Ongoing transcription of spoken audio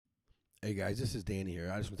Hey guys, this is Danny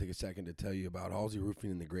here. I just want to take a second to tell you about Halsey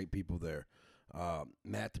Roofing and the great people there.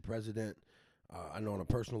 Matt, the president, I know on a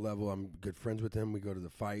personal level, I'm good friends with him. We go to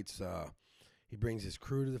the fights. He brings his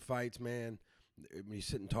crew to the fights, man. When you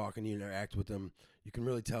sit and talk and you interact with them, you can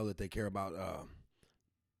really tell that they care about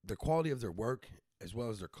the quality of their work as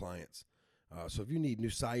well as their clients. So if you need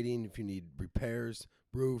new siding, if you need repairs,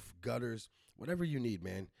 roof, gutters, whatever you need,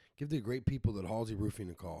 man, give the great people at Halsey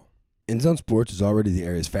Roofing a call. Endzone Sports is already the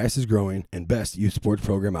area's fastest growing and best youth sports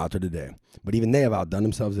program out there today, but even they have outdone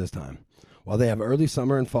themselves this time. While they have early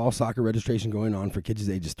summer and fall soccer registration going on for kids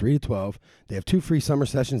ages 3 to 12, they have 2 free summer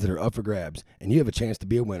sessions that are up for grabs, and you have a chance to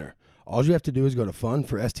be a winner. All you have to do is go to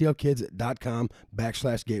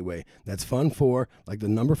funforstlkids.com/gateway. That's fun4, like the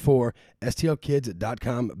number 4,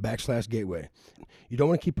 stlkids.com/gateway. You don't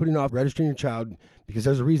want to keep putting off registering your child because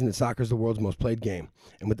there's a reason that soccer is the world's most played game.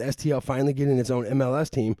 And with STL finally getting its own MLS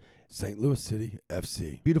team, St. Louis City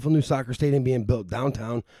FC. Beautiful new soccer stadium being built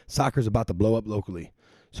downtown. Soccer's about to blow up locally.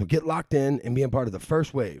 So get locked in and be a part of the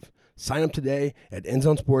first wave. Sign up today at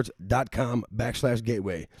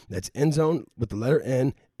endzonesports.com/gateway. That's endzone with the letter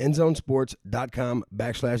N,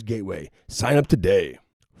 endzonesports.com/gateway. Sign up today.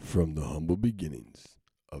 From the humble beginnings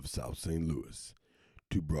of South St. Louis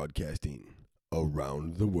to broadcasting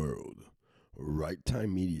around the world, Right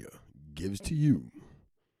Time Media gives to you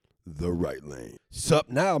the Wright Lane. Sup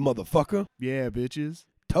now, motherfucker? Yeah, bitches.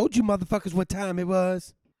 Told you motherfuckers what time it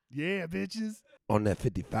was. Yeah, bitches. On that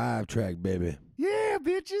 55 track, baby. Yeah,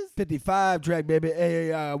 bitches. 55 track, baby.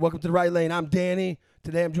 Hey, welcome to the Right Lane. I'm Danny.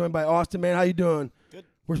 Today I'm joined by Austin, man. How you doing? Good.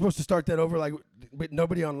 We're supposed to start that over, like, but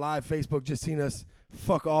nobody on live Facebook just seen us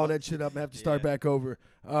fuck all that shit up and have to start back over.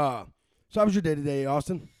 So how was your day today,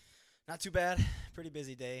 Austin? Not too bad. Pretty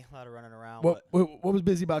busy day. A lot of running around. What was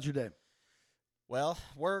busy about your day? Well,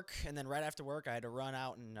 work, and then right after work, I had to run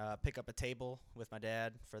out and pick up a table with my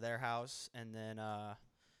dad for their house, and then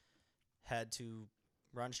had to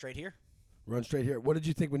run straight here. Run straight here. What did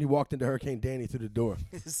you think when you walked into Hurricane Danny through the door?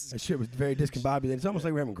 That shit was very discombobulated. It's almost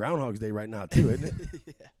like we're having Groundhog's Day right now, too, isn't it?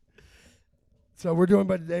 Yeah. So we're joined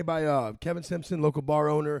today by Kevin Simpson, local bar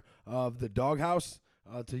owner of the Doghaus.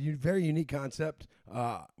 It's a very unique concept.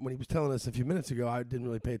 When he was telling us a few minutes ago, I didn't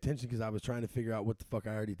really pay attention because I was trying to figure out what the fuck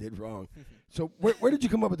I already did wrong. So where did you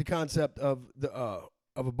come up with the concept of the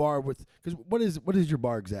of a bar with? Because what is your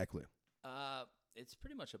bar exactly? It's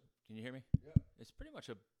pretty much Can you hear me? Yeah. It's pretty much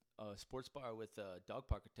a sports bar with a dog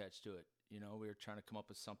park attached to it. You know, we were trying to come up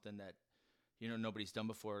with something that, you know, nobody's done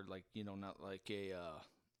before. Like, you know, not like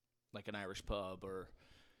like an Irish pub or,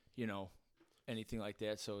 you know, anything like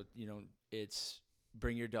that. So, you know, it's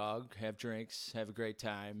bring your dog, have drinks, have a great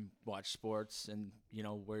time, watch sports, and, you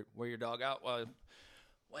know, wear your dog out while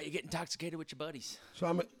you get intoxicated with your buddies.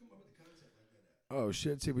 So oh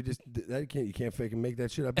shit! See, you can't fake and make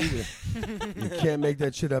that shit up either. You can't make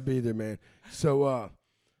that shit up either, man. So,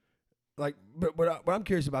 but what I'm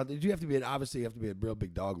curious about is you have to be obviously a real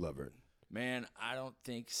big dog lover. Man, I don't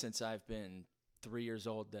think since I've been 3 years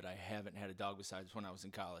old that I haven't had a dog besides when I was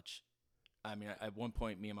in college. I mean, at one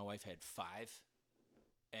point, me and my wife had 5,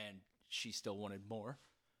 and she still wanted more.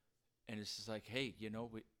 And it's just like, hey, you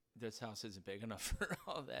know, this house isn't big enough for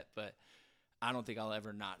all that, but I don't think I'll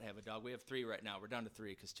ever not have a dog. We have 3 right now. We're down to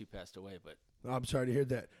 3 because 2 passed away, but I'm sorry to hear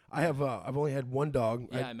that. I've only had one dog.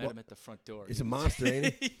 yeah, I met him at the front door. He's a monster,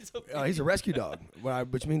 ain't he? He's a rescue dog,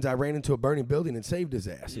 which means I ran into a burning building and saved his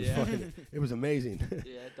ass. It was amazing.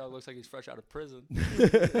 Yeah, that dog looks like he's fresh out of prison.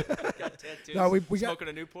 Got tattoos. No, we smoking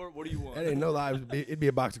a Newport. What do you want? That ain't no lie. It'd be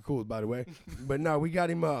a box of Cools, by the way. But no, we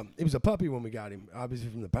got him. He was a puppy when we got him,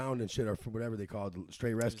 obviously from the pound and shit, or from whatever they call it, the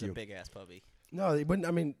stray rescue. He was a big ass puppy. No, he wouldn't.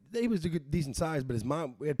 I mean, he was a decent size, but his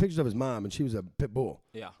mom. We had pictures of his mom, and she was a pit bull.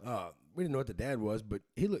 Yeah. We didn't know what the dad was, but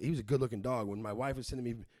he was a good looking dog. When my wife was sending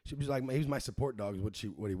me, she was like, he was my support dog, is what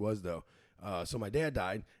he was though. So my dad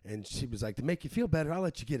died, and she was like, to make you feel better, I'll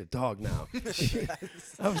let you get a dog now.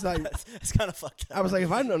 I was like, it's kind of fucked up. I was like,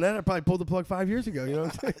 if I'd known that, I'd probably pulled the plug 5 years ago. You know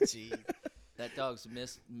what I'm saying? Jeez. That dog's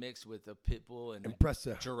mixed with a pit bull and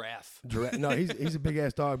Impressive. Giraffe. No, he's a big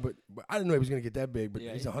ass dog, but I didn't know he was gonna get that big. But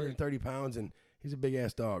Yeah, he's he's 130 pounds, and he's a big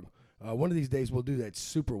ass dog. One of these days we'll do that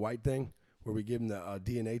super white thing where we give him the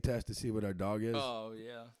DNA test to see what our dog is. Oh,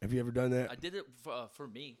 yeah. Have you ever done that? I did it for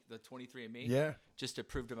me, the 23andMe. Yeah. Just to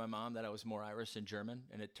prove to my mom that I was more Irish than German,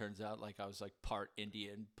 and it turns out like I was like part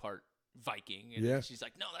Indian, part Viking. And Yeah. she's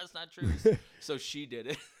like, no, that's not true. So she did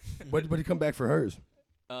it. What did he come back for hers?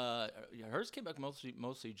 Hers came back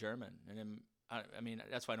mostly German, and then, I mean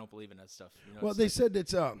that's why I don't believe in that stuff. You know, Well, they said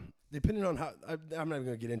it's depending on how I'm not even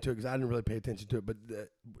gonna get into it because I didn't really pay attention to it, but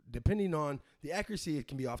depending on the accuracy, it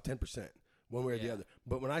can be off 10% one way or the Yeah. other.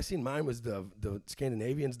 But when I seen mine was the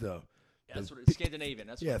Scandinavians, the That's what it's Scandinavian.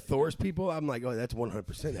 That's Yeah, what, Thor's people. I'm like, oh, that's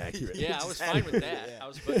 100% accurate. Yeah, I was fine with that.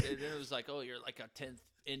 Yeah. But then it was like, oh, you're like a 10th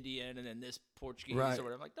Indian and then this Portuguese Right. or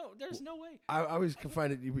whatever. I'm like, no, there's no way. I always can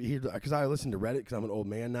find it because I listen to Reddit because I'm an old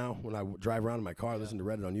man now. When I drive around in my car, I listen to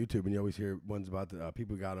Reddit on YouTube, and you always hear ones about the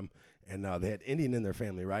people who got them, and they had Indian in their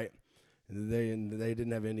family, right? And they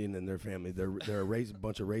didn't have Indian in their family. They're a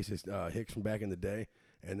bunch of racist hicks from back in the day,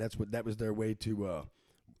 and that was their way to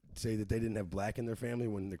say that they didn't have black in their family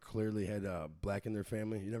when they clearly had black in their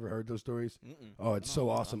family. You never heard those stories? Mm-mm. Oh, it's so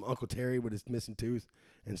awesome. Uncle Terry with his missing tooth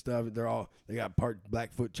and stuff. They got part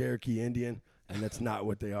Blackfoot Cherokee Indian, and that's not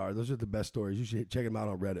what they are. Those are the best stories. You should check them out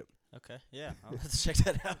on Reddit. Okay, yeah, let's check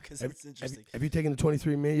that out because it's interesting. Have you taken the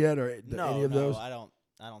 23andMe yet, or any of those? I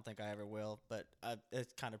don't think I ever will. But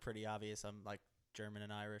it's kind of pretty obvious. I'm like German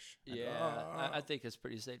and Irish. Yeah, I think it's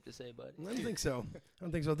pretty safe to say, buddy. I don't think so.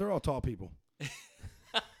 They're all tall people.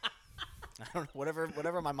 I don't know,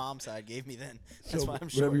 whatever my mom's side gave me then. That's why I'm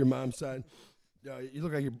sure. Whatever your mom's side. You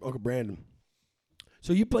look like your Uncle Brandon.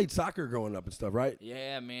 So you played soccer growing up and stuff, right?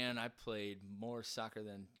 Yeah, man, I played more soccer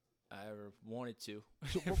than I ever wanted to.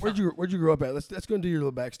 So where'd you grow up at? Let's go into your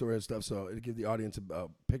little backstory and stuff, so it'll give the audience a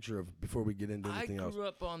picture of before we get into anything else. I grew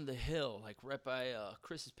up on the hill, like right by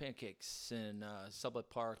Chris's Pancakes and Sublet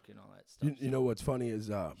Park and all that stuff. You know what's funny is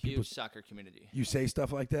huge soccer community. You say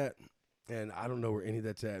stuff like that, and I don't know where any of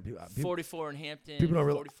that's at. People, 44 in Hampton. People don't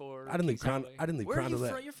really. 44. I didn't leave Kings Highway. Where are you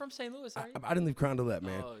from? You're from St. Louis, aren't you? I didn't leave Carondelet,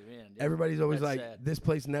 man. Oh man. Dude. Everybody's always That's like sad. this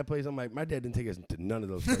place and that place. I'm like, my dad didn't take us to none of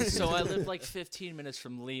those places. So I lived like 15 minutes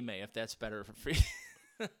from Lee May, if that's better for free.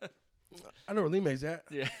 I know where Lee May's at.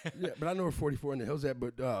 Yeah. Yeah, but I know where 44 in the hills at.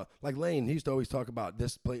 But like Lane, he used to always talk about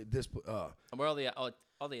this place. Where all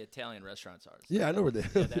the Italian restaurants are. Yeah, I know where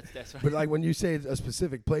Yeah, that's right. But like when you say a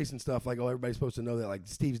specific place and stuff, like everybody's supposed to know that. Like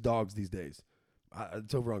Steve's Dogs these days,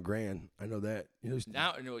 it's over on Grand. I know that. You know.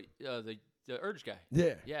 Now, the Urge guy.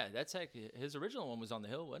 Yeah. Yeah, that's like his original one was on the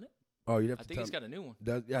hill, wasn't it? Oh, you'd have I to. think he's got a new one.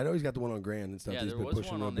 Yeah, I know he's got the one on Grand and stuff. Yeah, He's there been was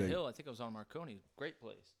pushing one real on the big. hill. I think it was on Marconi. Great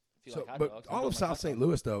place. If you So, like hot but dogs, all of South St.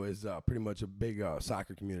 Louis though is pretty much a big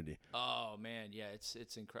soccer community. Oh man, yeah, it's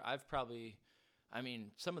incredible.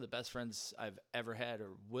 Some of the best friends I've ever had or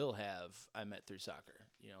will have, I met through soccer.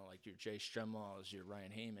 You know, like your Jay Stremlaws, your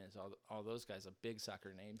Ryan Haymans, all those guys are big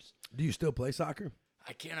soccer names. Do you still play soccer?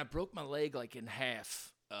 I can't. I broke my leg like in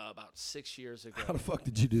half about 6 years ago. How the fuck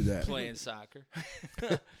did you do that? Playing soccer.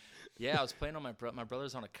 Yeah, I was playing on my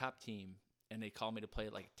brother's on a cop team, and they called me to play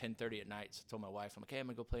at like 10:30 at night. So I told my wife, I'm like, hey, I'm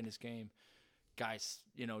gonna go play in this game. Guys,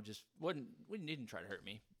 just didn't try to hurt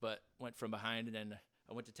me, but went from behind, and then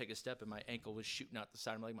I went to take a step, and my ankle was shooting out the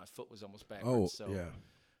side of my leg. My foot was almost backwards. Oh, yeah.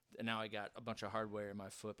 And now I got a bunch of hardware in my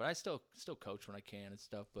foot, but I still coach when I can and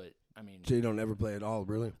stuff. But So you don't ever play at all,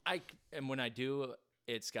 really? And when I do,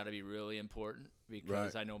 it's got to be really important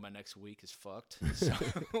because I know my next week is fucked. So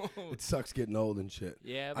It sucks getting old and shit.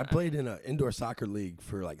 Yeah, I played in an indoor soccer league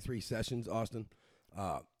for like 3 sessions, Austin.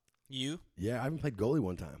 You? Yeah, I haven't played goalie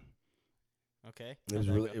one time. Okay. It was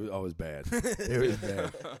always bad. It was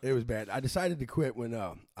bad. It was bad. I decided to quit when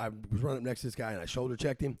I was running up next to this guy and I shoulder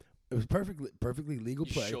checked him. It was perfectly legal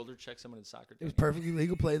play. Shoulder check someone in soccer. It was perfectly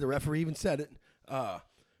legal play. The referee even said it.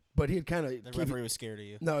 But he had kind of The referee was scared of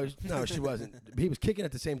you. No, she wasn't. He was kicking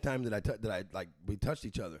at the same time that we touched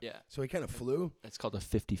each other. Yeah. So he kind of flew. It's called a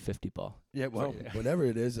 50-50 ball. Yeah, well, whatever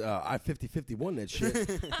it is, I 50-50 won that shit.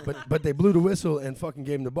 but they blew the whistle and fucking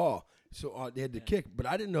gave him the ball. So they had to kick. But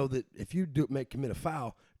I didn't know that if you commit a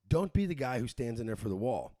foul, don't be the guy who stands in there for the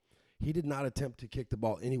wall. He did not attempt to kick the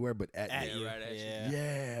ball anywhere but at me. you. Right at you.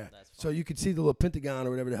 Yeah. That's So you could see the little pentagon or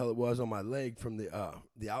whatever the hell it was on my leg from the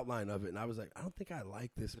outline of it, and I was like, I don't think I like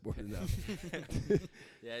this sport enough.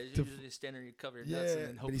 Yeah, you usually stand there, you cover your nuts, and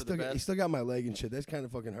then hope but for the he best. still got my leg and shit. That's kind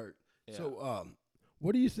of fucking hurt. Yeah. So,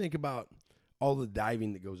 what do you think about all the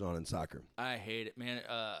diving that goes on in soccer? I hate it, man.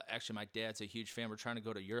 Actually, my dad's a huge fan. We're trying to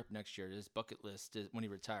go to Europe next year. His bucket list is, when he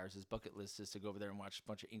retires, his bucket list is to go over there and watch a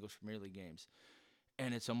bunch of English Premier League games.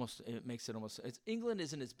 And England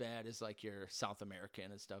isn't as bad as like your South American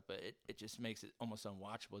and stuff, but it just makes it almost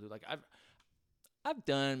unwatchable, dude. Like I've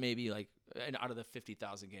done maybe like out of the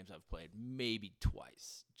 50,000 games I've played, maybe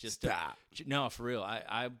twice. Just Stop. No, for real.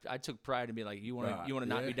 I took pride in being like, you want to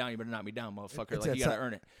knock me down, you better knock me down, motherfucker. It's like you got to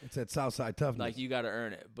earn it. It's that Southside toughness. Like you got to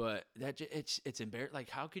earn it. But it's embarrassing. Like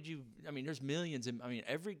how could you? I mean, there's millions.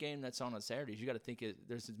 Every game that's on Saturdays, you got to think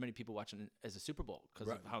there's as many people watching as a Super Bowl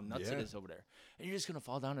because of how nuts it is over there. And you're just gonna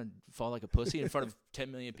fall down and fall like a pussy in front of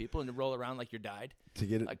 10 million people and then roll around like you died. To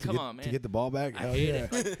get it, like, come on, man. To get the ball back. I Hell hate yeah.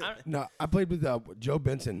 it. Like, No, I played with Joe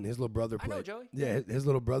Benson. His little brother I played. know Joey. Yeah, his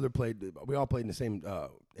little brother played. We all played in the same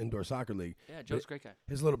indoor soccer league. Yeah, Joe's a great guy.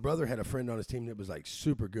 His little brother had a friend on his team that was like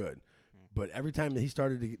super good. But every time that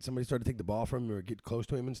somebody started to take the ball from him or get close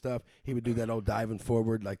to him and stuff, he would do that old diving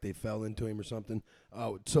forward like they fell into him or something.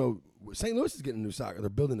 So St. Louis is getting a new soccer. They're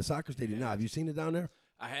building a soccer stadium now. Have you seen it down there?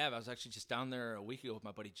 I have. I was actually just down there a week ago with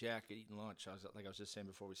my buddy Jack eating lunch. I was just saying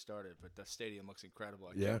before we started, but the stadium looks incredible.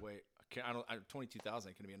 I can't wait.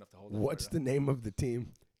 22,000 can be enough to hold. What's the name of the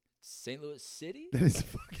team? St. Louis City? That is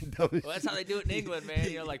fucking dumb. Well, that's how they do it in England,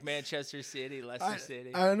 man. You know, like Manchester City, Leicester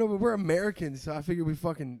City. I don't know, but we're Americans, so I figure we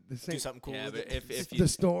fucking the same. Do something cool. Yeah, with but it. if the you,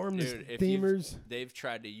 Storm, dude, the Steamers. They've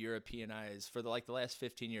tried to Europeanize for the last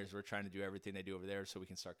 15 years. We're trying to do everything they do over there so we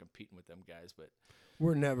can start competing with them guys. But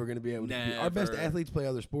We're never going to be able to. Our best Never. athletes play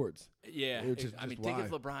other sports. yeah, Which is I mean, just think why.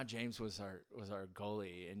 if LeBron James was our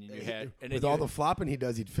goalie, and you had and With then all you- the flopping he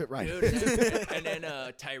does, he'd fit right. Dude, and then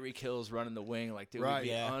Tyreek Hill's running the wing, like, dude, Right. would be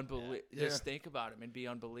Yeah. unbelievable. Yeah. Just think about him and be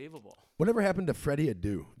unbelievable. Whatever happened to Freddie Adu? Do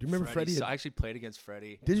you remember Freddie? So I actually played against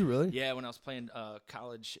Freddie. Did you really? Yeah, when I was playing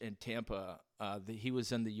college in Tampa, he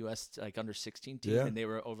was in the U.S. like under 16 team, Yeah. and they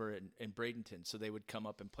were over in Bradenton, so they would come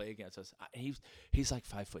up and play against us. He's like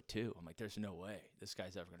 5'2". I'm like, there's no way this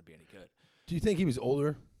guy's ever going to be any good. Do you think he was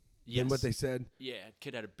older Yes. than what they said? Yeah,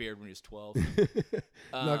 kid had a beard when he was 12.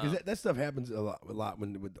 No, because that stuff happens a lot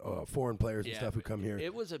when with foreign players and Yeah, stuff who come here.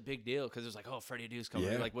 It was a big deal because it was like, oh, Freddie Adu's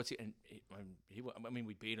coming. Yeah. Like, what's he? And I mean,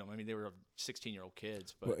 we beat him. I mean, they were 16-year-old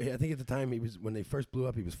kids, but Well, I think at the time when they first blew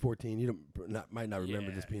up, he was 14. You might not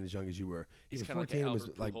remember this Yeah. being as young as you were. He He's was kinda like 14 an and was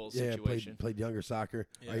Albert like Pujols yeah, situation. played younger soccer.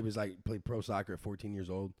 Yeah. Or he was like played pro soccer at 14 years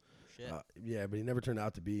old. Shit. Yeah, but he never turned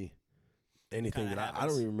out to be anything Kinda that I don't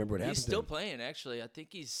happens. even remember what happened. he's still to him. playing. Actually, I think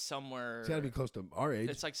he's somewhere. He's got to be close to our age.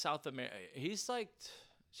 It's like South America. He's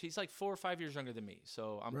like 4 or 5 years younger than me.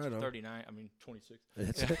 So I'm Right on. 39. I mean 26.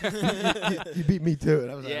 you beat me to it.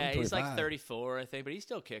 I was like, Yeah, I'm he's like 25. 34, I think, but he's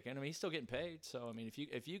still kicking. I mean, he's still getting paid. So I mean,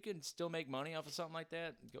 if you can still make money off of something like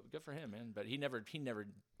that, good for him, man. But he never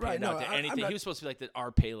Right, panned no, out to I'm anything. not- He was supposed to be like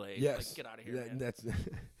our Pele. Yes, Like, get out of here, That- man. That's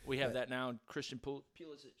We have that now. Christian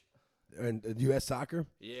Pulisic. and U.S. soccer.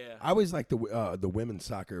 Yeah. I always like the women's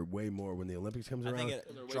soccer way more when the Olympics comes I around. think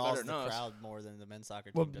They're it way draws better the than us. crowd more than the men's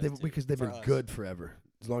soccer well, team does, too, because they've for been us. good forever,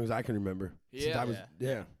 as long as I can remember. Since Yeah. I was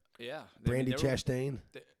Yeah. Yeah. Brandy They were- Chastain.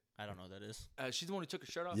 I don't know what that is. She's the one who took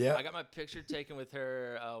her shirt off. Yeah. I got my picture taken with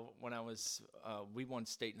her when I was. We won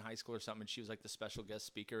state in high school or something, and she was like the special guest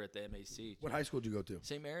speaker at the MAC. What high school did you go to?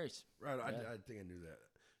 St. Mary's. Right, Yeah. I think I knew that.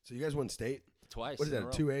 So you guys won state. Twice. What is in a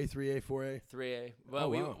that? row. 2A, 3A, 4A. 3A. Well, Oh,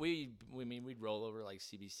 wow. we mean we'd roll over like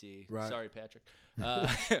CBC. Right. Sorry, Patrick.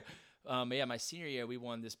 Yeah, my senior year we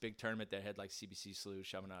won this big tournament that had like CBC, SLU,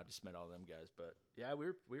 Chaminade. I just met all them guys, but yeah, we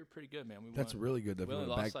were pretty good, man. That's won. really good. We only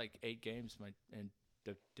lost back. like 8 games in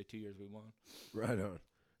the 2 years we won. Right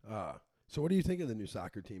on. So what do you think of the new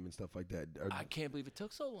soccer team and stuff like that? I can't believe it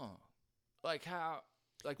took so long. Like how?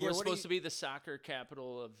 Like Yeah, we're what do supposed to you- be the soccer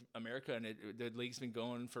capital of America, and the league's been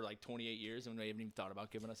going for like 28 years, and they haven't even thought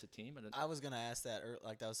about giving us a team. And I was gonna ask that, or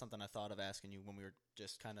like that was something I thought of asking you when we were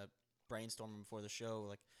just kind of brainstorming before the show.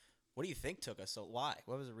 Like, what do you think took us? So why?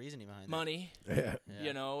 What was the reasoning behind money, yeah. that? Yeah.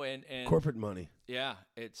 you know, and Corporate money. yeah,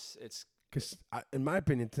 it's Because in my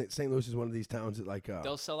opinion, St. Louis is one of these towns that like.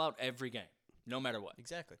 they'll sell out every game, no matter what.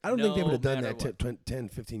 Exactly. I don't think they no would have done matter that 10,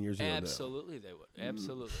 15 years ago. though. Absolutely, they would.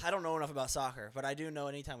 Absolutely. I don't know enough about soccer, but I do know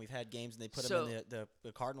anytime we've had games and they put So- them in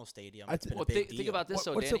the Cardinal Stadium, I it's th- been Well, a big think deal. about this,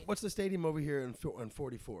 though, what's Danny. what's the stadium over here on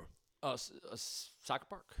 44? Soccer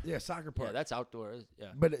park. Yeah, soccer park. Yeah, that's outdoor. Yeah.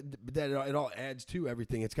 But it all adds to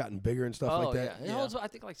everything. It's gotten bigger and stuff like that. Yeah. It holds, I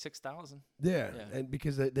think, like 6,000. Yeah, Yeah. and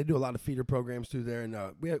because they do a lot of feeder programs through there, and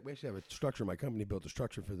we actually have a structure. My company built a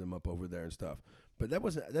structure for them up over there and stuff. But that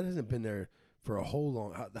hasn't been there for a whole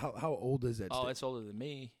long. How old is that? Oh, it's older than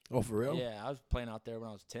me. Oh, for real? Yeah, I was playing out there when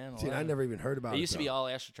I was 10. See, and I 11. never even heard about it. It used to be though. all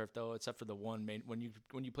AstroTurf though, except for the one main. When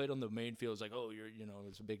you played on the main field, it's like, oh,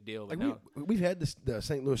 it's a big deal. But Like now, we've had the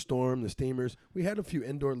St. Louis Storm, the Steamers. We had a few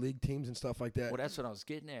indoor league teams and stuff like that. well, that's what I was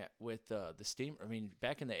getting at with the Steam. I mean,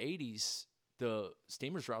 back in the '80s, the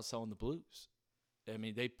Steamers were out selling the Blues. I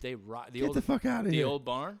mean, they rock the Get old the fuck out of the here! old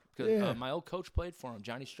barn. 'Cause, Yeah. my old coach played for him,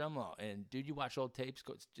 Johnny Strumlaw. And dude, you watch old tapes,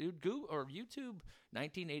 dude, or YouTube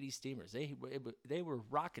 1980 Steamers. They were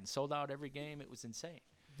rocking, sold out every game. It was insane.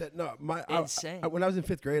 Insane. When I was in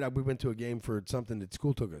 5th grade, we went to a game for something that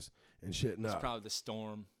school took us and shit. It's probably the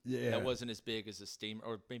Storm. Yeah. That wasn't as big as the Steamer,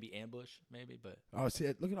 or maybe Ambush, maybe, but. Oh, see,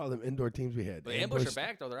 look at all them indoor teams we had. But Ambush are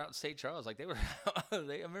back though. They're out in St. Charles. Like they were. I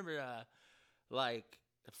remember, like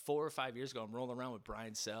 4 or 5 years ago, I'm rolling around with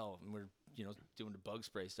Brian Sell, and we're doing the bug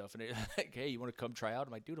spray stuff, and they're like, "Hey, you want to come try out?"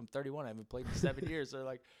 I'm like, "Dude, I'm 31. I haven't played in 7 years." They're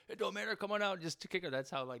like, "It don't matter. Come on out, just to kick her." That's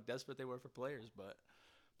how like desperate they were for players. But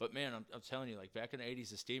But man, I'm telling you, like back in the '80s,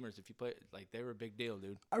 the Steamers, if you play, like they were a big deal,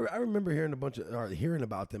 dude. I remember hearing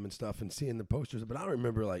about them and stuff and seeing the posters, but I don't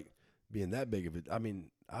remember like being that big of it. I mean,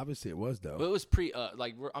 obviously it was though. Well, it was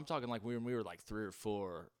I'm talking like when we were like 3 or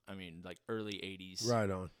 4. I mean, like early '80s. Right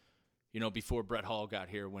on. You know, before Brett Hall got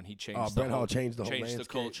here, when he changed. Brett Hall changed the whole changed the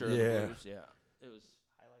landscape. culture. Yeah. Of the Blues. Yeah. It was.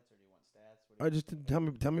 Highlights or do you want stats? What do you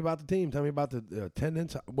Just tell me about the team. Tell me about the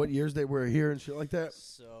attendance. What years they were here and shit like that.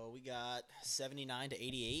 So we got 79 to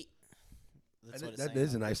 88. That's what it's That saying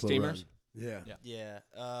is a on nice there. little run. Steamers? Yeah.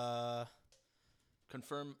 Yeah.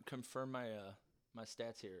 Confirm my my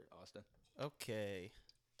stats here, Austin. Okay.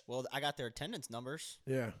 Well, I got their attendance numbers.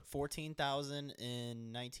 Yeah. 14,000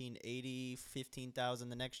 in 1980, 15,000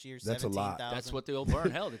 the next year, That's a lot. 17,000. That's what the old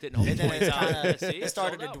barn held. It didn't hold And then it's 20,000. kinda, See, it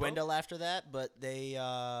started sold to out, bro. dwindle after that, but they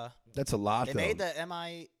That's a lot. they though. made the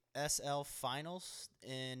MISL finals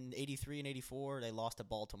in 83 and 84. They lost to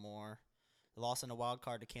Baltimore. They lost in the wild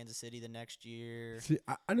card to Kansas City the next year. See,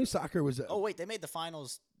 I knew soccer was. Oh wait, they made the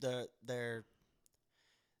finals. Their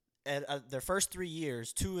first 3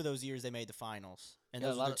 years, 2 of those years they made the finals, and Yeah,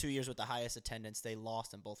 those a were lot the of- 2 years with the highest attendance. They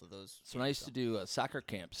lost in both of those. So when I years, used to do soccer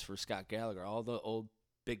camps for Scott Gallagher, all the old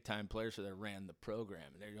big time players that ran the program,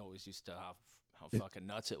 and they always used to how fucking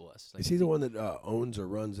nuts it was. Like, Is he the one that owns or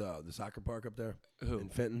runs the soccer park up there who? in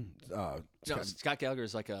Fenton? No, Scott- Scott Gallagher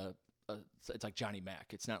is like it's like Johnny Mac.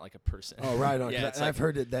 It's not like a person. Oh, right on. 'Cause Yeah, it's I've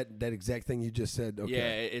like- heard that exact thing you just said. Okay.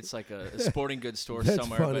 Yeah, it's like a sporting goods store That's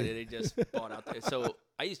somewhere, funny. but they just bought out there. So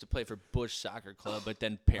I used to play for Bush Soccer Club, but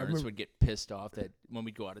then parents remember- would get pissed off that when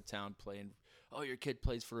we'd go out of town playing, oh, your kid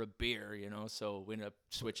plays for a beer, you know. So we ended up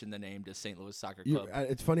switching the name to St. Louis Soccer Club.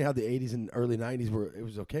 It's funny how the 80s and early 90s it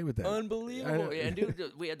was okay with that. Unbelievable. Yeah, and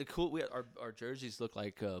dude, we had the cool. Our jerseys look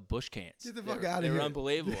like Bush cans. Get the fuck They were- outta They were here.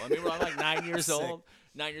 unbelievable. I mean, we're like 9 years Sick. old.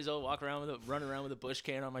 9 years old, running around with a Bush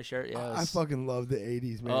can on my shirt. Yeah, it I was- fucking love the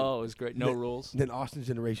 80s, man. Oh, it was great. No Then- rules. Then Austin's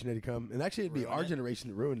generation had to come. And actually, it'd be Ruin our it? generation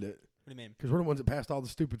that ruined it. What do you mean? Because we're the ones that passed all the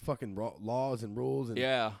stupid fucking laws and rules. And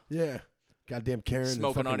Yeah, Yeah. Goddamn Karen. and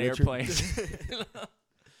smoking fucking on Richard. airplanes.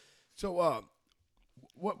 So,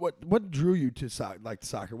 what drew you to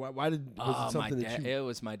soccer? Why was it My something that dad. you? It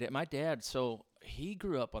was my dad. My dad. So he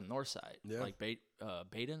grew up on the north side, Yeah. like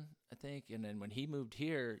Baden, I think. And then when he moved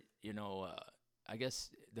here, you know, I guess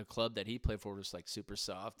the club that he played for was like super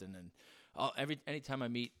soft. And then anytime I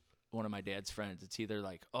meet one of my dad's friends, it's either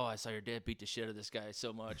like, oh, I saw your dad beat the shit out of this guy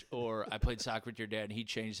so much, or I played soccer with your dad and he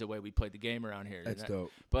changed the way we played the game around here. That's And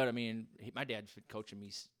dope. But I mean, my dad's been coached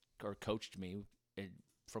me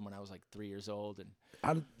from when I was like 3 years old, and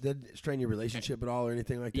How did that strain your relationship at all or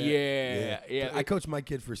anything like that? Yeah. I coached my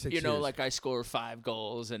kid for 6 you years. know, like I score 5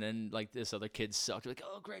 goals, and then like this other kid sucked. Like,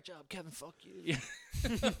 oh, great job, Kevin. Fuck you.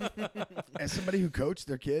 As somebody who coached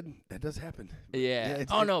their kid, that does happen. Yeah. it's-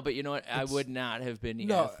 Oh it- no, but you know what? I it's- would not have been the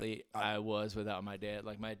No, athlete I was without my dad.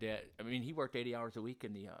 Like my dad, I mean, he worked 80 hours a week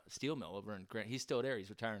in the steel mill over in Grant. He's still there. He's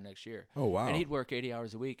retiring next year. Oh, wow. And he'd work 80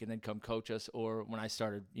 hours a week and then come coach us. Or when I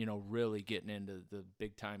started, you know, really getting into the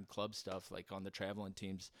big time club stuff, like on the traveling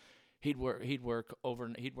teams, he'd work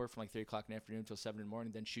from like 3 o'clock in the afternoon until 7 in the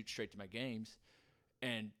morning, then shoot straight to my games,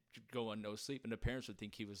 and go on no sleep. And the parents would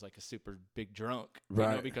think he was like a super big drunk, you know,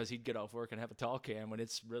 Right. because he'd get off work and have a tall can when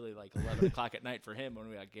it's really like 11 o'clock at night for him when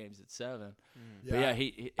we got games at 7. But yeah,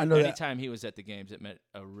 he I know that- anytime he was at the games, it meant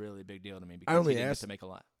a really big deal to me I because only he didn't get asked- to make a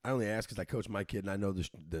lot. I only ask because I coached my kid, and I know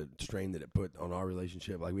the strain that it put on our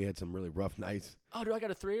relationship. Like, we had some really rough nights. Oh, dude, I got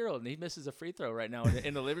a 3-year-old and he misses a free throw right now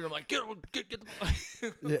in the living room. I'm like, get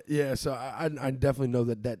the Yeah, so I definitely know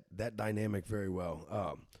that dynamic very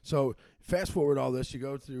well. So fast forward all this, you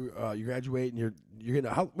go through, you graduate, and you're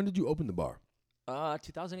gonna. When did you open the bar?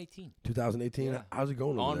 2018 2018. Yeah. How's it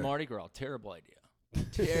going over on there? Mardi Gras. Terrible idea.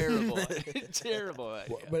 Terrible idea.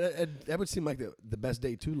 Well, but that would seem like the best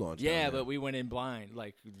day to launch. Yeah, down there. but we went in blind.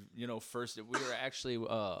 Like, you know, first we were actually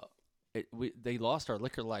they lost our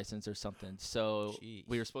liquor license or something. So Jeez.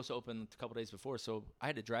 we were supposed to open a couple days before. So I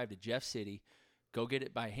had to drive to Jeff City, go get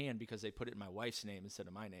it by hand because they put it in my wife's name instead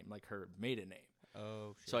of my name, like her maiden name.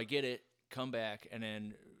 Oh, So I get it, come back, and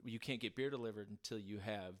then you can't get beer delivered until you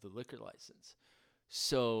have the liquor license.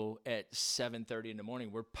 So at 7:30 in the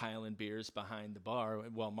morning, we're piling beers behind the bar.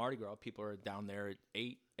 While Mardi Gras, people are down there at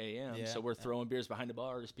 8 a.m. Yeah, So we're yeah. throwing beers behind the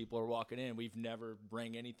bar as people are walking in. We've never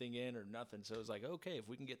bring anything in or nothing. So it was like, okay, if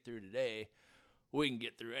we can get through today, we can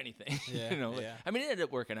get through anything. Yeah, you know, yeah. I mean, it ended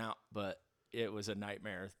up working out, but it was a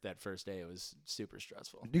nightmare that first day. It was super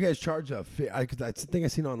stressful. Do you guys charge a fee? Because I think I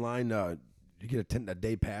seen online. You get a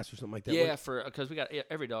day pass or something like that. Yeah, because we got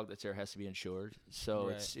every dog that's there has to be insured. So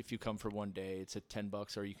Right. it's if you come for one day, it's at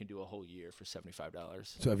 $10, or you can do a whole year for $75.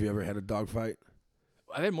 So have you ever had a dog fight?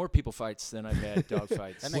 I've had more people fights than I've had dog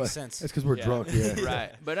fights. That makes sense. That's because we're drunk. Yeah.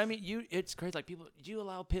 Right. But I mean, it's great. Like people, do you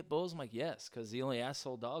allow pit bulls? I'm like, yes, because the only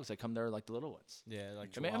asshole dogs that come there are like the little ones. Yeah, like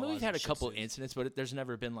I mean, we've had a couple incidents, but there's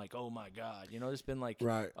never been like, oh my god, there's been like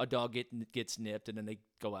a dog gets nipped and then they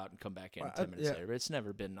go out and come back in 10 minutes later. But it's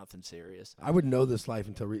never been nothing serious. I wouldn't know this life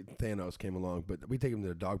until Thanos came along, but we take him to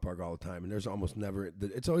the dog park all the time, and there's almost never.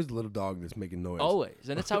 It's always the little dog that's making noise. Always,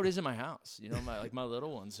 and that's how it is in my house. My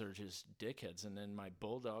little ones are just dickheads, and then my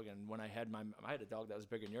bulldog. And when I had a dog that was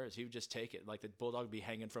bigger than yours, he would just take it. Like the bulldog would be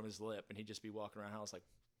hanging from his lip, and he'd just be walking around the house like,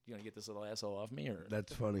 "You gonna get this little asshole off me?" Or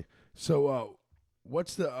that's funny. So,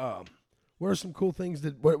 what's the what are some cool things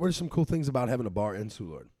what are some cool things about having a bar in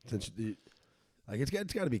Soulard? Since it's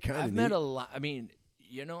got to be kind of. I've met a lot. I mean,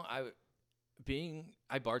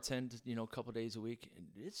 I bartend, a couple days a week. And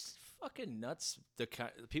it's fucking nuts. The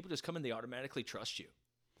people just come in, they automatically trust you.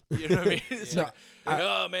 You know what I mean? It's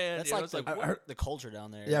oh man, that's the culture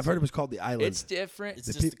down there. Yeah, I've heard it was called the Island. It's different. It's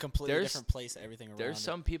just a completely different place. Everything around. There's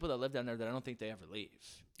some people that live down there that I don't think they ever leave.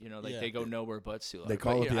 They go nowhere but Soulard. They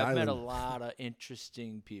call it the Island. I've met a lot of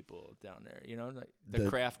interesting people down there. Like the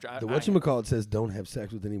craft. The whatchamacallit says don't have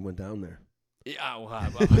sex with anyone down there. Yeah,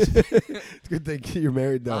 it's a good thing you're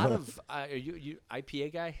married though. A lot of are you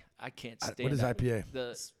IPA guy? I can't stand. What is IPA?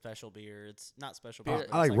 The special beer. It's not special beer.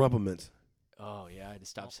 I like Rumplements. Oh yeah, I had to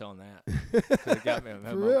stop selling that. It got me,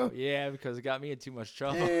 For real? Yeah, because it got me in too much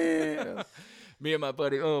trouble. Yeah. Me and my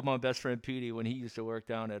buddy, my best friend Petey, when he used to work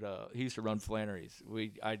down at he used to run Flannery's.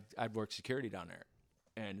 I'd work security down there.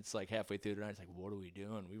 And it's like halfway through the night, it's like, what are we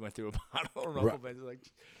doing? We went through a bottle of Rumplements. Like,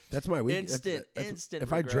 that's my week. Instant.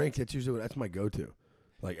 If I drink, that's my go-to.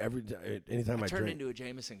 Like anytime I turned drink. into a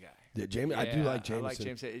Jameson guy. Yeah, I do like Jameson. I like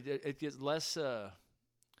Jameson. It gets less,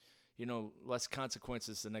 less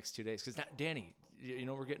consequences the next 2 days. Because Danny,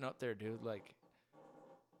 we're getting up there, dude. Like,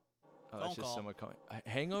 it's just someone calling.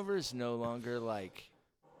 Hangovers no longer like.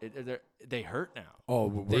 They hurt now. Oh,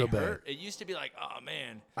 real bad. It used to be like, oh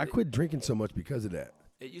man. I quit drinking so much because of that.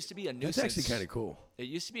 It used to be a nuisance. That's actually kind of cool. It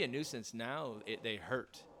used to be a nuisance. Now they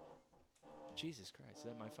hurt. Jesus Christ, is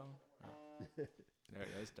that my phone? Oh. There,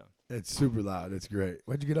 that's done. It's super loud. It's great.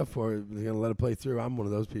 What'd you get up for? They're gonna let it play through. I'm one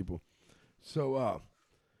of those people. So,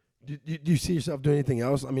 do you see yourself doing anything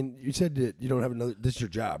else? I mean, you said that you don't have another. This is your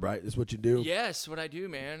job, right? This is what you do. Yes, what I do,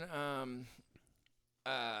 man.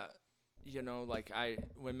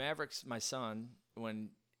 When Maverick's my son, when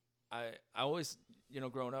I always,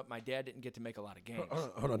 growing up, my dad didn't get to make a lot of games.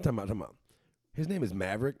 Hold on, time out. His name is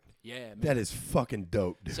Maverick. Yeah, man. That is fucking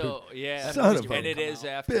dope, dude. So yeah, Son of a and it is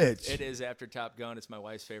after bitch. It is after Top Gun. It's my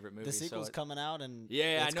wife's favorite movie. The sequel's coming out, and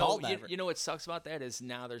yeah, it's I know. Called Maverick. You know what sucks about that is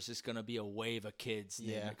now there's just gonna be a wave of kids.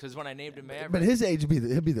 Yeah, because when I named him Maverick, but his age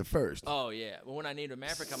he'll be the first. Oh yeah, well when I named him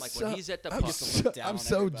Maverick, I'm like when he's at the park. I'm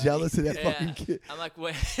so jealous of that fucking kid. I'm like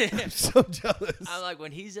when I'm so jealous. I'm like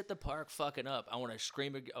when he's at the park fucking up, I want to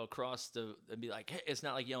scream across and be like, hey, it's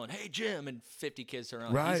not like yelling, "Hey Jim," and 50 kids turn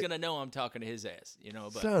around. Right. He's gonna know I'm talking to his ass,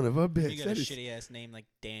 But son of a bitch. You got a shitty ass name like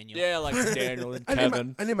Daniel. Yeah, like Daniel and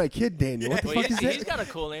Kevin. I named my kid Daniel. What the fuck is that? He's got a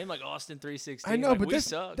cool name like Austin 316. I know, but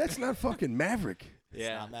suck. that's not fucking Maverick. Yeah,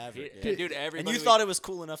 it's not Maverick. Yeah. Dude, everybody. And you thought it was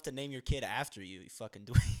cool enough to name your kid after you fucking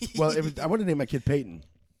dweeb. Well, I wanted to name my kid Peyton,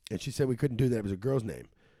 and she said we couldn't do that. It was a girl's name,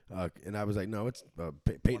 and I was like, no, it's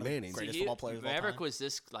Peyton Manning. Greatest football players of all Maverick time. was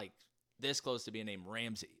this close to being named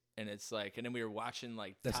Ramsey. And it's like, and then we were watching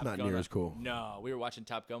That's Top not Gun. near as cool. No, we were watching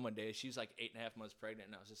Top Gun one day. She was like 8.5 months pregnant,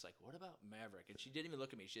 and I was just like, "What about Maverick?" And she didn't even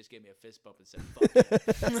look at me. She just gave me a fist bump and said, "Fuck yeah."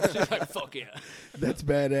 She was like, "Fuck yeah." That's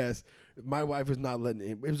badass. My wife was not letting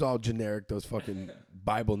it was all generic, those fucking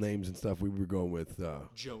Bible names and stuff we were going with.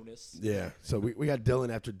 Jonas. Yeah. So we got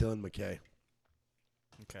Dylan after Dylan McKay.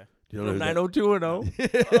 Okay. You don't know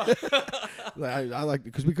 90210. I like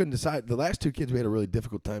because we couldn't decide. The last two kids we had a really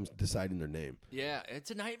difficult time deciding their name. Yeah, it's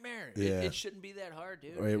a nightmare. Yeah. It shouldn't be that hard,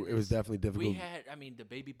 dude. It was definitely difficult. We had, the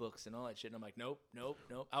baby books and all that shit. And I'm like, nope.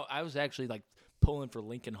 I was actually like pulling for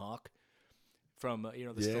Lincoln Hawk from the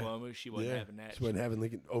Stallone movie. She wasn't having that. She wasn't having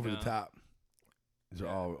Lincoln over the top. These are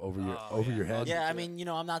all over your head. Yeah, I'm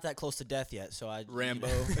not that close to death yet, so I Rambo.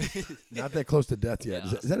 Not that close to death yet.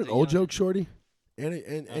 Yeah. Is that an old joke, Shorty? And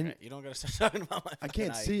okay, you don't gotta start talking about my. I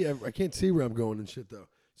can't see where I'm going and shit though.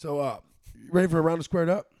 So, you ready for a round of squared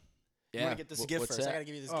up? Yeah. You want to get this gift first? That? I gotta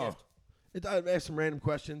give you this gift. I ask some random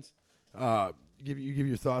questions. Give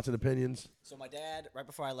your thoughts and opinions. So my dad, right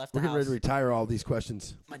before I left We're the getting house, ready to retire all these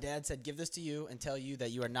questions. my dad said, "Give this to you and tell you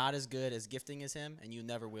that you are not as good as gifting as him, and you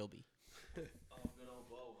never will be." Good old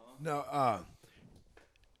Bo, huh? No,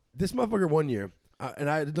 this motherfucker one year, and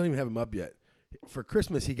I don't even have him up yet. For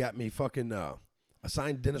Christmas, he got me fucking I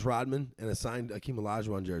signed Dennis Rodman and I signed Akeem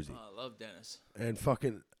Olajuwon jersey. Oh, I love Dennis. And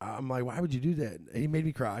fucking, I'm like, why would you do that? And he made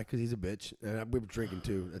me cry because he's a bitch. And we were drinking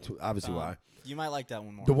too. That's obviously why. You might like that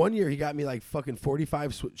one more. The one year he got me like fucking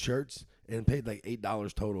 45 shirts and paid like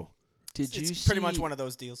 $8 total. It's pretty much one of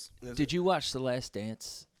those deals. Did you watch The Last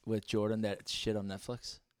Dance with Jordan? That shit on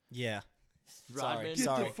Netflix. Yeah. Rodman? Get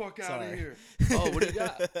Sorry. the fuck out of here. Oh, what do you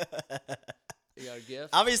got? You got a gift?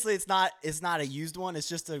 Obviously, it's not a used one. It's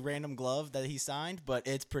just a random glove that he signed, but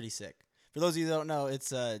it's pretty sick. For those of you that don't know,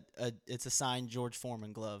 it's a signed George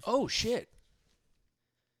Foreman glove. Oh shit!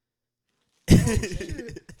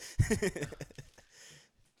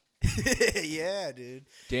 Yeah, dude.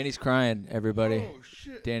 Danny's crying. Everybody. Oh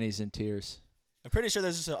shit. Danny's in tears. I'm pretty sure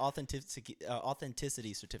there's just an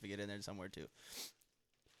authenticity certificate in there somewhere too.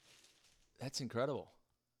 That's incredible.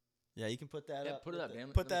 Yeah, you can put that Yeah, up. put it with up, the- damn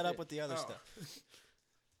it. Put Let me that see up it. with the other Oh. stuff.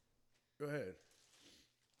 Go ahead.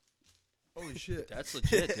 Holy shit. That's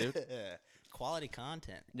legit, dude. Quality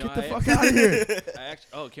content. No, Get the fuck out of here.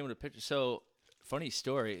 It came with a picture. So, funny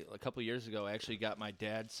story. A couple years ago, I actually got my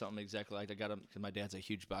dad something exactly like that. I got him because my dad's a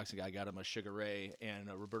huge boxing guy. I got him a Sugar Ray and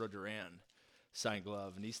a Roberto Duran signed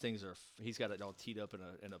glove, and these things are. He's got it all teed up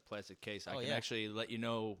in a plastic case. I can actually let you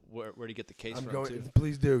know where to get the case I'm from. going. Too.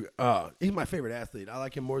 Please do. He's my favorite athlete. I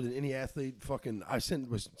like him more than any athlete. Fucking,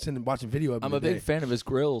 was watching video of him. I'm a big fan of his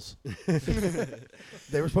grills.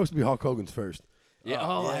 They were supposed to be Hulk Hogan's first. Yeah.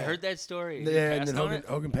 I heard that story. Yeah, and Passed then on it?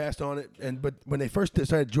 Hogan passed on it. But when they first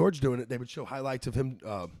started George doing it, they would show highlights of him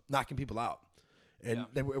knocking people out. And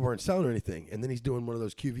they weren't selling anything. And then he's doing one of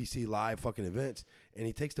those QVC live fucking events, and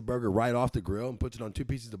he takes the burger right off the grill and puts it on 2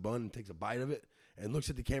 pieces of bun and takes a bite of it and looks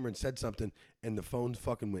at the camera and said something, and the phone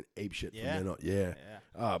fucking went apeshit from then on. Yeah.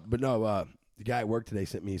 But no, the guy at work today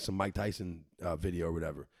sent me some Mike Tyson video or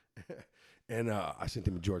whatever. And I sent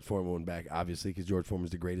him a George Foreman one back, obviously, because George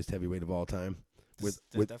Foreman's the greatest heavyweight of all time. There's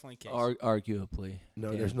definitely a case. Arguably.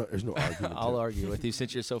 No, Yeah. there's no argument. I'll argue with you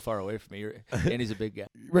since you're so far away from me. Danny's a big guy.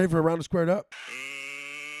 You ready for a round of Squared Up?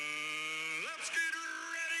 Let's get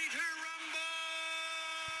ready to rumble!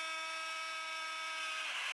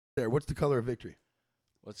 There. What's the color of victory?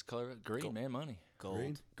 What's the color of it? Green, man, money. Gold.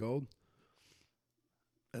 Green? Gold?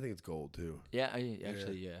 I think it's gold, too. Yeah,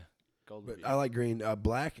 yeah. Gold. would But be- I like green.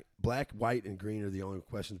 Black, white, and green are the only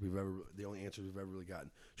the only answers we've ever really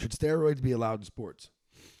gotten. Should steroids be allowed in sports?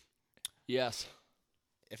 yes.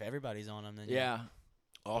 If everybody's on them, then Yeah.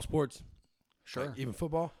 All sports? Sure. Like, even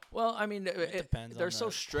football? Well, I mean, It depends. they're on so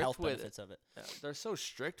the strict health with it. benefits of it. They're so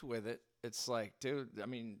strict with it. It's like, dude. I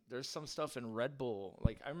mean, there's some stuff in Red Bull.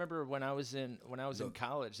 Like, I remember when I was in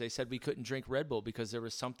college, they said we couldn't drink Red Bull because there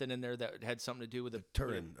was something in there that had something to do with the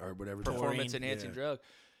Turin or whatever. performance enhancing Yeah. drug,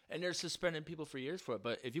 and they're suspending people for years for it.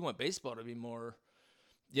 But if you want baseball to be more,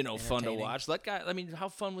 fun to Entertaining. watch, I mean, how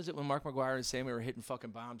fun was it when Mark McGwire and Sammy were hitting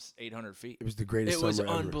fucking bombs 800 feet? It was the greatest It was summer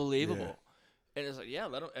ever. unbelievable. Yeah. And it's like, yeah,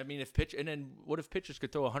 let 'em, I mean, and then what if pitchers could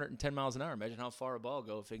throw 110 miles an hour? Imagine how far a ball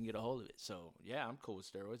go if they can get a hold of it. So, yeah, I'm cool with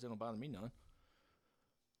steroids. They don't bother me none.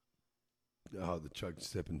 Oh, the chug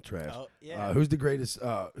sipping trash. Oh, yeah. Who's the greatest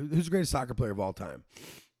soccer player of all time?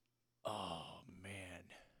 Oh, man.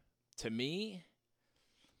 To me,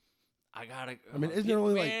 I gotta. I mean, isn't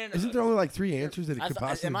man, there only like 3 answers that it I could thought-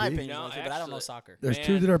 possibly in my be? opinion, No, only two, but I don't know actually- soccer. There's Man.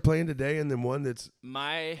 2 that are playing today, and then one that's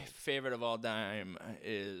my favorite of all time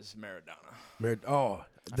is Maradona. married. Oh,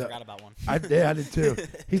 I forgot about one. I did too.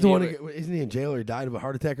 He's the He one. wa- Isn't he in jail or he died of a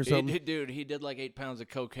heart attack or something? He did like 8 pounds of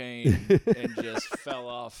cocaine and just fell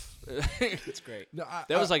off. It's great. No,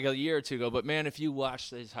 That was like a year or 2 ago. But man, if you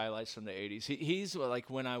watch his highlights from the 80s, he's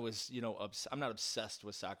like when I was, I'm not obsessed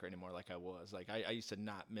with soccer anymore like I was. Like I used to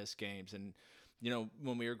not miss games. And,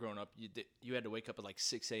 when we were growing up, you had to wake up at like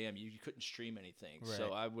 6 a.m. You couldn't stream anything. Right.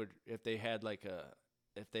 So I would, if they had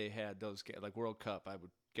those like World Cup, I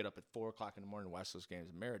would get up at 4 o'clock in the morning and watch those games.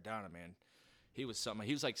 And Maradona, man, he was something.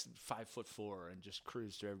 He was like 5'4" and just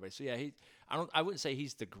cruised through everybody. So yeah, I wouldn't say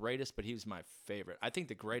he's the greatest, but he was my favorite. I think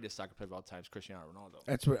the greatest soccer player of all time is Cristiano Ronaldo.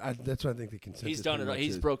 That's what I think the consensus. He's done it. pretty much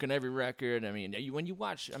He's is. broken every record. I mean, when you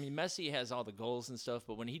watch, Messi has all the goals and stuff,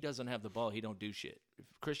 but when he doesn't have the ball, he don't do shit.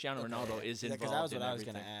 Cristiano Ronaldo is involved. Because that was in what I was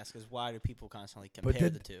everything. going to ask: is why do people constantly But compare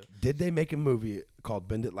the two? did they make a movie called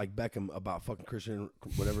 "Bend It Like Beckham" about fucking Christian,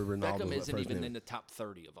 whatever Ronaldo? Beckham isn't first even name? in the top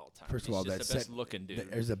 30 of all time. First of He's all, just that's the best looking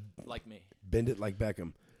dude. There's a like me. "Bend It Like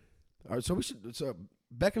Beckham." All right, so we should. So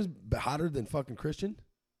Beckham's hotter than fucking Christian.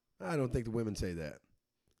 I don't think the women say that.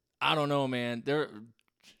 I don't know, man.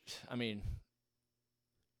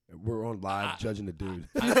 We're on live judging the dude.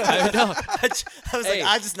 I know. I was Hey,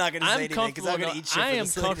 like, I'm just not going to say I'm anything because I'm going to comfortable. eat shit. I for am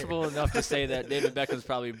this later. comfortable enough to say that David Beckham's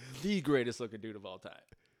probably the greatest looking dude of all time.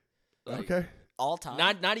 Like, Okay. all time.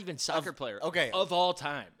 Not even soccer player. okay. Of all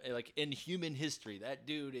time, like in human history, that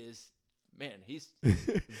dude is. Man, he's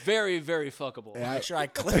very, very fuckable. Yeah, Make sure I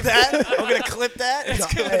clip that. I'm gonna clip that.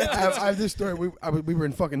 So, I have this story. We were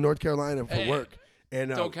in fucking North Carolina for work, and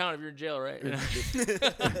Don't count if you're in jail, right?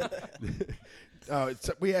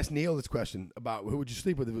 we asked Neil this question about who would you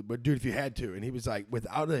sleep with, but dude, if you had to, and he was like,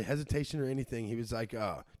 without a hesitation or anything, he was like,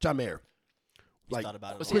 John Mayer. Like, thought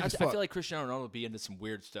about it. Well, see, quick I as feel fuck. like Cristiano Ronaldo would be into some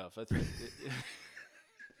weird stuff. I think,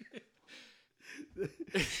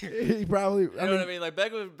 He probably. you know what I mean? Like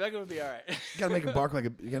Beckham would be all right. You gotta make him bark you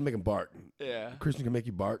gotta make him bark. Yeah. Christian can make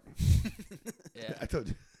you bark. Yeah. I told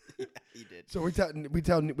you. He did. So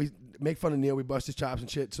we make fun of Neil. We bust his chops and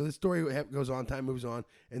shit. So this story goes on. Time moves on,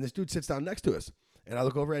 and this dude sits down next to us. And I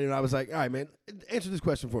look over at him, and I was like, all right, man, answer this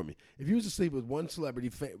question for me. If you was to sleep with one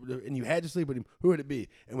celebrity, and you had to sleep with him, who would it be?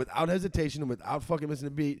 And without hesitation and without fucking missing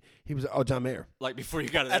a beat, he was, John Mayer. Like before you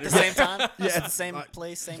got it At the same time. Yeah. At the same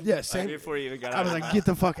place. Same. Yeah, same. Before you even got it. I was like, get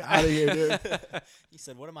the fuck out of here, dude. He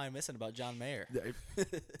said, "What am I missing about John Mayer?"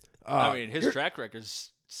 I mean, his track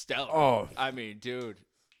record's stellar. Oh. I mean, dude,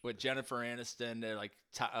 with Jennifer Aniston, they're like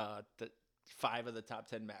the 5 of the top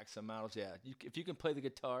 10 Maxim models. Yeah, if you can play the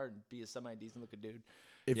guitar and be a semi-decent looking dude,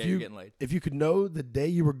 you're getting laid. If you could know the day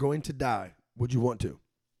you were going to die, would you want to?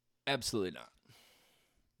 Absolutely not.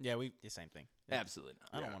 Yeah, the same thing. Absolutely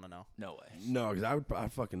not. I don't want to know. No way. No, because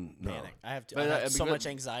I'd fucking no. Panic. I have But, I mean, so but- much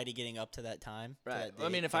anxiety getting up to that time. to Right. that I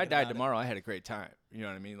mean, date, if I thinking died about it. tomorrow, I had a great time. You know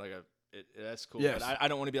what I mean? Like, that's cool. Yes. But I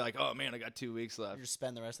don't want to be like, oh man, I got 2 weeks left. You just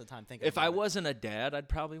spend the rest of the time thinking. If I about it. wasn't a dad, I'd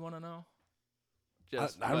probably want to know. I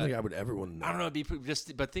don't think I would ever want to know. I don't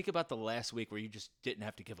know. But think about the last week where you just didn't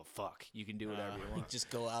have to give a fuck. You can do whatever you want. just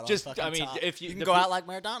go out. Just, on fucking I mean, top. if you- can the go pe- out like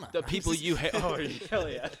Maradona. The people you hate, oh hell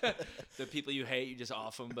yeah, the people you hate, you just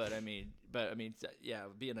off them. But I mean, yeah,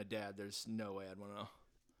 being a dad, there's no way I'd want to know.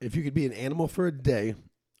 If you could be an animal for a day,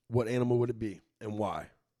 what animal would it be and why?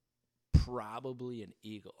 Probably an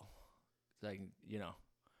eagle. Like,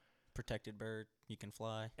 Protected bird. You can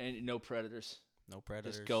fly. and no predators. No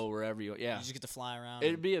predators. Just go wherever you. Yeah, You just get to fly around.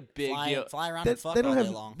 it'd be a big deal. Fly around and fuck all day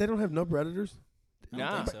long. They don't have no predators. I don't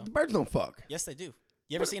Nah. think so. The birds don't fuck. Yes, they do.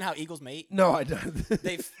 You ever seen how eagles mate? No, I don't.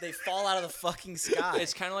 They fall out of the fucking sky.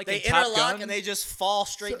 It's kind of like they in Top interlock Gun. and they just fall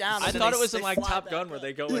straight down. I and then thought they- it was they in like fly Top back Gun where up.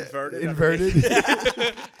 they go inverted. Inverted.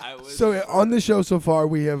 I was, So on the show so far,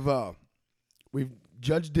 we've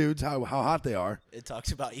judged dudes how hot they are. It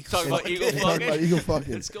talks about eagles. Talk about fucking. eagle And talk fucking. about eagle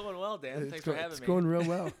fucking. It's going well, Dan. Thanks for having it's me. going real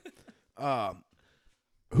well.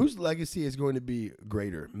 Whose legacy is going to be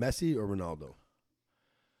greater, Messi or Ronaldo?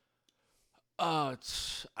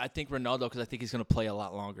 I think Ronaldo, because I think he's going to play a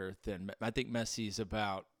lot longer than. I think Messi's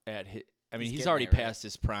about at his. I mean, He's he's getting already there, right? past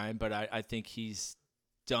his prime, but I think he's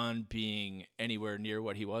done being anywhere near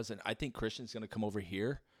what he was, and I think Christian's going to come over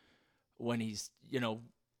here when he's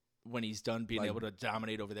done being Like- able to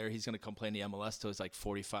dominate over there. He's going to come play in the MLS till he's like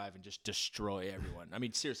 45 and just destroy everyone. I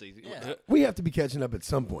mean, seriously. Yeah. We have to be catching up at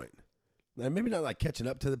some point. Now, maybe not like catching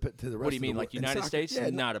up to the rest. What do you of mean, the like in United soccer. States? Yeah,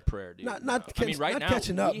 Not a prayer, dude. not No. I mean, right not now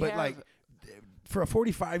catching up, we but have- like for a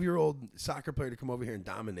 45-year-old soccer player to come over here and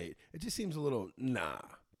dominate, it just seems a little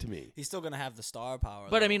to me. He's still gonna have the star power.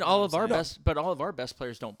 But though, I mean, you know all what of I'm our saying? best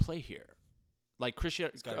players don't play here. Like Christian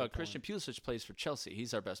got a good Christian Pulisic plays for Chelsea.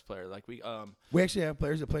 He's our best player. Like We actually have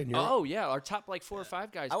players that play in Europe. oh yeah, our top like 4 or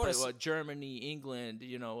 5 guys I play would've Germany, England.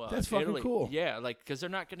 That's fucking Italy. cool. Yeah, like because they're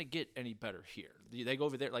not gonna get any better here. They go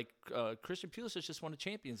over there. Like Christian Pulisic just won a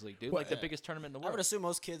Champions League, dude. Well, like the biggest tournament in the I world. would assume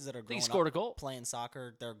most kids that are he growing scored up a goal. playing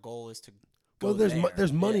soccer, their goal is to go Well, there.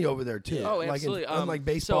 there's money Yeah. over there too. Oh, Like absolutely. unlike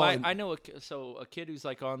baseball. So and- I know a kid who's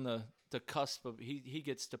like on the cusp of he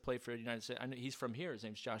gets to play for the United States. I know he's from here. His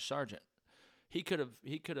name's Josh Sargent. He could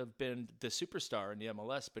have been the superstar in the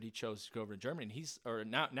MLS, but he chose to go over to Germany. And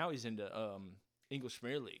now he's into English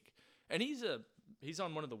Premier League, and he's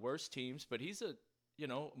on one of the worst teams, but he's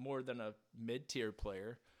more than a mid-tier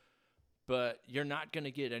player. But you're not going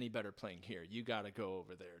to get any better playing here. You got to go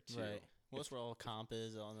over there too. Right. What's where all comp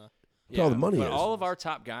is on the. That's all the money but is. all of our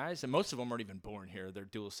top guys, and most of them aren't even born here. They're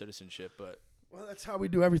dual citizenship, but. well, that's how we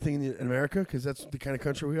do everything in America because that's the kind of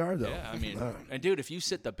country we are, though. Yeah, I mean, and dude, if you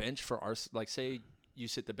sit the bench for like say you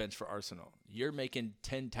sit the bench for Arsenal, you're making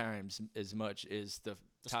 10 times as much as the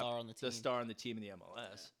star on the team. star on the team in the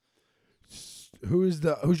MLS.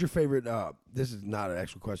 Who's your favorite? This is not an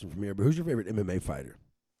actual question from here, but who's your favorite MMA fighter?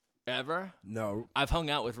 Ever? No, I've hung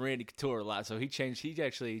out with Randy Couture a lot, so he changed. I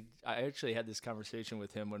actually had this conversation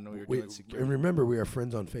with him when we were doing security. and remember we are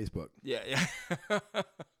friends on Facebook. Yeah.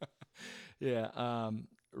 Yeah.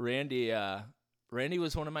 Randy Randy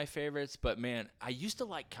was one of my favorites, but man, I used to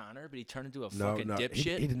like Connor, but he turned into a No, fucking no,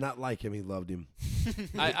 dipshit. he did not like him. He loved him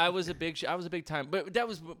I was a big time, but that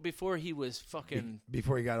was before he was fucking.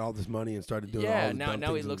 before he got all this money and started doing all Yeah, the now dumb he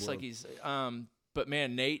things in the looks like world. he's. But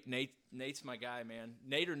man, Nate's my guy, man.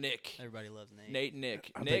 Nate or Nick? Everybody loves Nate. Nate,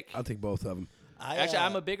 Nick, I'll take both of them. Actually,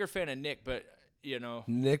 I'm a bigger fan of Nick, but you know.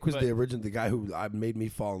 Nick was but- the guy who made me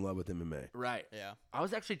fall in love with MMA. Right. Yeah. I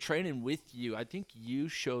was actually training with you. I think you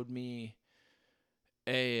showed me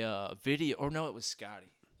a video, or no, it was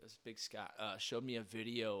Scotty. It was Big Scott. Showed me a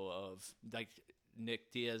video of like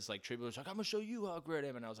Nick Diaz, like tribute. Was like, I'm gonna show you how great I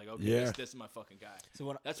am, and I was like, okay, Yeah. this is my fucking guy.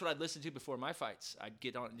 So That's what I'd listen to before my fights. I'd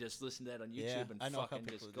get on, and just listen to that on YouTube, Yeah, and I know a couple fucking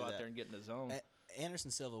people just who go do out that. there and get in the zone.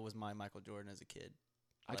 Anderson Silva was my Michael Jordan as a kid.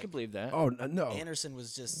 I can believe that. Oh no, Anderson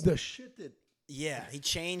was just the shit that he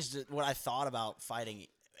changed what I thought about fighting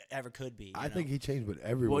ever could be. I think he changed what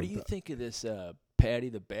everyone. What do you thought. think of this Patty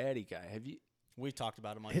the Baddie guy? Have you? We've talked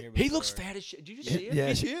about him on here. He looks before. fat as shit. Did you see it? Yeah,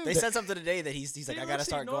 He's he- huge. They said something today that he's like, He I got to looks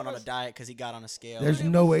start going on a enormous. diet because he got on a scale. There's But it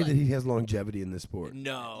no was way like- that he has longevity in this sport.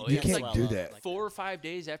 No, You it's can't like do that. 4 or 5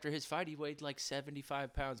 days after his fight, he weighed like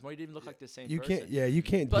 75 pounds more. He didn't even look like the same You person. can't. Yeah, you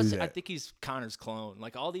can't Plus, do that. I think he's Connor's clone.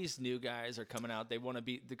 Like all these new guys are coming out, they want to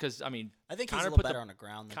be because I mean, I think he's Connor a little put better the- on the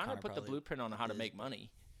ground than Connor put the probably blueprint on how to is. make money.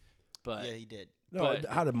 But Yeah, he did. no, but-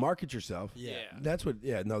 how to market yourself. Yeah. That's what.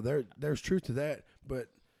 Yeah, no, there's truth to that. But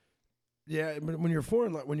yeah, when you're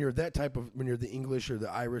foreign, like when you're that type of, when you're the English or the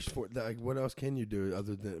Irish, like what else can you do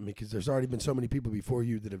other than? I mean, because there's already been so many people before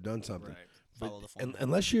you that have done something. right. But Follow the formula.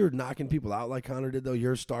 unless you're knocking people out like Connor did, though,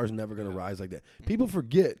 your star's never going to rise like that. People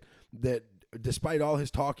forget that despite all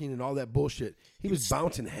his talking and all that bullshit, he was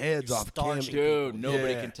bouncing heads off Cam. starching Dude,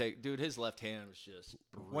 nobody Yeah. can take. Dude, his left hand was just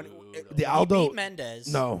When, brutal. The when Aldo- he beat Mendez.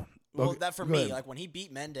 No. Well, Okay, that for go me, ahead. like when he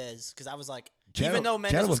beat Mendez, because I was like, Chad- even though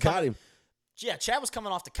Mendez Chad was almost got coming, him. yeah, Chad was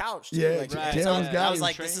coming off the couch. Too. Yeah, like, Chad so almost got I was him.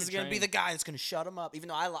 like, Train this is to gonna be train. the guy that's gonna shut him up. Even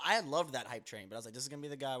though I had loved that hype train, but I was like, this is gonna be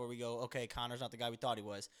the guy where we go, okay, Connor's not the guy we thought he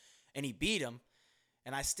was, and he beat him,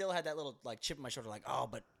 and I still had that little like chip in my shoulder, like, oh,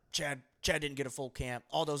 but Chad didn't get a full camp.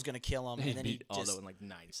 Aldo's gonna kill him, He and then he beat Aldo just in like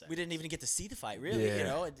 9 seconds. we didn't even get to see the fight, really. Yeah. You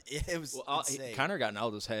know, it was Well, insane. Connor got in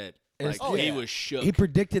Aldo's head. And Like, it's- Oh, he yeah. was shook. He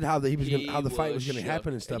predicted how the fight was shook. going to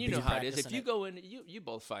happen and stuff. you know because- how it is. If practicing you it. go in, you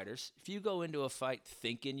both fighters. If you go into a fight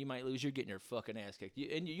thinking you might lose, you're getting your fucking ass kicked.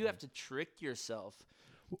 You have to trick yourself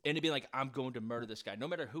into being like, I'm going to murder this guy, no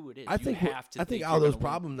matter who it is. I think you have to. I think you're Aldo's gonna win.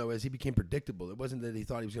 problem though is he became predictable. It wasn't that he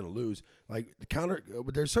thought he was going to lose. Like Connor,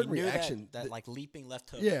 there's He certain knew reaction. that like leaping left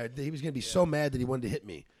hook. Yeah, that he was going to be so mad that he wanted to hit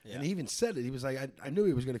me, Yeah. and he even said it. He was like, "I knew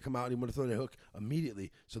he was going to come out and he wanted to throw the hook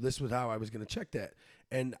immediately." So this was how I was going to check that,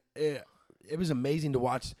 and it was amazing to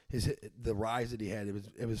watch the rise that he had.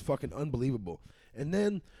 It was fucking unbelievable. And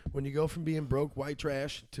then when you go from being broke white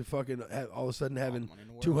trash to fucking all of a sudden having money in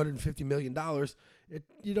the world. $250 million,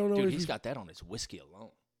 you don't know. Dude, if he's you- got that on his whiskey alone.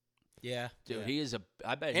 Yeah, Dude, yeah. he is a.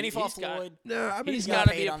 I bet And he fought he's got- Floyd. No, I bet He's got got to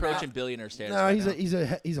paid be on that. approaching billionaire status. No, right he's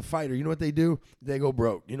now. he's a fighter. You know what they do? They go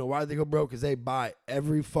broke. You know why they go broke? Because they buy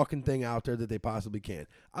every fucking thing out there that they possibly can.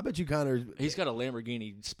 I bet you Connor. He's got a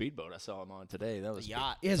Lamborghini speedboat. I saw him on today. That was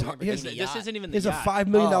yacht. He has- It's a he has- Lamborghini This yacht. isn't even. He has the a yacht. $5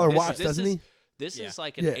 million Oh, watch, doesn't he? This Yeah. is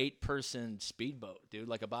like an Yeah. 8-person speedboat, dude.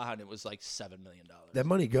 Like a Baja, and it was like $7 million. That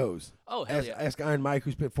money goes. Oh hell yeah! Ask Iron Mike,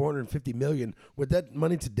 who spent $450 million. With that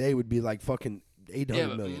money today, would be like fucking Yeah, $800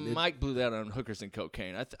 but million. It- Mike blew that on hookers and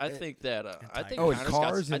cocaine. I think that I think Oh, and Connor's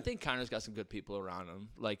cars got, I and- think Connor's got some good people around him.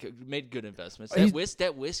 Like made good investments. He's-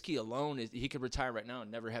 That whiskey alone is he could retire right now and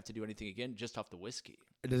never have to do anything again just off the whiskey.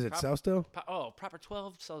 Does it sell still? Proper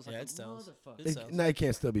 12 sells like Yeah, a it sells. motherfucker. It sells. No, it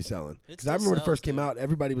can't still be selling. It Because I still remember when it sells, first came dude. out,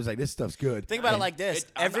 everybody was like, "This stuff's good." Think about it like this: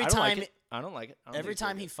 every I don't like time, it. I don't like it. I don't every think it's very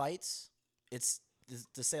time he good. fights, it's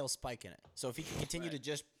the sales spike in it. So if he can continue to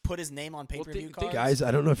just put his name on pay-per-view think- cards, Guys,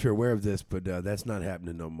 I don't know if you're aware of this, but that's not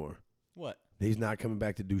happening no more. what? He's not coming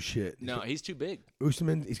back to do shit. No, he's too big.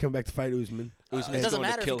 Usman, he's coming back to fight Usman. Usman's It doesn't going to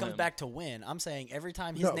matter if he kill comes him. back to win. I'm saying every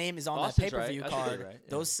time his No, name is on Austin's that pay-per-view right. I think card, you're right, yeah.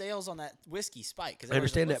 those sales on that whiskey spike. 'Cause I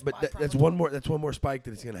understand everyone's that, like, but "Let's buy that's proper one more. That's one more spike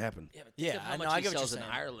that it's gonna happen. Yeah, but Yeah, think of how I know, much I he get what you're sells in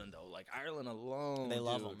saying. Ireland though. Like Ireland alone, They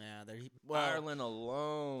love dude. them, yeah. They're Ireland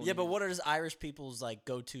alone. Yeah, but what is Irish people's like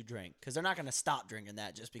go-to drink? Because they're not going to stop drinking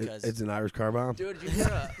that just because. It's an Irish car bomb. Dude, did you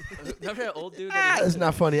hear remember that old dude? It's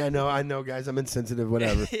not funny. I know, guys. I'm insensitive.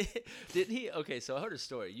 Whatever. Didn't he? Okay, so I heard a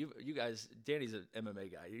story. You guys, Danny's an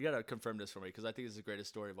MMA guy. You gotta confirm this for me because I think it's the greatest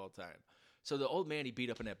story of all time. So the old man he beat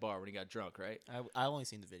up in that bar when he got drunk, right? I only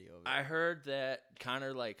seen the video of it. I heard that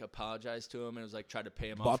Connor like apologized to him and was like tried to pay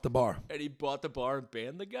him Bought off, the bar. and he bought the bar and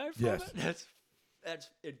banned the guy from Yes. it. That's That's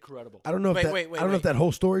incredible. I don't know if Wait, that. wait, wait, I don't know if wait. that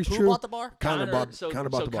whole story's Who true. bought the bar? Connor bought. so Connor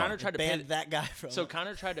bought the bar. Connor tried to pay Banned that guy from. So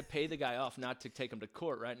Connor tried to pay the guy off not to take him to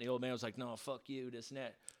court, right? And the old man was like, "No, fuck you, this and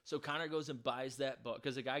that." So Connor goes and buys that bar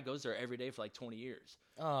because the guy goes there every day for like 20 years.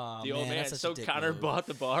 Oh, The old man. that's such So a dick Connor move. bought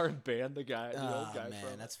the bar and banned the guy, the old Oh guy man,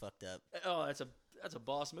 from. that's fucked up. Oh, that's a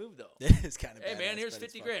boss move though. It's kind of. Hey man, here's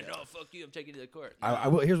 50 grand. No, fuck you. I'm taking you to the court. I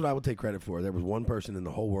will, here's what I will take credit for. There was one person in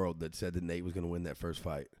the whole world that said that Nate was going to win that first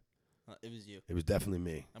fight. It was you. It was definitely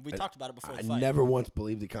me. And we I- talked about it before I the fight. never once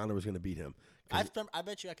believed that Connor was going to beat him. 'Cause I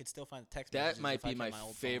bet you I could still find the text. That messages might if I be came my to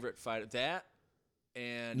old favorite fight. That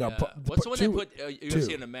and No, what's the one that two- put UFC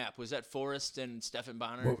two. on the map? Was that Forrest and Stephen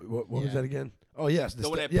Bonner? What was Yeah. that again? Oh yes, The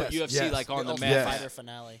one that yes, put UFC yes. like on the Ultimate map. Yes. Fighter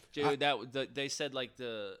finale. Dude, they said like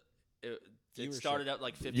it Viewership. started out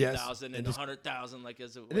like 50,000 and and just- 100,000 like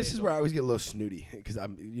as a. And this is where I always get a little snooty because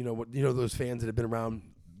I'm, those fans that have been around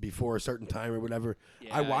before a certain time or whatever.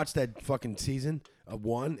 I Yeah. watched that fucking season of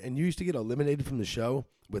one, and you used to get eliminated from the show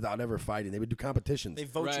without ever fighting. They would do competitions. They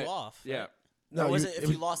vote Right. you off. Yeah. No, was you- it if it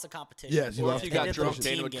was- you lost the competition? Yes, you Or lost if you the got They did drunk, those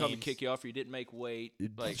Dana team would come and games. kick you off, or you didn't make weight.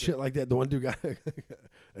 Like shit like that. The one dude got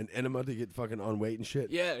an enema to get fucking on weight and shit.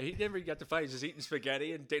 Yeah, he never got to fight. He's just eating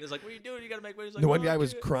spaghetti, and Dana's like, "What are you doing? You got to make weight." He's like, The one "Oh, guy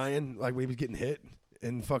was okay." crying like when he was getting hit,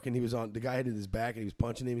 and fucking he was on. The guy hit his back, and he was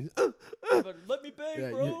punching him. He's, But let me bang, yeah,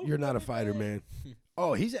 bro. you're not Let a me fighter, bang. man.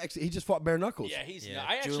 Oh, he just fought bare knuckles. Yeah, he's. Yeah. Not,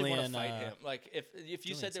 I actually want Julian, to fight him. Like if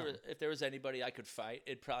you said Julian if there was anybody I could fight,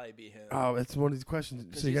 it'd probably be him. Oh, that's one of these questions.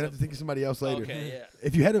 'Cause So you're he's gonna a- have to think of somebody else later. Okay, yeah.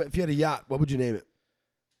 If you had a yacht, what would you name it?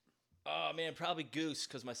 Oh man, probably Goose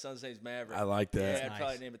because my son's name's Maverick. I like that. Yeah, I'd Nice.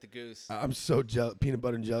 probably name it the Goose. I'm so peanut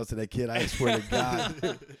butter and jealous of that kid. I swear to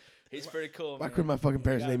God. He's pretty cool. Why Man. couldn't my fucking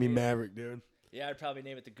parents gotta name me be it. Maverick, dude? Yeah, I'd probably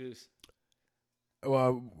name it the Goose.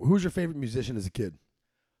 Who's your favorite musician as a kid?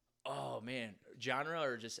 Oh man, genre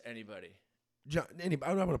or just anybody?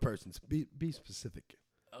 Anybody? I don't want a person. Be specific.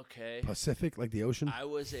 Okay. Pacific, like the ocean. I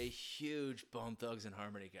was a huge Bone Thugs and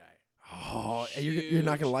Harmony guy. Oh, hey, you're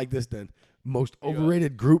not gonna Huge. like this then. Most You go.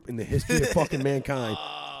 overrated group in the history of fucking mankind.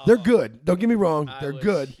 Oh, They're good. Don't get me wrong. I They're was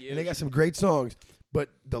good, and they huge. got some great songs. But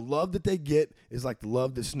the love that they get is like the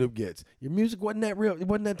love that Snoop gets. Your music wasn't that real. It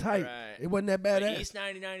wasn't that tight. Right. It wasn't that Like, badass. East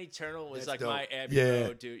 99 Eternal was That's like dope. my Abbey Yeah.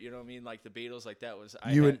 Road, dude. You know what I mean? Like the Beatles, like that was.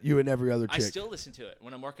 You and every other I chick. still listen to it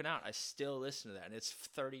when I'm working out. I still listen to that, and it's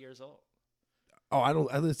 30 years old. Oh, I don't.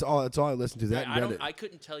 That's all I listen to. That I and Reddit. don't. I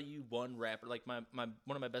couldn't tell you one rapper. Like my one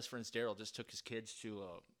of my best friends, Daryl, just took his kids to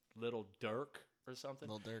Little Dirk or something.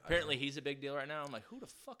 Lil Durk. Apparently, he's a big deal right now. I'm like, who the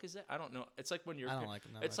fuck is that? I don't know. It's like when you're. I don't like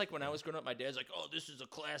him that It's much. like when I was growing up. My dad's like, "Oh, this is a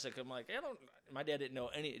classic." I'm like, I don't. My dad didn't know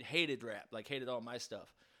any. Hated rap. Like hated all my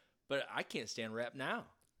stuff. But I can't stand rap now.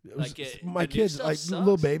 It was- Like my the new kids, stuff like sucks.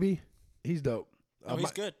 Little Baby, he's dope. Oh,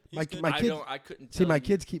 he's good. He's my- good. my I kids- don't. I couldn't. See, tell my you-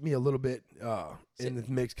 kids keep me a little bit See- in the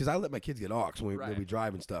mix because I let my kids get aux when we Right.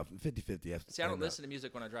 drive and stuff. 50-50. See, I don't listen to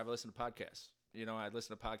music when I drive. I listen to podcasts. You know, I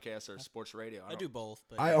listen to podcasts or sports radio. I don't- do both.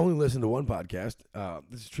 But I only listen to one podcast.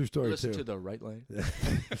 This is a true story listen too. to the Wright Lane.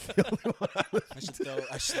 It's the only one I listen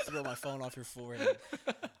I should throw my phone off your forehead.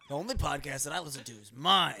 The only podcast that I listen to is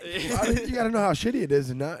mine. I mean, you got to know how shitty it is,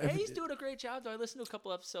 and not. Hey, he's doing a great job, though. I listened to a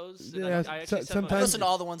couple episodes. And Yeah, I actually so- sent him a sometimes- I listen to message.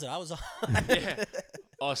 all the ones that I was on. Yeah.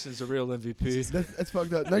 Austin's a real MVP. That's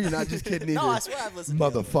fucked up. No, you're not just kidding either. No, I swear I've listened to the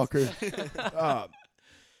other ones. motherfucker.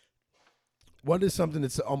 What is something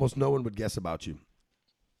that's almost no one would guess about you?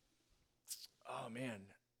 Oh man,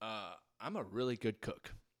 I'm a really good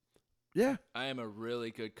cook. Yeah. I am a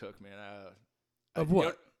really good cook, man. Of you what?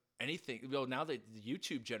 know, anything. Well, now the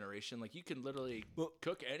YouTube generation, like you can literally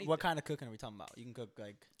cook anything. What kind of cooking are we talking about? You can cook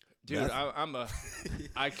like. Dude, Meth? I'm a.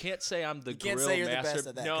 I can't say I'm the You can't grill say you're the master. best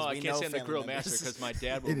at that, no, 'cause I we can't know say I'm the family grill members. master because my dad He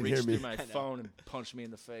will didn't reach hear me. through my I know. phone and punch me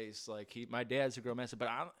in the face. Like my dad's a grill master, but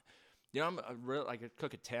I'm. You know, I'm a real like I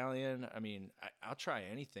cook Italian. I mean, I'll try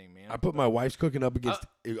anything, man. I put my wife's cooking up against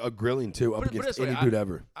a grilling too, up Put it against this way, any dude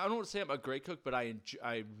ever. I don't want to say I'm a great cook, but I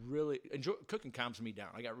really enjoy cooking. Calms me down.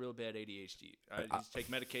 I got real bad ADHD. I just take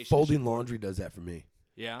medication. Folding laundry does that for me.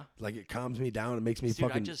 Yeah. Like it calms me down. It makes me Dude,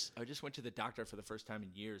 fucking. I just went to the doctor for the first time in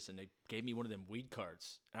years, and they gave me one of them weed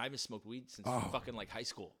cards. And I haven't smoked weed since Oh. fucking like high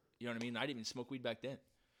school. You know what I mean? I didn't even smoke weed back then.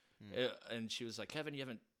 And she was like, "Kevin, you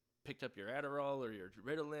haven't picked up your Adderall or your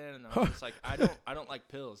Ritalin?" And I was just like, I don't like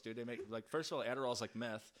pills, dude. They make like first of all, Adderall's like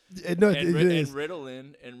meth. No, And, it and is.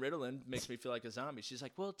 Ritalin makes me feel like a zombie. She's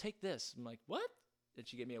like, "Well, take this." I'm like, "What?" And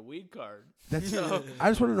she gave me a weed card. That's. So- I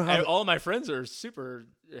just want to know And how. all my friends are super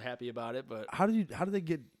happy about it, but How do they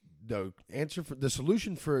get the answer for the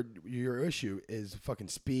solution for your issue is fucking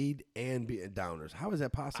speed and downers. How is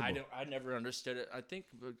that possible? I never understood it. I think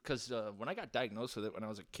because when I got diagnosed with it when I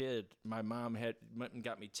was a kid, my mom went and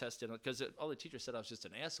got me tested because all the teachers said I was just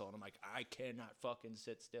an asshole, and I'm like, I cannot fucking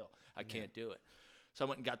sit still. I can't do it. So I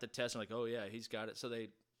went and got the test, and like, oh yeah, he's got it. So they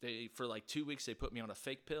for like 2 weeks they put me on a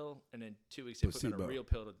fake pill, and then 2 weeks they put me on a real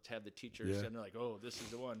pill to have the teachers, and they're like, oh, this is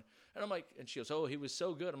the one. And I'm like, and she goes, oh, he was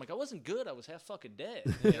so good. I'm like, I wasn't good. I was half fucking dead.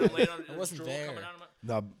 You know, laying on I wasn't there. coming out of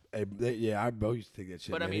my. No, I both used to take that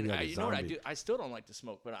shit. But man. I mean, Like you know what I do? I still don't like to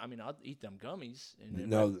smoke, but I mean, I'll eat them gummies. And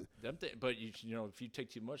but you know, if you take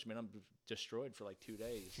too much, man, I'm destroyed for like 2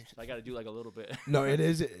 days. I got to do like a little bit. No, it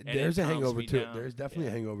is. There's a calms hangover me to it. down. There's definitely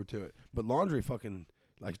a hangover to it. But laundry, fucking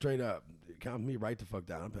like straight up, it calms me right the fuck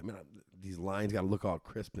down. I mean, these lines got to look all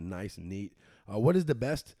crisp and nice and neat. What is the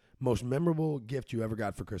best, most memorable gift you ever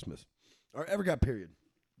got for Christmas, or ever got? Period.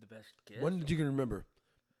 The best gift. When did you can remember?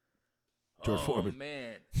 George Foreman.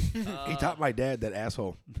 Man. He taught my dad that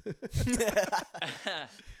asshole.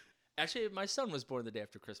 Actually, my son was born the day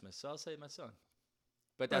after Christmas, so I'll say my son.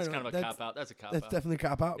 But that's kind of a cop-out. That's a cop-out. That's definitely a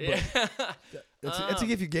cop-out. Yeah. But it's a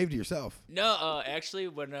gift you gave to yourself. No, actually,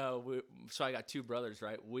 when so I got two brothers,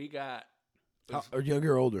 right? We got Or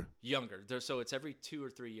younger or older? younger. So it's every 2 or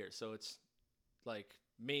 3 years. So it's like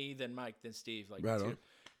me, then Mike, then Steve. Like Right two. on.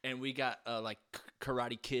 And we got like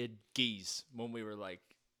Karate Kid geese when we were like,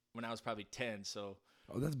 when I was probably 10. So.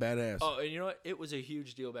 Oh, that's badass. Oh, and you know what? It was a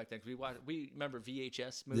huge deal back then. 'Cause we remember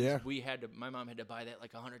VHS movies. Yeah. My mom had to buy that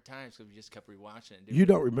like 100 times because we just kept rewatching it. You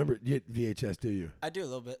don't remember VHS, do you? I do a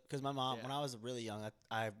little bit because my mom, Yeah. when I was really young,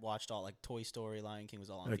 I watched all like Toy Story, Lion King was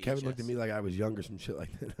all on VHS. Kevin looked at me like I was younger, some shit like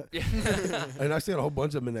that. Yeah. And I still got a whole bunch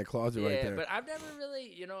of them in that closet right there. But I've never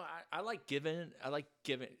really, I like giving. I like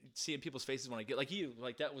seeing people's faces when I get, like you,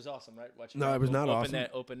 like that was awesome, right? Watching No, you it was not open awesome.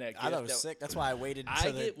 Open that gift. I thought it was sick. That's why I waited I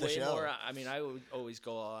to get the way show. more. I mean, I would always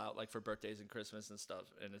go all out like for birthdays and Christmas and stuff,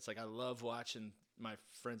 and it's like I love watching my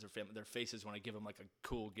friends or family their faces when I give them like a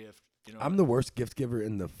cool gift. You know, I'm the worst gift giver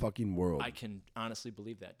in the fucking world. I can honestly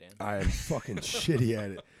believe that, Dan. I am fucking shitty at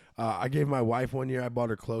it. I gave my wife one year, I bought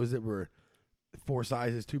her clothes that were 4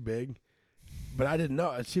 sizes too big. But I didn't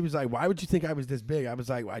know. She was like, why would you think I was this big? I was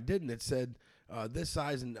like, well, I didn't. It said this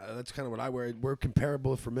size, and that's kind of what I wear. We're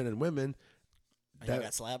comparable for men and women. And you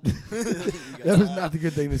got slapped. That was not the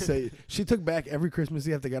good thing to say. She took back every Christmas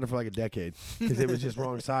gift I got her for like a decade because it was just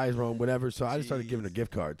wrong size, wrong whatever. So I just started giving her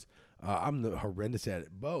gift cards. I'm horrendous at it.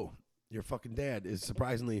 Bo, your fucking dad, is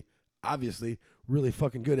surprisingly, obviously, really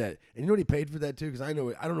fucking good at it. And you know what he paid for that too? Because I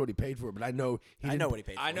know I don't know what he paid for it, but I know I know what he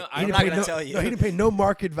paid for. I know. It. I'm I'm didn't not pay gonna no- tell you. No, he didn't pay no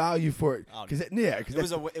market value for it. Oh, Because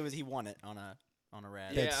it was he won it on a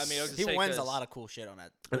rad. Yeah, I mean, I was he gonna say, wins a 'cause- lot of cool shit on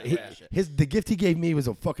that. shit. The gift he gave me was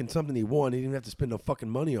a fucking something he won. He didn't even have to spend no fucking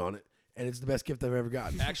money on it, and it's the best gift I've ever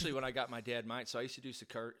gotten. Actually, when I got my dad mine, so I used to do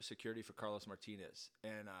security for Carlos Martinez,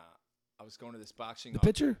 and I was going to this boxing. The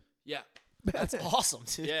pitcher? Yeah, That's awesome,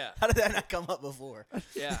 dude. Yeah. How did that not come up before?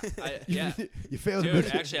 yeah, yeah. You failed. Dude,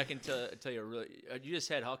 actually, I can tell you a really. You just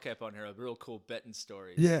had Hellcap on here, a real cool betting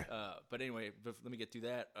story. Yeah. But anyway, let me get through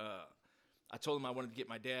that. I told him I wanted to get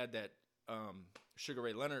my dad that Sugar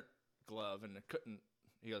Ray Leonard glove, and I couldn't.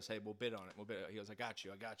 He goes, "Hey, we'll bid on it. We'll bid." He goes, "I got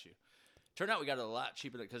you. Turned out we got it a lot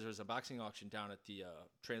cheaper because there was a boxing auction down at the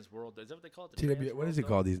Trans World. Is that what they call it? The TW. Trans What is World it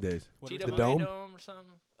called these days? Dome? The TWA Dome? Dome or something?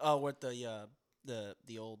 Oh, what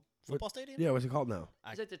the old football stadium? Yeah, what's it called now?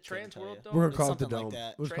 I Is it the couldn't Trans tell World you. Dome? We're It's gonna call it the something like Dome.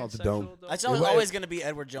 that. We'll call it the Transsexual Dome. Dome? It's It was- always going to be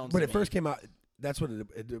Edward Jones. When to it first me. came out, that's what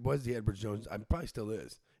it was. The Edward Jones. I probably still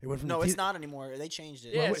is. It went from No, the it's not anymore. They changed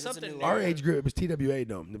it. Yeah, It's a something- new Our logo. age group. It was TWA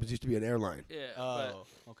Dome. It was used to be an airline. Yeah. Oh,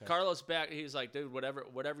 but okay. Carlos back. He was like, dude,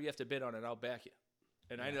 whatever you have to bid on it, I'll back you.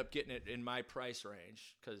 And I ended up getting it in my price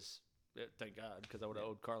range because, thank God, because I would have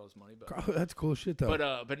owed Carlos money. But That's cool shit though.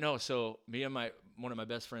 but no. So me and one of my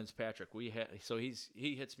best friends, Patrick, he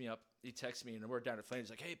hits me up. He texts me and we're down at Flanders.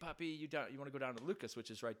 He's like, hey, Poppy, you want to go down to Lucas, which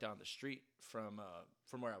is right down the street from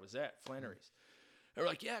where I was at, Flannery's. And we're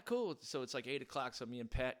like, yeah, cool. So it's like 8:00. So me and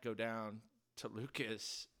Pat go down to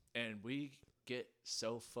Lucas and we get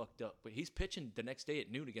so fucked up. But he's pitching the next day at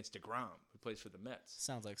noon against DeGrom, who plays for the Mets.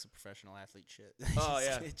 Sounds like some professional athlete shit. Oh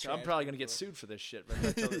yeah, Just I'm trash probably gonna get people. sued for this shit. But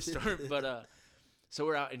I tell this story. But so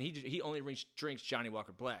we're out, and he only drinks Johnny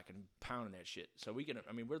Walker Black and pounding that shit. So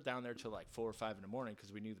we're down there till like 4 or 5 in the morning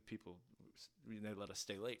because we knew the people they let us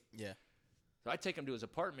stay late. Yeah. So I take him to his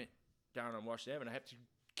apartment down on Washington Avenue. I have to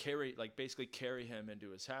basically carry him into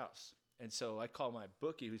his house. And so I call my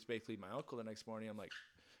bookie, who's basically my uncle, the next morning. I'm like,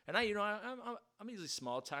 and I'm usually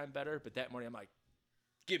small time better, but that morning I'm like,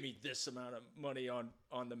 give me this amount of money on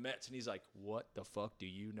the Mets. And he's like, what the fuck do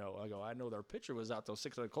you know? I go, I know their pitcher was out till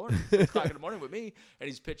 6 o'clock in the morning with me, and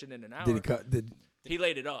he's pitching in an hour. Did he cut? He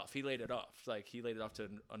laid it off. Like, he laid it off to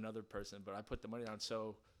another person, but I put the money on.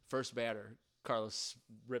 So, first batter, Carlos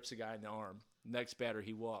rips a guy in the arm. Next batter,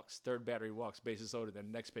 he walks. Third batter, he walks. Bases loaded.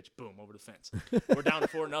 Then next pitch, boom, over the fence. We're down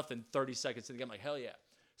 4-0, 30 seconds in the game. I'm like, hell yeah.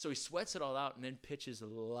 So he sweats it all out and then pitches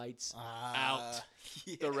lights out.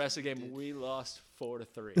 Yeah, The rest of the game, we lost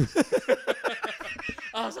 4-3.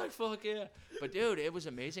 I was like, fuck yeah. But, dude, it was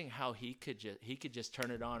amazing how he could just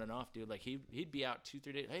turn it on and off, dude. Like, he'd be out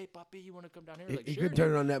 2-3 days. Hey, Poppy, you want to come down here? Like, he sure, couldn't turn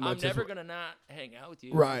dude. it on that much. I'm never going to not hang out with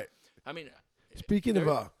you. Right. I mean, Speaking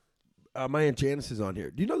of, my Aunt Janice is on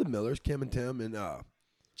here. Do you know the Millers, Kim and Tim, and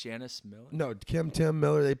Janice Miller? no, Kim, Tim,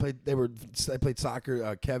 Miller. They played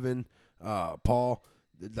soccer. Kevin, Paul.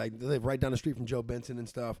 Like they live right down the street from Joe Benson and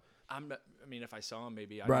stuff. I mean, if I saw him,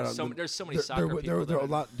 maybe. Right There's so many soccer people. They're a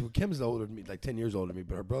lot. Kim's older than me, like 10 years older than me,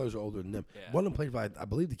 but her brothers are older than them. Yeah. One of them played for, I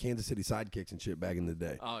believe, the Kansas City Sidekicks and shit back in the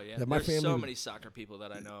day. Oh yeah, Yeah, my there's family so was- many soccer people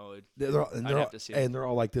that I know. They're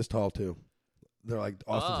all like this tall too. They're like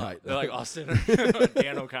Austin's height. They're like Austin,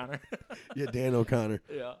 Dan O'Connor. Yeah, Dan O'Connor.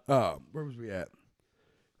 Yeah. Where was we at?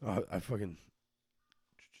 I fucking.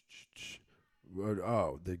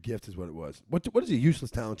 Oh, the gift is what it was. What is a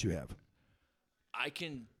useless talent you have? I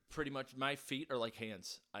can pretty much. My feet are like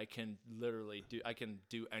hands. I can literally do. I can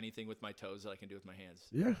do anything with my toes that I can do with my hands.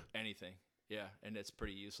 Yeah. Anything. Yeah, and it's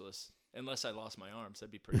pretty useless unless I lost my arms.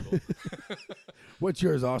 That'd be pretty cool. What's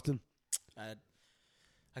yours, Austin?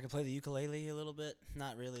 I can play the ukulele a little bit.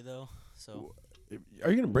 Not really though. So Are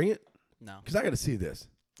you gonna bring it? no. Because I got to see this.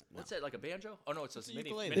 What's that? Like a banjo? Oh no, it's a mini.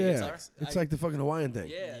 ukulele. mini Yeah, guitar. it's like the fucking Hawaiian thing.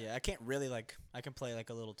 Yeah. Yeah, I can't really I can play like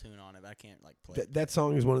a little tune on it, but I can't like play. That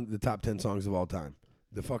song is one of the top 10 songs of all time.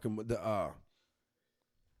 I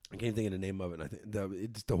can't think of the name of it. I think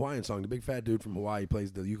it's the Hawaiian song. The big fat dude from Hawaii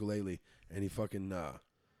plays the ukulele, and he fucking.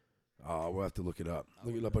 We'll have to look it up.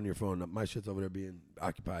 Look it up on your phone. My shit's over there being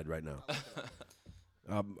occupied right now.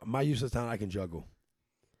 My useless talent, I can juggle.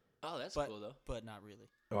 Oh, that's But- cool though. but not really.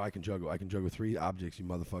 Oh, I can juggle. I can juggle 3 objects, you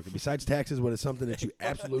motherfucker. Besides taxes, what is something that you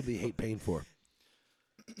absolutely hate paying for?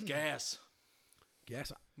 Gas.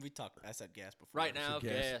 Gas, I said gas before. Right now,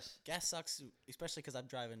 gas. gas. Gas sucks, especially because I'm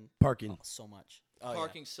driving parking. so much. Oh,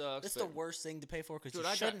 Parking sucks. It's the but- worst thing to pay for because Dude, you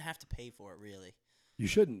I got- shouldn't have to pay for it, really. You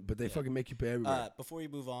shouldn't, but they fucking make you pay everywhere. Before you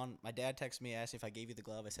move on, my dad texted me, asked if I gave you the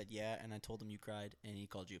glove. I said yeah, and I told him you cried, and he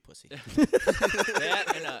called you a pussy.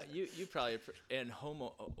 that and you probably and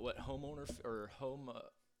homeowner or home.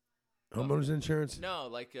 Homeowners insurance? No,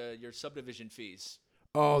 like your subdivision fees.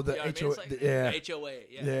 Oh, the You know what I mean? HOA. It's like, Yeah. the HOA.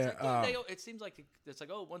 Yeah. Yeah, It's like, it seems like it's like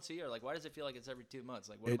once a year. Like why does it feel like it's every 2 months?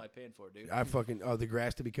 Like what am I paying for, dude? I fucking the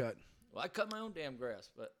grass to be cut. Well, I cut my own damn grass,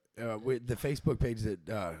 but With the Facebook page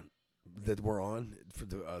that we're on for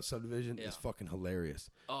the subdivision is fucking hilarious.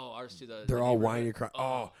 ours too. They're all neighborhood. whining and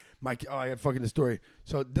crying. I got fucking the story.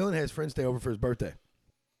 So Dylan had his friends stay over for his birthday.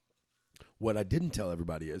 What I didn't tell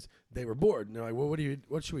everybody is they were bored and they're like, "Well,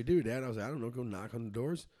 what should we do, Dad?" I was like, "I don't know, go knock on the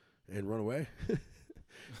doors and run away."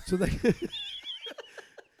 So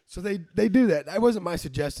they do that. That wasn't my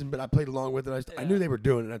suggestion, but I played along with it. I knew they were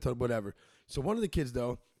doing it. And I told them whatever. So one of the kids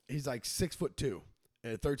though, he's like 6'2",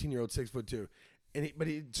 and a 13-year-old 6'2", and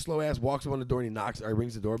he slow ass walks up on the door and he knocks or he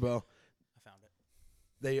rings the doorbell. I found it.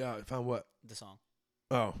 They found what? The song.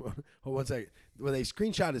 Oh, hold 1 second. Well, they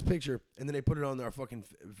screenshot his picture and then they put it on their fucking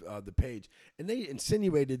the page, and they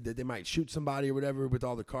insinuated that they might shoot somebody or whatever with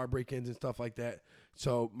all the car break-ins and stuff like that.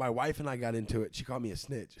 So my wife and I got into it. She called me a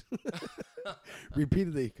snitch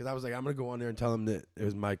repeatedly because I was like, I'm gonna go on there and tell him that it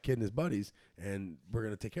was my kid and his buddies, and we're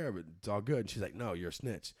gonna take care of it. It's all good. And she's like, No, you're a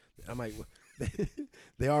snitch. I'm like,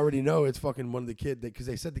 they already know it's fucking one of the kid because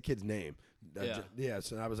they said the kid's name. Yeah.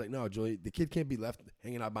 So I was like, no, Julie, the kid can't be left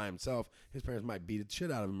hanging out by himself. His parents might beat the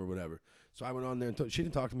shit out of him or whatever. So I went on there and she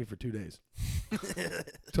didn't talk to me for 2 days.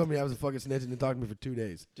 Told me I was a fucking snitch and didn't talk to me for 2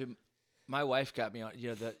 days. Dude, my wife got me on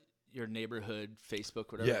your neighborhood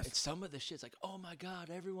Facebook, whatever. Yes. And some of the shit's like, oh my god,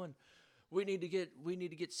 everyone, we need to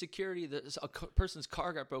get security. Person's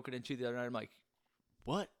car got broken into the other night. I'm like,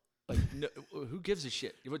 what? Like, no, who gives a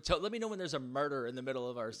shit? Let me know when there's a murder in the middle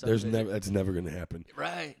of our subdivision. That's never going to happen.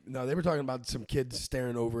 Right. No, they were talking about some kids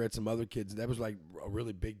staring over at some other kids. That was like a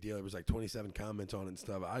really big deal. There was like 27 comments on it and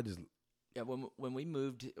stuff. Yeah, when we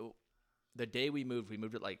moved, the day we moved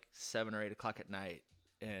at like 7 or 8 o'clock at night,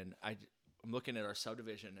 and I'm looking at our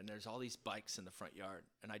subdivision, and there's all these bikes in the front yard,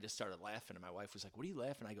 and I just started laughing, and my wife was like, "What are you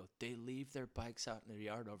laughing?" I go, "They leave their bikes out in their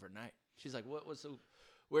yard overnight." She's like,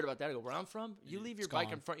 weird about that. I go, where I'm from, you leave your bike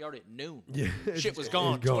gone. in front yard at noon. Yeah, Shit was it's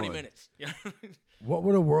gone. 20 gone. minutes. Yeah. What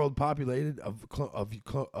would a world populated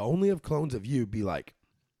only of clones of you be like?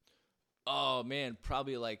 Oh man,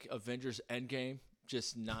 probably like Avengers Endgame,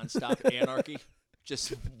 just nonstop anarchy,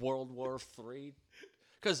 just World War III.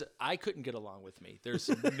 Because I couldn't get along with me. There's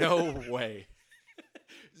no way.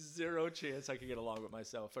 Zero chance I could get along with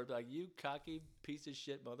myself. I'd be like, you cocky piece of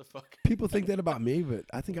shit motherfucker. People think that about me, but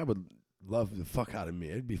I think I would love the fuck out of me.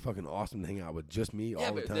 It'd be fucking awesome to hang out with just me all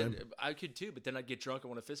the but time. then I could too, but then I'd get drunk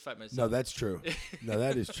and want to fist fight myself. No, that's true. No,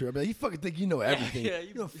 that is true. But you fucking think you know everything. Yeah,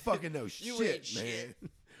 you don't fucking know you ain't shit, man.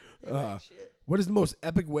 shit. Shit. What is the most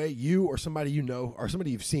epic way you or somebody you know or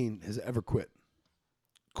somebody you've seen has ever quit?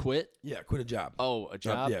 Quit? Yeah, quit a job. Oh, a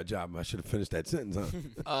job? Yeah, a job. I should have finished that sentence,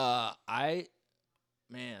 huh?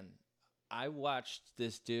 I watched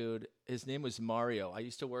this dude. His name was Mario. I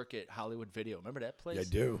used to work at Hollywood Video. Remember that place?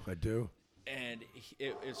 Yeah, I do. And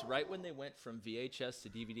it was right when they went from VHS to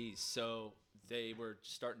DVDs. So they were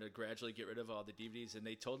starting to gradually get rid of all the DVDs. And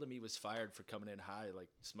they told him he was fired for coming in high, like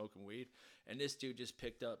smoking weed. And this dude just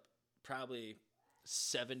picked up probably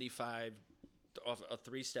 75, off a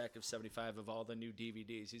 3-stack of 75 of all the new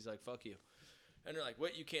DVDs. He's like, fuck you. And they're like,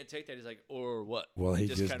 what, you can't take that? He's like, or what? Well, he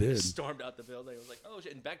just kind did. of stormed out the building. I was like, oh,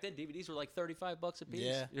 shit. And back then, DVDs were like $35 a piece.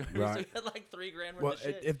 Yeah. You know, Right. So we had like $3 grand worth Well, of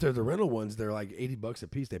shit. if they're the rental ones, they're like $80 a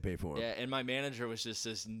piece they pay for them. Yeah, and my manager was just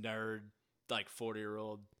this nerd, like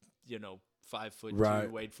 40-year-old, 5'2",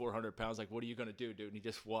 Right. weighed 400 pounds. Like, what are you gonna do, dude? And he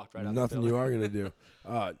just walked right out. Nothing the you building. are going to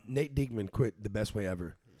do. Nate Diekman quit the best way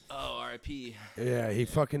ever. Oh, R.I.P. Yeah, he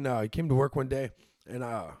fucking he came to work one day, and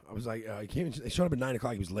I was like, he showed up at 9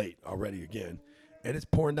 o'clock. He was late already again, and it's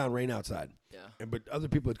pouring down rain outside. Yeah. But other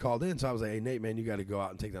people had called in, so I was like, hey, Nate, man, you got to go out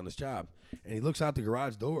and take down this job. And he looks out the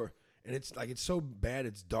garage door, and it's so bad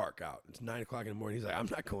it's dark out. It's 9 o'clock in the morning. He's like, I'm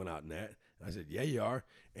not going out in that. And I said, yeah, you are.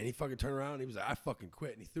 And he fucking turned around, and he was like, I fucking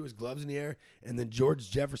quit. And he threw his gloves in the air, and then George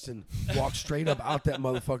Jefferson walked straight up out that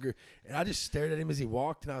motherfucker. And I just stared at him as he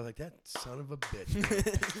walked, and I was like, that son of a bitch, man.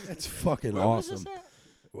 That's fucking Where was awesome.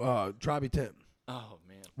 this at? Trobby Tent. Oh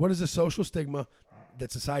man. What is the social stigma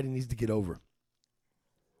that society needs to get over?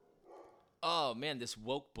 Oh man, this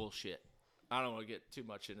woke bullshit. I don't want to get too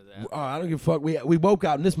much into that. Oh, I don't give a fuck. We woke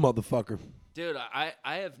out in this motherfucker. Dude,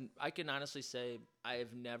 I can honestly say I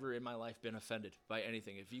have never in my life been offended by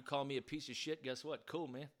anything. If you call me a piece of shit, guess what? Cool,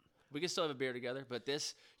 man. We can still have a beer together. But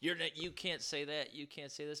this, you can't say that. You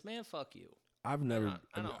can't say this, man. Fuck you. I've never.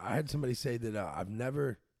 I had somebody say that I've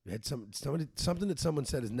never had something that someone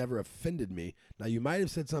said has never offended me. Now you might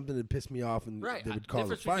have said something that pissed me off and Right. that would cause a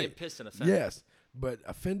Difference between fight. being pissed and offended. Yes, but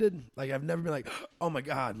offended, like I've never been like, oh my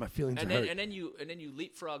god, my feelings are hurt. And then you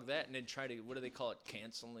leapfrog that and then try to, what do they call it?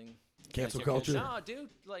 Canceling. Cancel Like, culture. No, dude.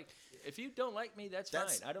 Like, if you don't like me, that's fine.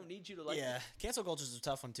 I don't need you to like me. Yeah, cancel culture is a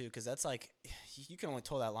tough one too, because that's like you can only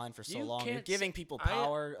toe that line for so You long. You're can't giving s- people I-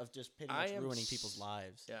 power of just pretty I much am ruining s- people's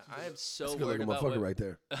lives. Yeah, I am so That's a good worried looking about motherfucker when, right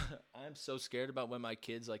there. I'm so scared about when my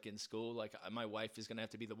kids like in school, like my wife is gonna have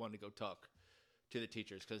to be the one to go talk to the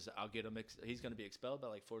teachers because I'll get him. He's gonna be expelled by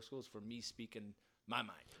like 4 schools for me speaking my mind.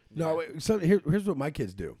 No, wait, here's what my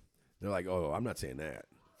kids do. They're like, oh, I'm not saying that.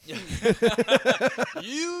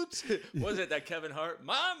 Was it that Kevin Hart?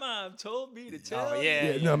 My mom told me to tell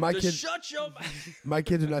yeah. Yeah, no, my to kids, shut your mouth. my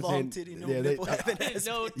kids are not Long saying. titty, no yeah, nipple having ass.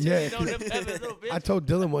 No, Yeah. no, no, little bitch. I told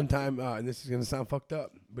Dylan one time, and this is gonna sound fucked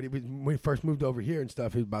up, but when we first moved over here and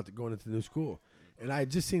stuff, he was about to go into the new school, and I had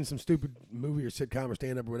just seen some stupid movie or sitcom or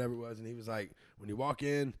stand up or whatever it was, and he was like, when you walk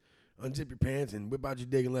in, unzip your pants and whip out your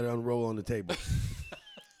dick and let it unroll on the table.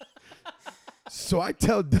 So I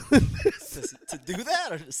tell Dylan this. to do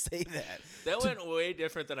that or to say that? That went way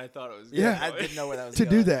different than I thought it was. Yeah, I didn't know where that was to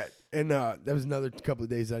going. do that, and that was another couple of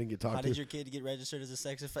days I didn't get How talked to. did your kid get registered as a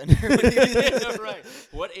sex offender? Yeah, right.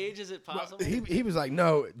 What age is it possible? He was like,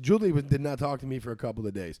 no, Julie did not talk to me for a couple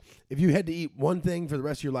of days. If you had to eat one thing for the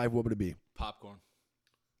rest of your life, what would it be? Popcorn,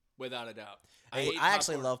 without a doubt. I eat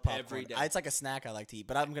actually love popcorn. every day, It's like a snack I like to eat,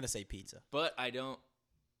 but I'm gonna say pizza. but I don't.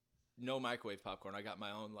 No microwave popcorn. I got my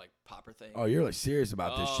own like popper thing. Oh, you're like serious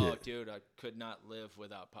about this shit. Dude, I could not live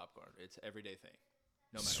without popcorn. It's an everyday thing.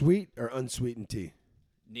 No matter. Sweet or unsweetened tea?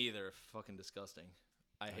 Neither. Fucking disgusting.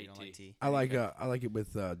 I Oh, you hate don't tea. like tea? I like it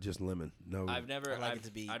with just lemon. No. I've never. I like it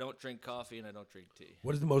to be- I don't drink coffee and I don't drink tea.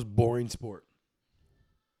 What is the most boring sport?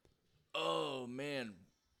 Oh man,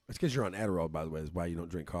 That's because you're on Adderall, by the way. That's why you don't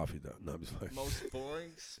drink coffee, though. No, I'm just like. most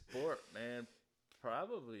boring sport, man.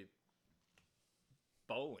 Probably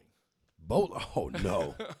bowling. Oh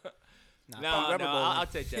no! Nah, rubber bowling. I'll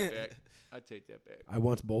take that back. I'll take that back. I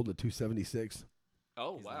once bowled a 276.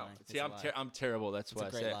 Oh He's wow! lying. See, It's a I'm lie. I'm terrible. That's It's why a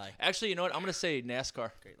I great say. lie. Actually, you know what? I'm gonna say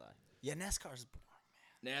NASCAR. Great lie. Yeah, NASCAR's boring.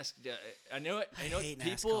 NASCAR. I know it. I I know hate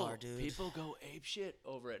people. NASCAR, dude. People go ape shit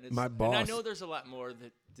over it. And it's, My And I boss- know there's a lot more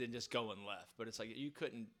than just going left, but it's like you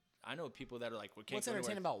couldn't. I know people that are like, we can't What's go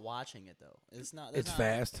entertaining anywhere. about watching it though? It's not. there's It's not-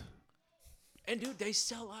 fast. And dude, they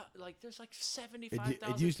sell out. Like there's like It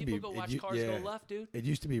 75,000 used to people be. go watch cars yeah. go left, dude. It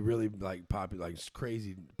used to be really like popular, like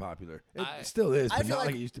crazy popular. It I- still is, I but feel not like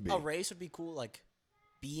like it used to be. a race would be cool. Like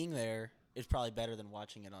being there is probably better than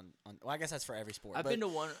watching it on. Well, I guess that's for every sport. I've but been to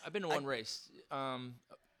one. I've been to I- one race.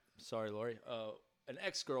 Sorry, Lori. An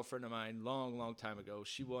ex-girlfriend of mine, long time ago.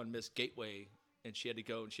 She won Miss Gateway, and she had to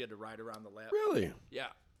go and she had to ride around the lap. Really, Yeah,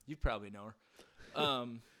 you probably know her.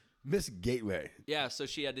 Miss Gateway. Yeah, so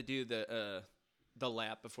she had to do the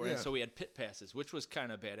lap beforehand. Yeah. So we had pit passes, which was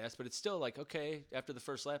kind of badass. But it's still like, okay, after the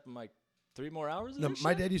first lap, I'm like, 3 more hours. Of No, this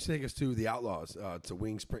my shit? dad used to take us to the Outlaws. It's a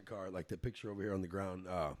wing sprint car, like the picture over here on the ground,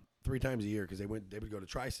 3 times a year because they would go to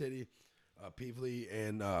Tri-City, Peevely,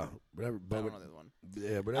 and whatever. I don't know the other one.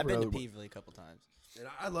 Yeah, whatever. I've been to other one. Peevely a couple times. And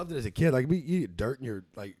I loved it as a kid. Like you get dirt in your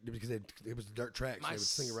like because it was a dirt track, so they would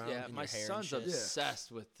swing around. Yeah, in my your hair and son's shit.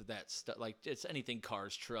 obsessed with that stuff. Like it's anything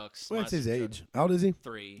cars, trucks. Well, that's his monster age. How old is he? truck,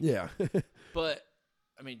 3. Yeah. But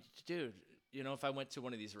I mean, dude, you know, if I went to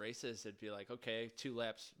one of these races, it'd be like, okay, 2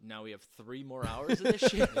 laps. Now we have 3 more hours of this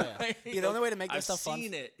shit. Yeah. Yeah, the only way to make this I've stuff fun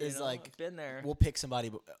seen it. is, you know, like, I've been there. We'll pick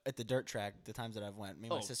somebody at the dirt track. The times that I've went, me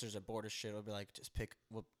and my Oh. sisters are bored as shit. We'll be like, just pick.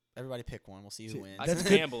 Everybody pick one. We'll see who wins. I That's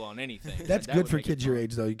can good. gamble on anything. That's That good would for make it kids your fun.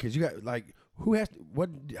 age though, because you got like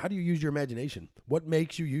how do you use your imagination? What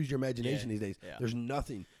makes you use your imagination Yeah, these days? yeah. There's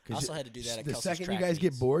nothing. I also had to do that at the Kelsey's second you track guys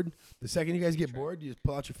get meets. bored, you just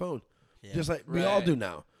pull out your phone, Yeah. just like we all Right. do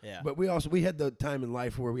now. Yeah. But we had the time in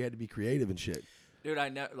life where we had to be creative and shit. Dude, I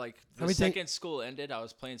know. Like the many second school ended, I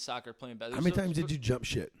was playing soccer, playing basketball. How many times did you jump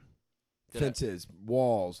shit? Did I? Fences,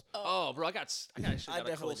 walls. Oh, bro, I actually I got a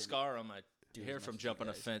definitely cool didn't scar on my do hair as from much as you jumping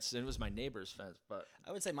a guys. fence. It was my neighbor's fence, but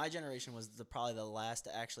I would say my generation was probably the last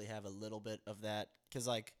to actually have a little bit of that. Because,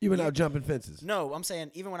 like. You went out jumping fences. No, I'm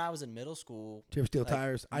saying even when I was in middle school. Did you ever steal like,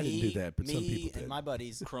 tires? I didn't do that, but some people did. And my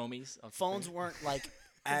buddies. chromies. Phones weren't, like,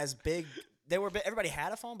 as big. Everybody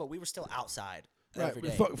had a phone, but we were still outside Right, every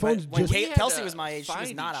day. phones when just- We had Kelsey to was my age, she was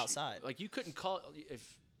find not each- outside. Like you couldn't call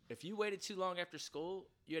if you waited too long after school,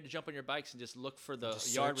 you had to jump on your bikes and just look for the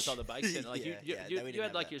Just yard search. with all the bikes in. Like Yeah, you yeah, we you didn't had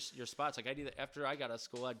have like that. your spots. Like I did after I got out of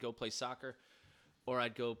school, I'd go play soccer, or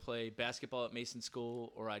I'd go play basketball at Mason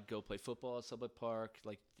School, or I'd go play football at Subway Park.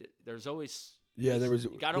 Like there's always there was.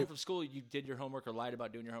 You got home from school, you did your homework or lied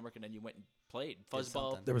about doing your homework, and then you went and played fuzzball.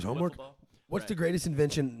 something. There was wiffle homework? ball. What's the Right. greatest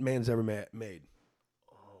invention man's ever made?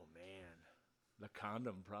 Oh man, the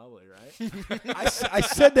condom probably right. I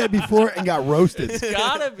said that before and got roasted. It's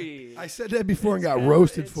gotta be. I said that before and got It's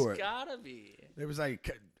roasted it's for it. Gotta be It was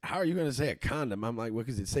like, how are you going to say a condom? I'm like, well,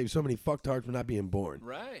 because it saves so many fucktards from not being born.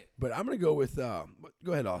 right. But I'm going to go with, go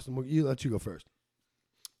ahead, Austin. Let you go first.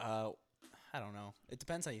 I don't know. It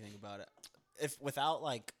depends how you think about it. If without,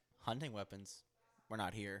 like, hunting weapons, we're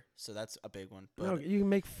not here. So that's a big one. But No, you can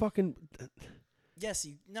make fucking. yes,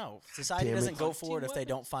 society Damn it. doesn't go forward if they Hunting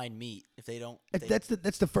don't find meat. If they don't. if they-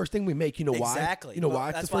 That's the first thing we make. You know why? Exactly. You know Well,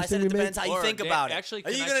 why? That's It's the why I first said thing it we depends make. how you Or think they- about it. actually,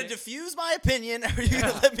 Are you can I going to change- diffuse my opinion, or are you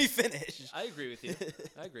going to let me finish? I agree with you.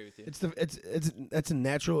 I agree with you. That's a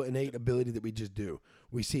natural innate ability that we just do.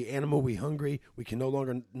 We see animal, we hungry, we can no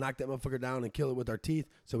longer knock that motherfucker down and kill it with our teeth,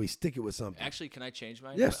 so we stick it with something. Actually, can I change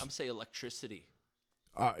mine? Yes. I'm saying electricity.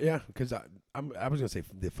 Yeah, because I was gonna say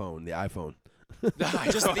the phone, the iPhone.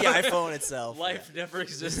 Just the iPhone itself. Life never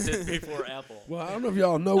existed before Apple. Well, I don't know if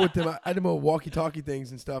y'all know what them. I had them little walkie-talkie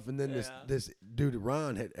things and stuff, and then Yeah. this dude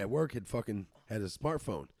Ron at work had a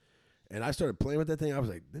smartphone, and I started playing with that thing. I was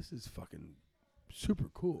like, this is fucking super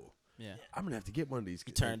cool. Yeah. I'm gonna have to get one of these.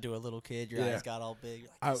 You turn into a little kid. Your Yeah. eyes got all big. You're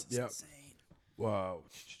like, this is yeah. insane. Wow,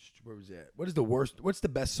 where was that? What is the worst? What's the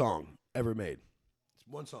best song ever made? It's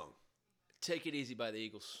one song. Take It Easy by the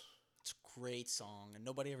Eagles. It's a great song, and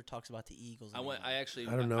nobody ever talks about the Eagles. I anymore.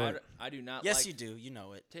 don't know it. I do not. Yes, like you do. You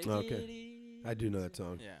know it. Take Okay. It Easy. I do know that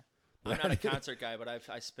song. Yeah. I'm not a concert guy, but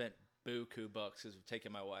I spent buku bucks because we've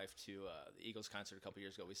taken my wife to the Eagles concert a couple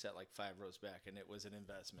years ago. We sat like 5 rows back, and it was an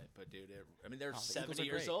investment. But dude, they're Oh, the Eagles 70 are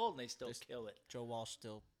years great. old and they still There's- kill it. Joe Walsh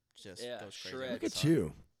still just Yeah, goes crazy. shred. Look at song.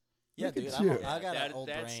 you. Yeah, Look at dude. you. I got an old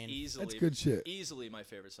that's brain. Easily, That's good shit. Easily my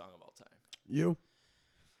favorite song of all time. You?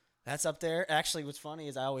 That's up there. Actually, what's funny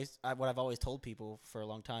is what I've always told people for a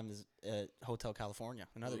long time is Hotel California,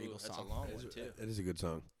 another Ooh, Eagles that's song. a long That one is, too. that is a good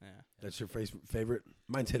song. Yeah. That's your favorite?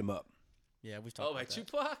 Mine's Hit 'Em Up. Yeah, we've talked Oh, by about that.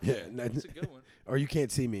 Tupac. Yeah, That's a good one. Or You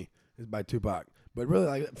Can't See Me is by Tupac. But really,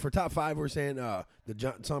 like for top 5, we're saying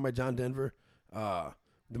song by John Denver.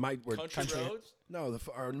 The Mike Country Roads. No,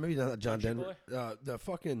 or maybe not John Country Denver. The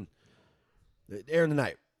fucking Air in the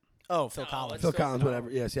Night. Oh, Phil Collins. Phil Collins, whatever.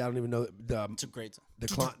 Yeah, see, I don't even know It's a great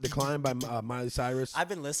song. Decline by Miley Cyrus. I've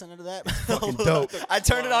been listening to that. Fucking dope. I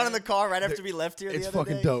turned it on in the car right after we left here the It's other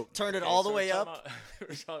fucking day. dope. Turned it Okay, all so the way we're up.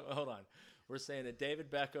 talking about- hold on. We're saying that David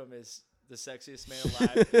Beckham is the sexiest man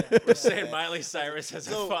alive. We're saying Miley Cyrus has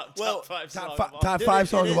a top five song of all Top Dude, five it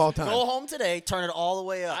song is. of all time. Go home today, turn it all the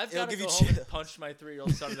way up. I've It'll got to give go you home and chills. punch my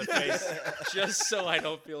 3-year-old son in the face just so I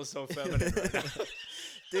don't feel so feminine right now.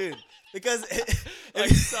 Dude, because Like,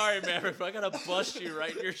 sorry, Maverick, but I gotta bust you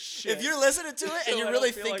right in your shit. if you're listening to it So and you're I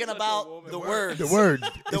really don't feel like thinking such a about woman. the words, The words. the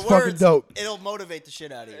It's words, fucking dope. it'll motivate the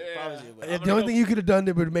shit out of you. Yeah. Promise you. it will. The gonna only go- thing you could have done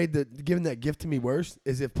that would have made giving that gift to me worse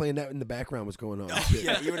is if playing that in the background was going on. Shit.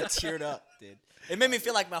 Yeah, you would have teared up, dude. It made me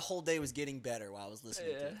feel like my whole day was getting better while I was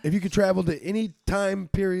listening to it. If you could travel to any time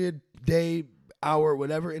period, day, hour,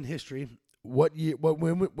 whatever in history, what year?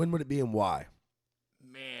 When would it be and why?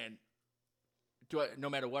 Man, no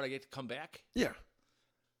matter what, I get to come back? Yeah.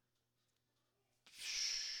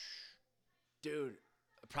 Dude,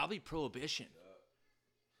 probably Prohibition.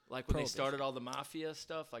 Like when they started all the mafia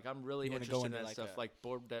stuff. Like I'm really You wanna interested go in into that like stuff. a Like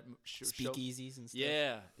board that show. Speakeasies and stuff.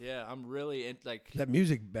 Yeah. I'm really like. That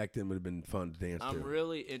music back then would have been fun to dance I'm to.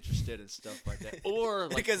 really interested in stuff like that. Or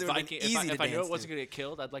like Because it would've Viking. been easy If to I knew dance it wasn't to. gonna get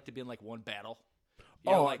killed, I'd like to be in like one battle.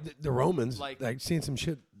 You know, Oh, like the Romans. like- Like seeing some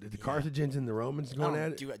shit. The Carthaginians and the Romans going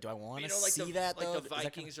at it. Do I want you to know, like see the, that like though? the Is that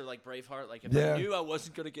Vikings or like Braveheart. Like if Yeah. I knew I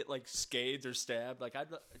wasn't gonna get like scathed or stabbed, like I'd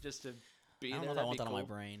just to be I don't there. know if I That'd want be that on cool. my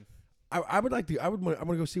brain. I would like to. I want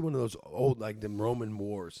to go see one of those old like the Roman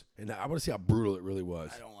wars, and I want to see how brutal it really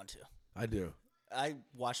was. I don't want to. I do. I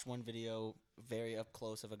watched one video very up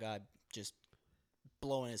close of a guy just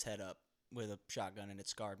blowing his head up with a shotgun, and it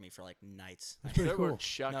scarred me for like nights. It's pretty There cool. weren't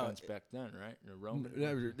shotguns it- back then, right? The Roman.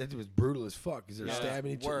 That was brutal as fuck. Is they're Yeah.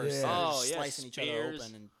 stabbing each other? Worse. Yeah. They're Oh, yeah, slicing each other spears.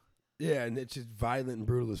 open. And Yeah, and it's just violent and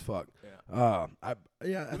brutal as fuck. Yeah. I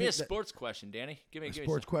Give me a think that- sports question, Danny. Give me a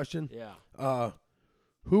sports question. Yeah.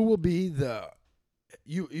 Who will be the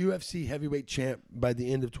UFC heavyweight champ by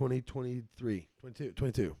the end of 2023?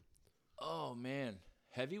 22. Oh man,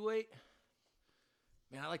 heavyweight.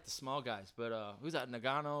 Man, I like the small guys, but who's that?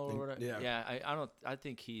 Nagano or whatever. Yeah. Yeah. I don't. I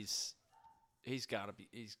think he's got to be.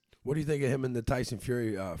 He's What do you think of him in the Tyson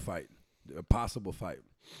Fury fight? A possible fight.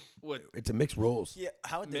 what It's a mixed rules. yeah,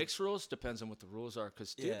 how would they? mixed rules depends on what the rules are.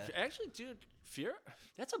 Cause dude, Yeah. actually, dude, Fury,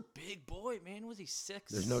 that's a big boy, man. Was he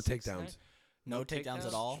 6? There's no 6'9"? takedowns. No takedowns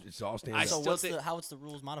at all. It's all I standing. So still what's think- how's the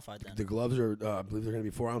rules modified then? The gloves are, I believe they're going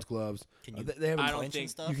to be 4-ounce gloves. Can you they have I a- don't clinch and think-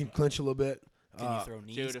 stuff? you can clinch a little bit. Can you throw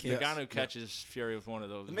knees? Dude, if kicks? Nagano catches Fury with one of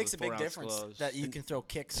those, It makes a with big 4-ounce difference gloves. that you can throw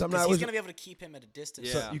kicks. Some 'cause night he's was- gonna be able to keep him at a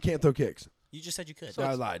distance. Yeah. You can't throw kicks. You just said you could. So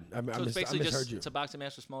I lied. I So it's basically I just misheard you. it's a boxing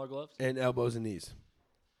match with smaller gloves. And elbows and knees.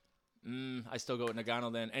 I still go with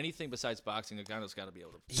Nagano then. Anything besides boxing, Nagano's got to be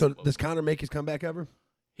able to. So does Conor make his comeback ever?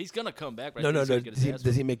 He's gonna come back. Right? No. He's gonna get his ass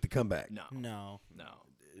Does he make the comeback? whooped. No. No.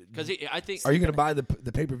 Because I think Are you going to buy the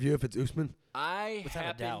pay-per-view if it's Usman? I Without a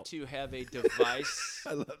happen doubt. to have a device.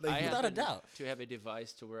 I love that. I Without a happen doubt. to have a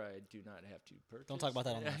device to where I do not have to purchase. Don't talk about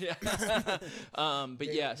that on Yeah.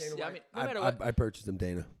 But yes, yeah, I mean, no matter what, I purchased them,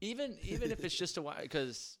 Dana. even if it's just a while,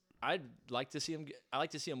 because I'd like to see him. I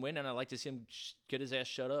like to see him win, and I like to see him get his ass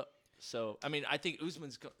shut up. So I mean, I think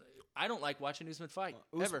Usman's. I don't like watching Usman fight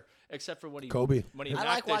ever, except for when he Kobe. When he I knocked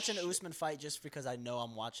like the watching Usman fight just because I know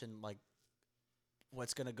I'm watching like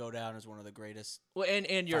what's gonna go down as one of the greatest. Well,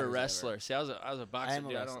 and you're a fighters wrestler. ever. See, I was a boxer. I am a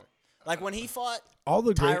dude. wrestler. don't. Like when he fought, All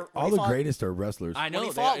the Tyre- when he fought- greatest are wrestlers. I know when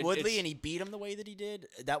he they- fought Woodley it's- and he beat him the way that he did,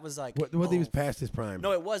 that was like What he was oh, past his prime.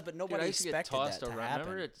 No, it was, but Dude, nobody I used to get expected tossed that to around. happen.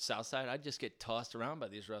 Remember at Southside, I'd just get tossed around by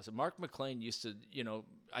these wrestlers. Mark McClain used to,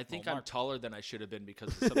 I think Well, I'm Mark- taller than I should have been because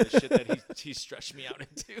of some of the shit that he stretched me out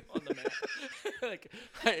into on the mat. Like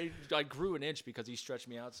I grew an inch because he stretched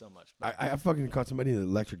me out so much. But I fucking caught somebody in an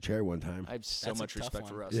electric chair one time. I have so That's a much tough respect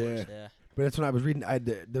for one. wrestlers. Yeah. Yeah. But that's when I was reading.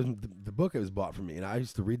 The book it was bought for me, and I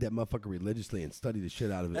used to read that motherfucker religiously and study the shit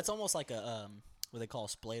out of it. That's almost like a what they call a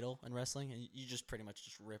spladle in wrestling, and you just pretty much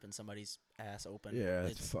just ripping somebody's ass open. Yeah,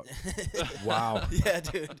 that's It's- Wow. Yeah,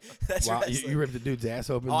 dude. That's Wow, wrestling. you ripped the dude's ass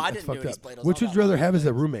open. Oh, I That's didn't do fucked any up. spladles. Which I would you got rather my have as a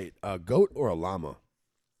legs. roommate, a goat or a llama?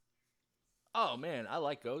 Oh man, I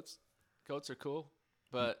like goats. Goats are cool,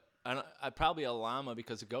 but I probably a llama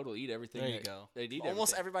because a goat will eat everything. There you go. They'd eat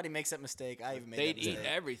Almost everything. everybody makes that mistake. I even made They'd that eat mistake.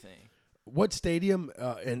 everything. What stadium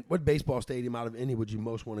and what baseball stadium out of any would you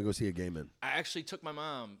most want to go see a game in? I actually took my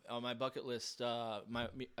mom on my bucket list. I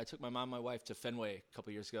took my mom, and my wife to Fenway a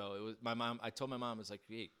couple years ago. It was my mom. I told my mom, I was like,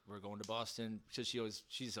 "Hey, we're going to Boston," because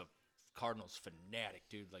she's a Cardinals fanatic,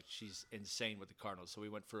 dude. Like she's insane with the Cardinals. So we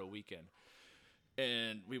went for a weekend,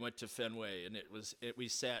 and we went to Fenway, and we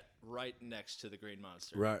sat right next to the Green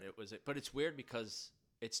Monster. Right. But it's weird because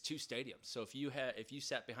it's two stadiums. So if you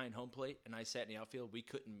sat behind home plate and I sat in the outfield, we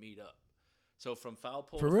couldn't meet up. So from foul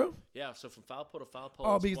pole. For real? Yeah. So from foul pole to foul pole.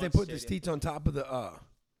 Oh, it's because they one put the stadium. seats on top of the.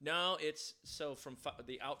 No, it's so from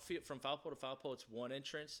the outfield from foul pole to foul pole, it's one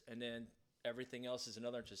entrance, and then everything else is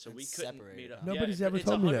another entrance. So we It's couldn't separated, meet up. huh? Nobody's Yeah, ever it's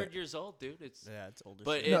told me that. 100 years old, dude. It's Yeah, it's older.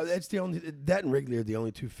 But shit. it- No, It's- that's the only. That and Wrigley are the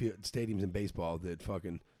only two stadiums in baseball that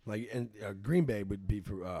fucking like. And Green Bay would be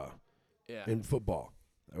for yeah. in football.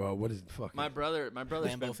 What is it? Fucking My brother's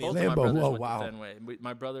Lambeau both Field. of my Lambeau, brothers whoa, went wow. to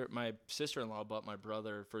Fenway. My sister-in-law bought my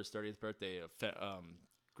brother for his 30th birthday a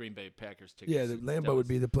Green Bay Packers tickets. Yeah, the Lambeau would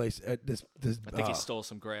be the place. At this I think he stole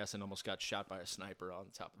some grass and almost got shot by a sniper on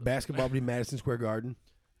top of the basketball would be Madison Square Garden.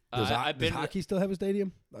 Does, I've does been hockey still have a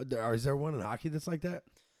stadium? Or is there one in hockey that's like that?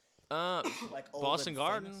 Like old Boston and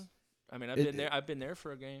Garden. famous? I mean, I've been there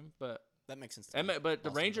for a game, but That makes sense. To me. but the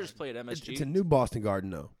Boston Rangers Garden. play at MSG. It's a new Boston Garden,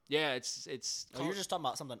 though. Yeah, it's. Oh, you're just talking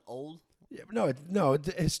about something old. Yeah, no,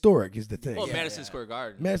 it's historic is the thing. Well, Yeah, Madison yeah. Square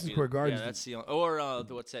Garden. Madison would be Square the- Garden Yeah, is that's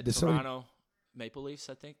the what's that? There's so many- Toronto Maple Leafs,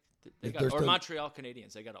 I think. They If got, there's or still- Montreal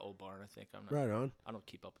Canadiens. They got an old barn, I think. I'm not. Right on. I don't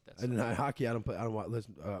keep up with that. And stuff. then hockey, I don't play. I don't want.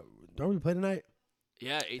 Listen, don't we play tonight?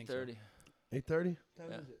 Yeah, think so. 8:30. 8:30.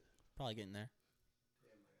 Yeah. Probably getting there.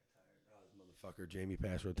 Motherfucker, Jamie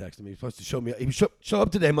Passrow texted me. He's supposed to show me. He show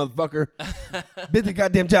up today, motherfucker. Bid the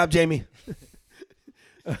goddamn job, Jamie.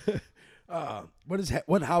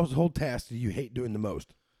 What household task do you hate doing the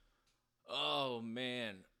most? Oh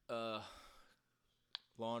man,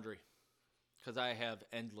 laundry, because I have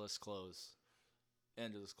endless clothes,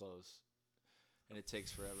 and it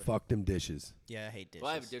takes forever. Fuck them dishes. Yeah, I hate dishes.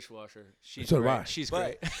 Well, I have a dishwasher. She's So do great. I. She's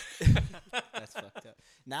But- great. That's fucked up.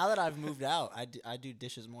 Now that I've moved out, I do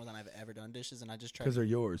dishes more than I've ever done dishes, and I just try. Because they're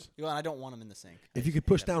yours. Well, I don't want them in the sink. If you could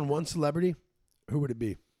push down one celebrity, who would it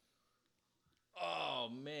be? Oh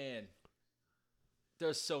man,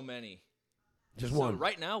 there's so many. Just So one.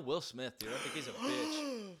 right now, Will Smith, dude. I think he's a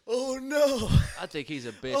bitch. Oh no! I think he's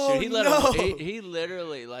a bitch, Oh, dude. He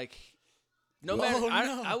literally like. No matter, Oh, I,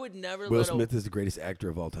 no. I would never Will let a Smith is the greatest actor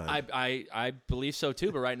of all time. I believe so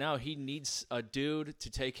too, but right now he needs a dude to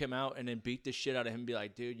take him out and then beat the shit out of him and be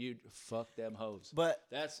like, dude, you fuck them hoes. But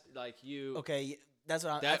That's like you. okay, that's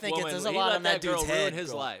what I That think. woman, There's a he lot let on that that girl dude's ruin head. his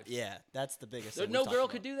growing- life. Yeah, that's the biggest. There, thing no we girl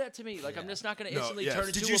talked could about. do that to me. Like I'm Yeah. just not gonna No, instantly yes. turn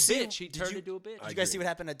into Did a you see- bitch. He did turned you- into a bitch. Did you guys see what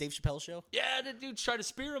happened at Dave Chappelle's show? Yeah, the dude tried to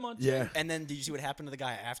spear him on. yeah. And then did you see what happened to the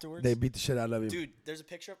guy afterwards? They beat the shit out of him. Dude, there's a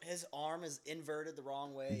picture of his arm is inverted the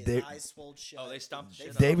wrong way. His Dave- eyes swelled shut. Oh, they stomped the shit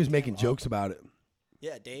out of Dave him. was making jokes about it.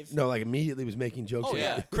 Yeah, Dave. No, like immediately was making jokes. Oh, about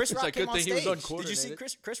yeah. it. Chris It's Rock like, came good on thing he was stage. Did you see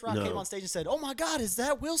uncoordinated. Chris Rock No. came on stage and said, "Oh my God, is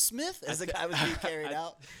that Will Smith?" As the guy was being carried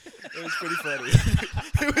out. It was pretty funny.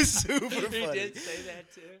 It was super funny. He did say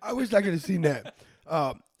that too. I wish I could have seen that.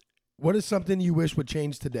 What is something you wish would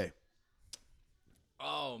change today?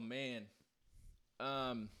 Oh man.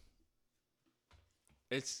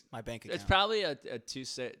 It's My bank account. It's probably a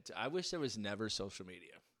two-set. I wish there was never social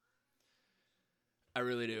media. I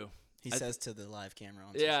really do. He says to the live camera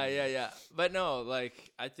on Yeah, social media. yeah. But no,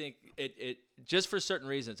 like I think it just for certain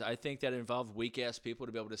reasons. I think that involve weak ass people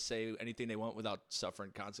to be able to say anything they want without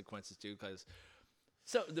suffering consequences too. Because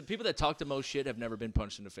so the people that talk the most shit have never been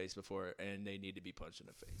punched in the face before, and they need to be punched in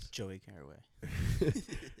the face. Joey Caraway.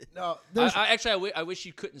 No, I wish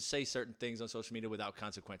you couldn't say certain things on social media without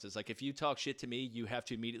consequences. Like if you talk shit to me, you have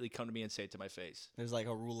to immediately come to me and say it to my face. There's like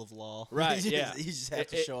a rule of law. Right? You Yeah. just have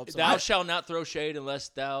to show up. Thou somewhere. shalt not throw shade unless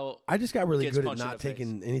thou. I just got really Gets good at punched in not the face.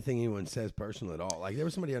 taking anything anyone says personal at all. Like there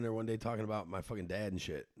was somebody on there one day talking about my fucking dad and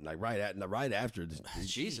shit. Like right after this,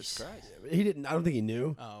 Jesus Christ. he didn't. I don't think he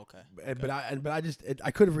knew. Oh, okay. But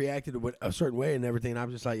I could have reacted a certain way and everything. And I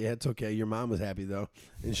was just like, yeah, it's okay. Your mom was happy though,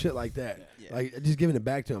 and shit like that. Yeah. Like just giving it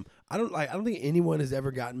back to him. I don't think anyone has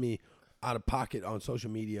ever gotten me out of pocket on social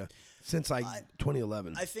media since like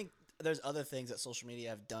 2011. I think there's other things that social media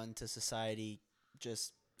have done to society,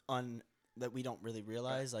 just that we don't really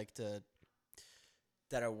realize, like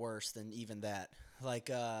that are worse than even that. Like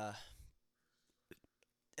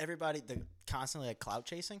everybody, constantly like clout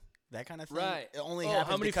chasing. That kind of thing. Right. It only Oh, happens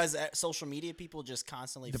how many because social media people just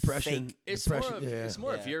constantly Depression. fake. It's Depression, more of yeah. it's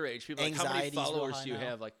more of Yeah. your age. People like how many Anxiety's real followers high do you now.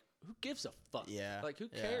 have? Like who gives a fuck? Yeah. Like who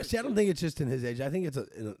Yeah. cares? See, I don't think it's just in his age. I think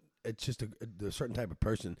it's just a certain type of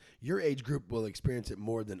person. Your age group will experience it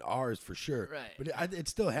more than ours for sure. Right. But it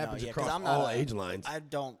still happens 'cause across I'm not all age lines. I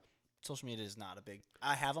don't. Social media is not a big.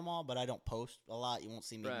 I have them all, but I don't post a lot. You won't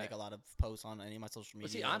see me Right. make a lot of posts on any of my social Well,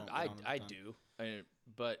 media. see, don't get on I them. do,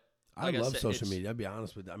 but I like love said, social it's- media. I'll be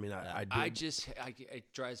honest with you. I mean, I do.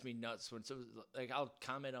 it drives me nuts when it drives me nuts. It drives me nuts when it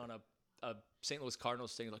drives me nuts when it drives me nuts when it drives me nuts when St. Louis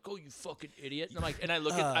Cardinals thing, like, "Oh, you fucking idiot!" And I'm like, and I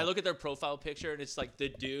look at their profile picture, and it's like the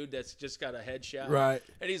dude that's just got a headshot, Right.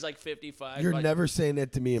 And he's like 55. You're like, never saying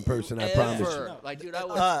that to me in person. I promise. ever. You. Like, dude,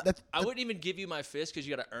 I wouldn't even give you my fist because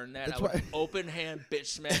you got to earn that. I would why- open hand bitch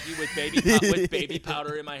smack you with baby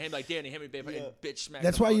powder in my hand, like, Danny, hand me baby powder, and bitch smack.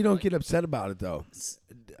 That's the why you fuck, don't like, get upset about it, though.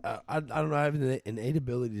 I don't know. I have an innate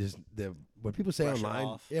ability to just what people say Brush it online.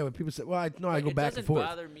 off. Yeah, when people say, well, I know I like, go it back doesn't and forth.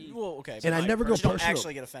 bother me. Well, okay. And I but never go you don't personal.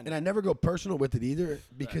 actually get offended. And I never go personal with it either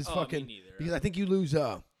because Oh, me fucking neither. because I think you lose.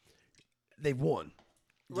 They've won.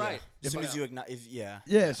 Right. Yeah. As soon If as you acknowledge, yeah.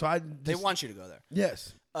 Yeah, so I. They Just, want you to go there.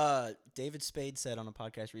 Yes. David Spade said on a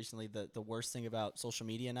podcast recently that the worst thing about social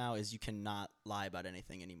media now is you cannot lie about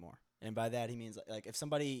anything anymore. And by that he means like if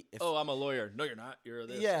somebody Oh, I'm a lawyer. No, you're not. You're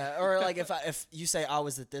this. yeah, or like if you say I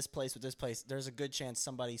was at this place with this place, there's a good chance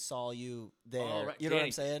somebody saw you there. Oh, right. You know what I'm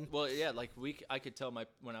Danny, saying? Well, yeah, like I could tell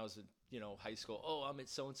when I was in high school. Oh, I'm at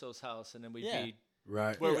so and so's house, and then we'd Yeah. be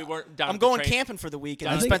Right. where we weren't down. I'm at the going train. camping for the week, and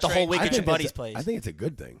I you think spent the whole week I at your think that's buddy's a- place. I think it's a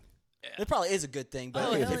good thing. It probably is a good thing, but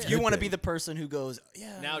Oh, hell if yeah. you Good want to thing. be the person who goes,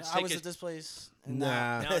 yeah, Now it's I was take at this place.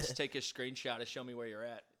 Nah. Now let's take a screenshot and show me where you're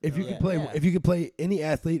at. If you Yeah. could play, Yeah. if you could play any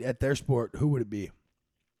athlete at their sport, who would it be?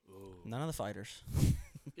 None of the fighters.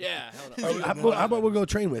 Yeah, hell no. How about we'll go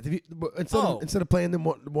train with? If you, instead of playing them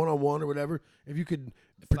one on one or whatever, if you could If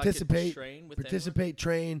I could participate, train with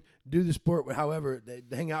train, do the sport, however, they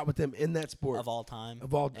hang out with them in that sport Of all time,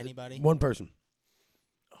 of all anybody. one person.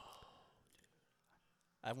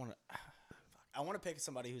 I want to pick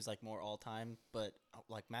somebody who's like more all time, but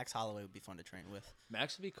like Max Holloway would be fun to train with.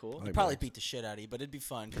 Max would be cool. Like He'd probably Max. beat the shit out of you, but it'd be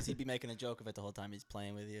fun because he'd be making a joke of it the whole time he's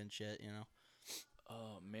playing with you and shit. You know.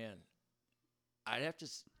 Oh man, I'd have to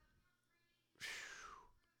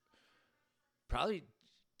probably,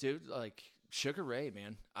 dude, like Sugar Ray,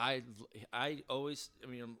 man. I always, I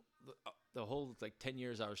mean, the whole like 10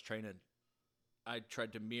 years I was training, I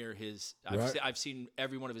tried to mirror his. Right. I've seen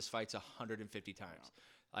every one of his fights 150 times.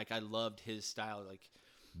 Like I loved his style. Like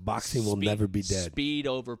Boxing will never be dead, Speed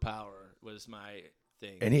over power was my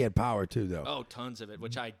thing. and he had power too, though. Oh, tons of it,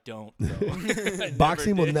 which I don't. Though.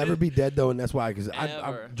 Boxing will did. never be dead, though, and that's why. Because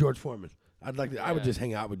Ever. I'm George Foreman. I'd like to. I would Yeah. just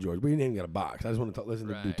hang out with George. We didn't even get a box. I just want to listen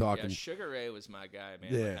to dude talking. Yeah, Sugar Ray was my guy,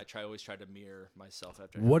 man. Yeah. Like, always tried to mirror myself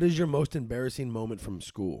after. What is your most embarrassing moment from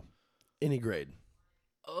school? Any grade.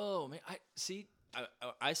 Oh man, I see.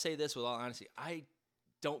 I say this with all honesty. I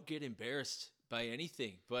don't get embarrassed by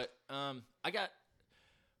anything, but I got.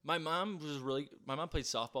 My mom played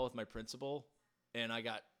softball with my principal, and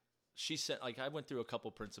she sent, like, I went through a couple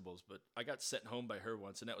principals, but I got sent home by her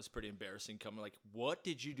once, and that was pretty embarrassing. Coming like, what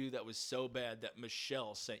did you do that was so bad that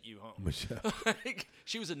Michelle sent you home? Michelle. Like,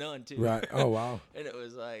 she was a nun too, Right. Oh wow. And it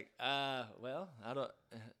was like, well,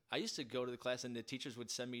 I used to go to the class, and the teachers would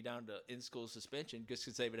send me down to in-school suspension just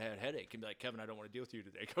because they would have a headache and be like, Kevin, I don't want to deal with you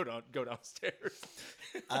today. Go downstairs.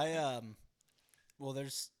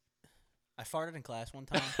 I farted in class one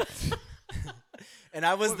time, and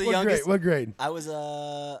I was the What youngest. grade? What grade? I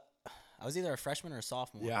was either a freshman or a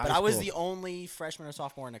sophomore. Yeah, but high I was school. the only freshman or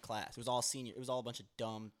sophomore in the class. It was all senior. It was all a bunch of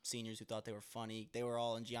dumb seniors who thought they were funny. They were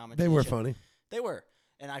all in geometry. They and were shit. funny. They were.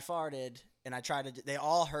 And I farted, and I tried to. They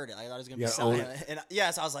all heard it. I thought it was gonna be Yeah, own silent. And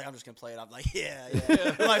yes, I was like, I'm just gonna play it. I'm like, yeah.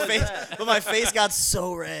 But my face got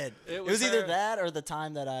so red. It was either her. that or the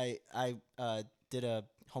time that I did a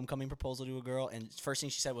homecoming proposal to a girl, and first thing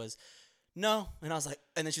she said was, no. And I was like,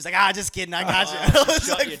 and then she was like, just kidding. I got you. I was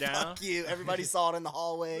shut like, you down? fuck you. Everybody saw it in the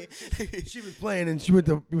hallway. She was playing, and you went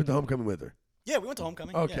to homecoming with her. Yeah, we went to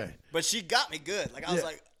homecoming. Okay. yeah. But she got me good. Like I was Yeah.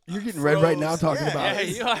 like, You're getting red right now froze. talking Yeah, about Yeah,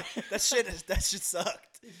 it. you are. that shit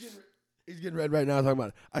sucked. He's getting red right now talking about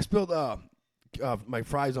it. I spilled my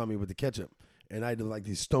fries on me with the ketchup, and I had like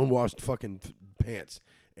these stonewashed fucking pants,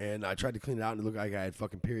 and I tried to clean it out, and it looked like I had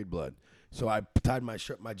fucking period blood. So I tied my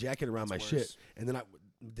jacket around my shit, worse. and then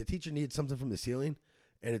the teacher needed something from the ceiling,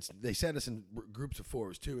 and they sat us in groups of 4. It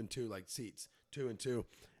was 2 and 2, like seats, 2 and 2,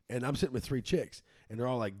 and I'm sitting with 3 chicks, and they're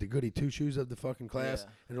all like the goody two shoes of the fucking class,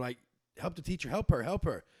 Yeah. and they're like, help the teacher, help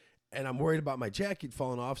her. And I'm worried about my jacket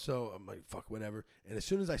falling off, so I'm like, fuck, whatever. And as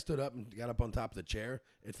soon as I stood up and got up on top of the chair,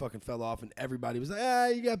 it fucking fell off, and everybody was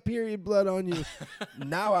like, you got period blood on you.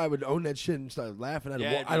 Now I would own that shit and start laughing.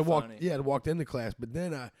 Yeah, it'd be funny. I'd walked into class, but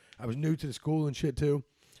then I was new to the school and shit too.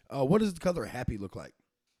 What does the color happy look like?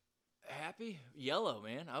 Happy? Yellow,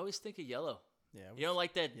 man. I always think of yellow. Yeah. You know,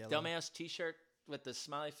 like that Yellow. dumbass T-shirt with the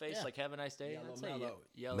smiley face, Yeah. like "Have a nice day." Yellow, I'd say mellow.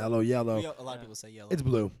 yellow. Mellow yellow. A lot of people say yellow. It's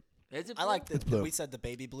blue. Is it I like It's blue. we said the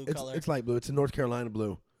baby blue It's, color. it's light blue. It's a North Carolina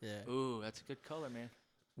blue. yeah. Ooh, that's a good color, man.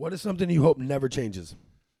 What is something you hope never changes?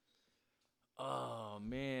 Oh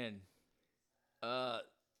man,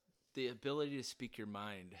 the ability to speak your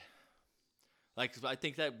mind. Like I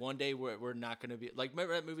think that one day we're not going to be like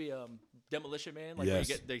remember that movie Demolition Man? Like Yes. where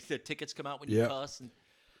you get the tickets come out when you Yep. cuss and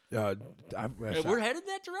We're we're headed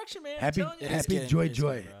that direction, man. I'm happy, telling you. happy, getting- joy, it's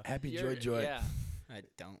joy, getting rough. happy, You're- joy, joy. Yeah. I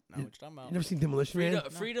don't know what you're talking about. You never seen Demolition Man?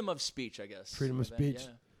 Freedom of speech, I guess. Freedom of I bet, speech?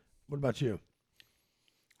 Yeah. What about you?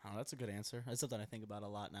 Oh, that's a good answer. That's something I think about a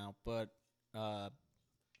lot now. But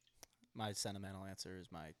my sentimental answer is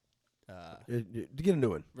my Get a new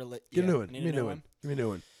one. Get a new one. need Give me a new one. Give me a new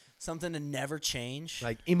one. Something to never change.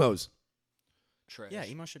 Like emos. Trash. Yeah,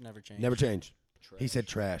 emo should never change. Never change. Trash. He said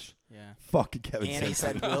trash. Yeah. Fuck Kevin And he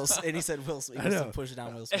Simpson. said Will. And he said Will Smith. I He know. said push it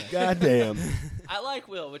down Will Smith. God damn. I like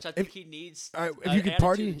Will, which I think he needs. All right, if an you could attitude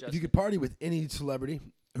party, if you adjustment. could party with any celebrity,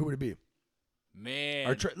 who would it be? Man.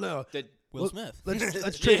 Or no, the, Will Smith.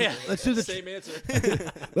 let's trade. yeah. Let's do the. Same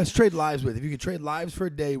answer. Let's trade lives with. If you could trade lives for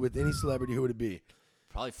a day with any celebrity, who would it be?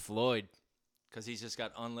 Probably Floyd, because he's just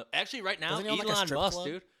got Actually, right now, Doesn't he own, like, a Elon strip Musk, club?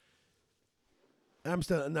 dude. I'm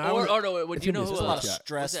still no. Or no, would it's you gonna know be who? a There's a lot of Scott.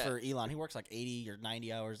 stress What's that? for Elon. He works like 80 or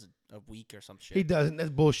 90 hours a week or some shit. He doesn't.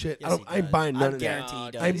 That's bullshit. Yes, he I ain't does. buying none I of guarantee that. he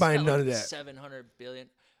No, does. I ain't he's buying got none like of that. 700 billion.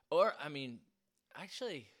 Or I mean,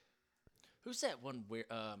 actually, who's that one? Where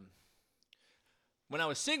when I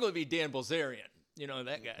was single, it'd be Dan Bilzerian. You know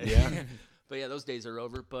that guy. Yeah. But yeah, those days are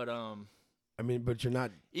over. But I mean, but you're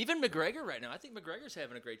not. even McGregor right now, I think McGregor's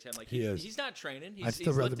having a great time. Like He is. he's not training. I'd He's, still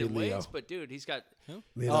he's rather lifting be Leo. weights, but dude, he's got.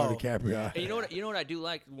 Leonardo Oh, DiCaprio. And you know what I do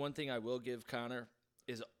like? One thing I will give Connor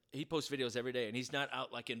is he posts videos every day, and he's not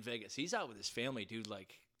out like in Vegas. He's out with his family, dude.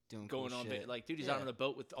 Like Doing going cool on, shit. like dude, he's Yeah. out on the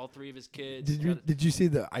boat with all three of his kids. Did you see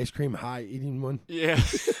the ice cream high eating one? Yeah.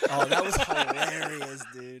 Oh, that was hilarious,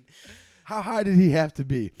 dude. How high did he have to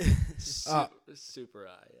be? Super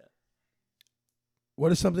high. Yeah.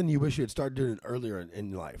 What is something you wish you had started doing earlier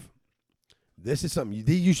in life? This is something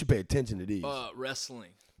you should pay attention to these.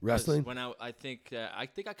 Wrestling. 'Cause Wrestling? When I think I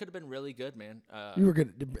could have been really good, man. You were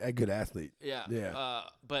a good athlete. Yeah. Yeah.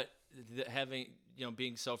 But having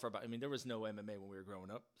being I mean, there was no MMA when we were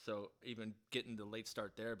growing up, so even getting the late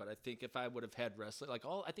start there. But I think if I would have had wrestling,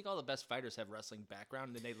 I think all the best fighters have wrestling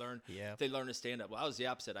background, and then they learn to stand up. Well, I was the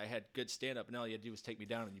opposite. I had good stand up, and all you had to do was take me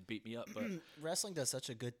down, and you beat me up. But Wrestling does such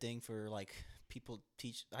a good thing for like people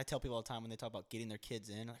teach. I tell people all the time when they talk about getting their kids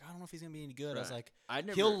in, like I don't know if he's gonna be any good. I was Right. like, I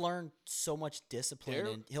never- he'll learn so much discipline,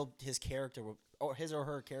 There- and his character will, or his or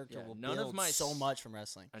her character Yeah, will none of build my so s- much from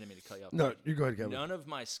wrestling. I didn't mean to cut you off. No, but you go ahead, Kevin. None of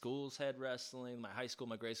my schools had wrestling. My high school,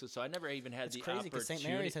 my grade school, so I never even had It's the crazy because opportunity.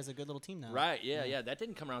 St. Mary's has a good little team now. Right? Yeah. That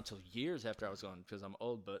didn't come around until years after I was gone because I'm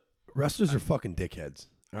old. But Wrestlers are fucking dickheads.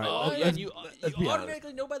 All right, oh, yeah, let's you be honest.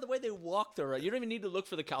 automatically know by the way they walk, though, right? You don't even need to look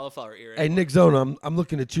for the cauliflower ear. Hey, anymore. Nick Zona, I'm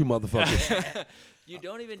looking at you, motherfucker. You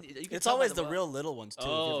don't even. You can It's tell by always the walk. real little ones too.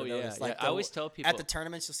 Oh, if you ever yeah, noticed. yeah. Like I always tell people- at the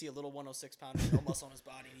tournaments you'll see a little 106 pounder, no muscle on his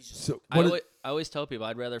body. And he's just So I what? always tell people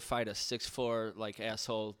I'd rather fight a 6'4" like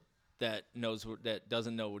asshole that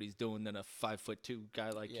doesn't know what he's doing than a 5'2"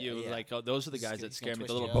 guy like Yeah, you. yeah. Like those are the He's guys gonna- that he's gonna scare me. The twist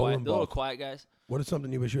little you up. quiet, Bowling the little ball. quiet guys. What is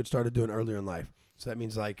something you wish you had started doing earlier in life? So that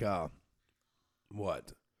means like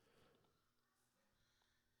what?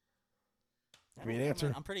 Give me an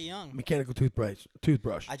answer. I'm pretty young. Mechanical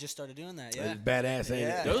toothbrush. I just started doing that. That's Yeah. badass, ain't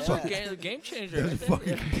Yeah. it? Those Yeah. are game changers. Those right are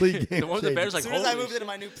there. fucking complete game The one with the changers. bears like As soon as I holy moved into shit.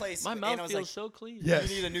 my new place, My and mouth I was feels like, so clean. Yes.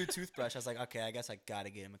 "You need a new toothbrush." I was like, "Okay, I guess I gotta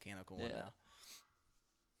get a mechanical one Yeah. now."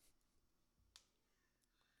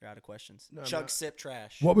 You're out of questions. No, Chug, no. sip,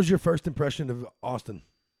 trash. What was your first impression of Austin?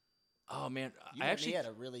 Oh man, You I met actually me at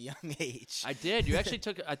a really young age. I did. You actually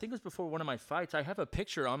took. I think it was before one of my fights. I have a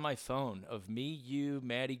picture on my phone of me, you,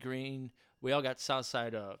 Maddie Green. We all got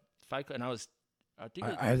Southside fight, and I was. I think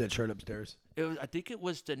I have that shirt upstairs. it was. I think it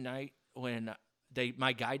was the night when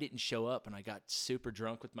my guy didn't show up, and I got super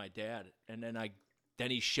drunk with my dad, and then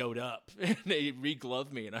he showed up, and they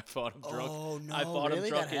re-gloved me, and I fought him drunk. Oh no! I fought really? him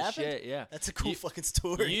drunk That as happened? shit. Yeah, That's a cool You- fucking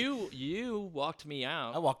story. You walked me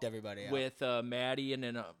out. I walked everybody out. with Maddie, and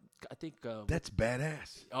then I think. That's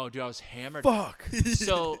badass. Oh, dude, I was hammered. Fuck.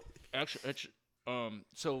 So actually,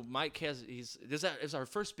 so Mike this is our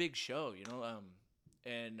first big show,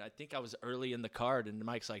 and I think I was early in the card, and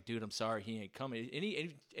Mike's like, "Dude, I'm sorry, he ain't coming."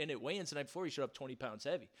 And it weigh-ins the night before, he showed up 20 pounds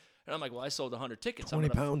heavy, and I'm like, "Well, I sold 100 tickets. 20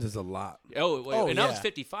 pounds is a lot. Oh, and I was yeah.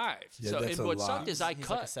 55. Yeah, So that's and a what lot. sucked is I He's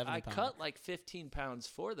like a cut 70 pounder. cut like 15 pounds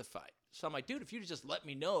for the fight. So I'm like, dude, if you just let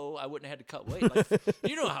me know, I wouldn't have had to cut weight. Like,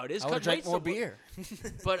 you know how it is. I would Cut have drank weight's more so- beer.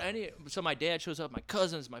 But so my dad shows up, my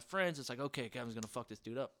cousins, my friends. It's like, okay, Kevin's gonna fuck this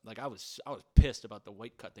dude up. Like I was pissed about the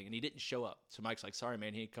weight cut thing, and he didn't show up. So Mike's like, sorry,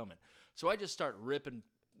 man, he ain't coming. So I just start ripping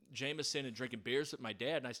Jameson and drinking beers with my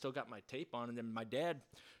dad, and I still got my tape on. And then my dad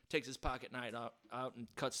takes his pocket knife out and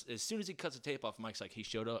cuts. As soon as he cuts the tape off, Mike's like, he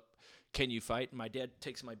showed up. Can you fight? And my dad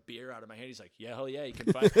takes my beer out of my hand. He's like, yeah, hell yeah, you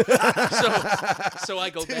can fight. so I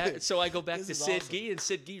go back. So I go back to Sid Gee, and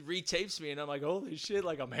Sid Gee retapes me, and I'm like, holy shit,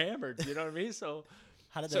 like I'm hammered. You know what I mean? So.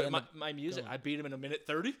 How did So that my music, I beat him in a minute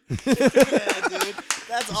 30. Yeah, dude.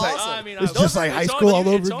 That's awesome. I mean, It's just like high school all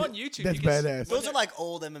over. It's on YouTube. That's You can badass. Those are like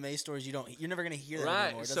old MMA stories. You're never gonna hear that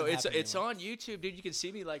anymore. Right. It So doesn't it's happen on YouTube, dude. You can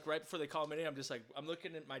see me like right before they call me in. I'm just like I'm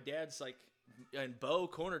looking at my dad's like, and Bo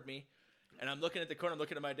cornered me, and I'm looking at the corner. I'm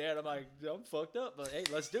looking at my dad. I'm like, I'm fucked up, but hey,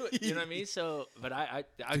 let's do it. You know what I mean? So, but I've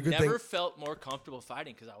good never thing. felt more comfortable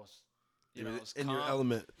fighting because I was. You know, I was in your calm.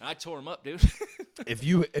 element. I tore him up, dude. If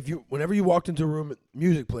you, whenever you walked into a room,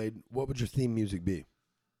 music played, what would your theme music be?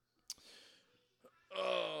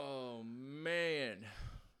 Oh man,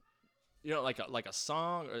 you know, like a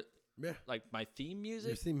song or Yeah, like my theme your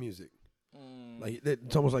music. theme music. Like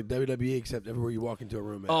it's almost like WWE, except everywhere you walk into a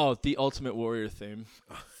room. Oh, the Ultimate Warrior theme,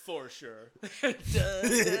 for sure. Dun,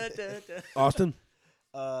 dun, dun, dun. Austin.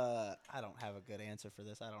 I don't have a good answer for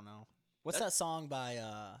this. I don't know. What's that song by?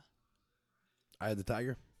 I Had the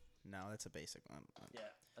Tiger. No, that's a basic one. Yeah,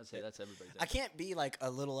 I'd say that's everybody's. I can't be like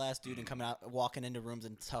a little ass dude and coming out, walking into rooms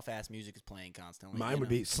and tough ass music is playing constantly. Mine you would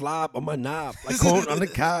know? be Slop on my knob, like corn on the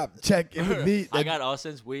cob. Check it with me. I got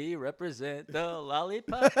Austin's. We represent the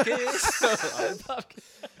lollipop kids. Lollipop kids.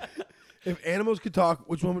 If animals could talk,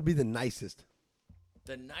 which one would be the nicest?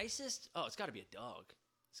 The nicest? Oh, it's got to be a dog.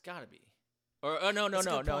 It's got to be. Or no, That's a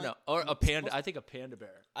good point. Or a panda. I think a panda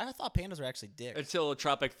bear. I thought pandas were actually dicks. Until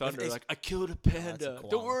Tropic Thunder, it's- like I killed a that's a panda.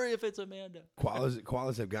 koala. Don't worry if it's Amanda.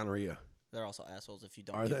 Koalas have gonorrhea. They're also assholes. If you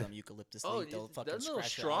don't Are give they? them eucalyptus Oh, leaf, they'll fucking they're little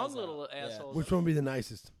scratch your strong eyes little out. Yeah. assholes. Which one would be the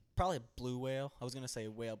nicest? Probably a blue whale. I was gonna say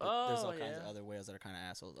whale, but there's all kinds of other whales that are kind of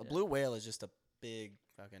assholes. A blue whale is just a big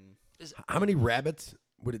fucking How many rabbits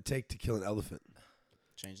would it take to kill an elephant?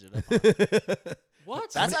 changed it up.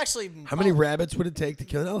 What? That's actually How many rabbits would it take to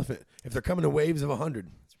kill an elephant? If they're coming in waves of 100,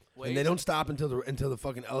 and they Waves? don't stop until the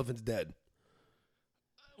fucking elephant's dead.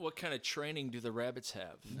 What kind of training do the rabbits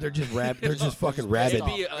have? They're just They're just fucking It'd rabbits.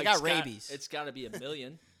 be- They got rabies. It's got to be a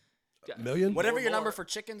million. Million? Whatever Or your number more. for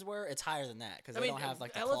chickens were, it's higher than that because I they mean, don't have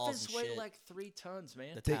like the elephants claws and weigh shit. like 3 tons,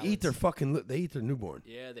 man. The They eat their talons. fucking. They eat their newborn.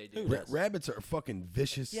 Yeah, they do. Who does? Rabbits are fucking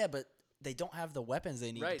vicious. Yeah, but they don't have the weapons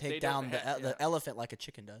they need Right, to they take don't down have- the elephant like a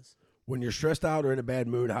chicken does. When you're stressed out or in a bad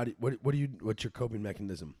mood, what's your coping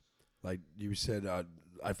mechanism? Like you said,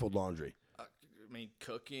 I fold laundry. I mean,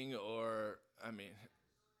 cooking or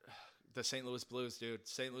the St. Louis Blues, dude.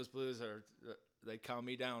 St. Louis Blues they calm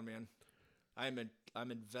me down, man.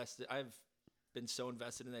 I'm invested. I've been so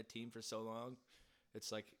invested in that team for so long.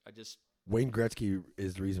 It's like Wayne Gretzky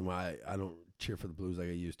is the reason why I don't cheer for the Blues like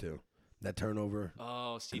I used to. That turnover.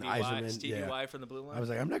 Stevie Eiserman, Y from the blue line. I was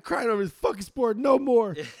like, I'm not crying over this fucking sport no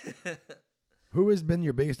more. Who has been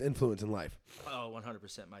your biggest influence in life? Oh,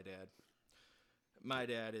 100% my dad. My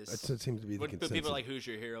dad is. That seems to be the when consensus. people are like, "Who's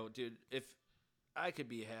your hero, dude?" If I could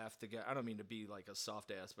be half the guy, I don't mean to be like a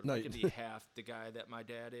soft ass, but if No, I you- could be half the guy that my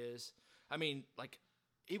dad is. I mean, like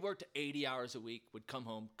he worked 80 hours a week, would come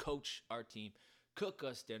home, coach our team, cook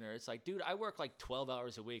us dinner. It's like, dude, I work like 12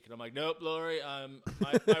 hours a week, and I'm like, nope, Lori,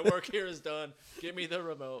 my work here is done. Give me the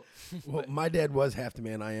remote. Well, my dad was half the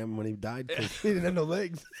man I am when he died because he didn't have no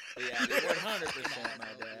legs. Yeah, 100% my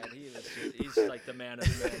dad. He's like the man of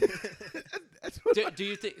the men. Do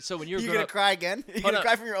you think so? When you were You growing gonna up, cry again? You Hold gonna up.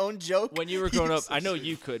 cry from your own joke? when you were growing up, I know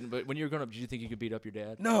you couldn't, but when you were growing up, did you think you could beat up your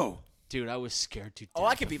dad? No. Dude, I was scared to death. Oh,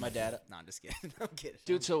 I could beat my dad up. No, I'm just kidding. I'm kidding.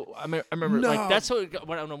 Dude, so I remember No. like that's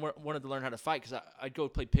when I wanted to learn how to fight because I'd go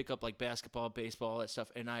play pickup like basketball, baseball, all that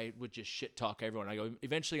stuff, and I would just shit talk everyone. I go,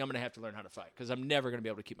 eventually I'm gonna have to learn how to fight because I'm never gonna be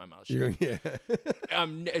able to keep my mouth shut. Yeah.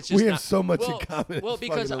 It's just We have not- so much in well, common. Well, It's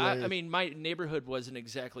because fucking hilarious. I mean, my neighborhood wasn't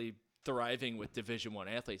exactly thriving with Division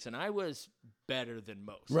I athletes, and I was better than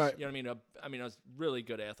most. Right. You know what I mean? I was a really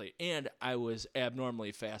good athlete, and I was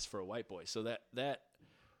abnormally fast for a white boy. So that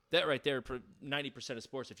right there, 90% of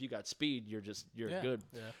sports, if you got speed, you're good.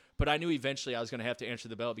 Yeah. But I knew eventually I was going to have to answer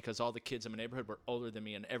the bell because all the kids in my neighborhood were older than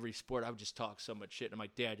me in every sport. I would just talk so much shit. And I'm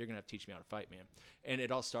like, Dad, you're going to have to teach me how to fight, man. And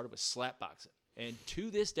it all started with slap boxing. And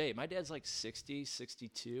to this day, my dad's like 60,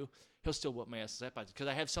 62. He'll still whoop my ass slap boxing because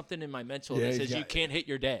I have something in my mental Yeah, that he's says you got- can't hit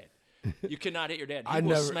your dad. You cannot hit your dad. He I will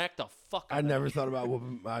never- smack the fuck out I of never you. thought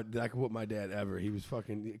about that I could whoop my dad ever. He was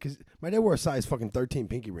fucking because my dad wore a size fucking 13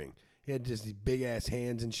 pinky ring. He had just these big ass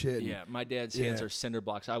hands and shit. Yeah, my dad's hands Yeah. are cinder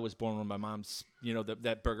blocks. I was born when my mom's,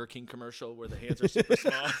 that Burger King commercial where the hands are super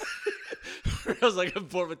small. I was like, I'm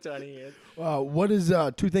born with tiny hands. What is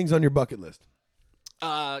 2 things on your bucket list?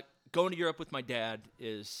 Going to Europe with my dad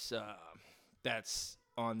is that's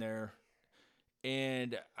on there.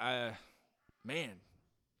 and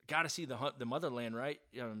got to see the motherland, right?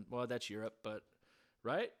 Well, that's Europe, but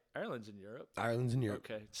right, Ireland's in Europe. Ireland's in Europe.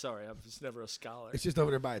 Okay, sorry, I was never a scholar. It's just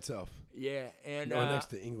over there by itself. Yeah, and Or next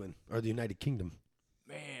to England or the United Kingdom.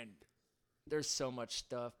 man, there's so much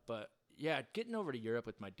stuff, but yeah, getting over to Europe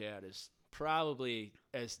with my dad is probably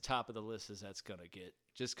as top of the list as that's gonna get.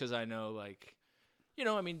 Just because I know, like,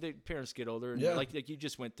 I mean, the parents get older, and Yeah. like you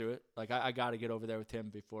just went through it. Like I got to get over there with him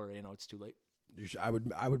before it's too late. I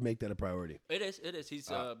would make that a priority. It is. He's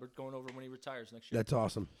we're going over when he retires next year. That's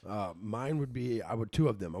awesome. Mine would be two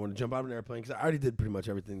of them. I want to jump out of an airplane because I already did pretty much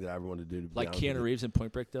everything that I ever wanted to do. To be Like honest with Keanu you. Reeves in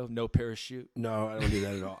Point Break, though, no parachute. No, I don't do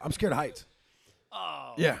that at all. I'm scared of heights.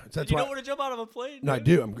 Oh, Yeah, that's you why. don't want to jump out of a plane. No, I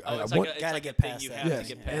dude? do. Oh, I it's want. like Gotta a get thing past you that. have Yes,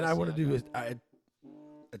 to get past. and I want to do is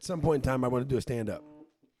at some point in time I want to do a stand up.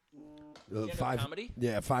 Stand-up comedy?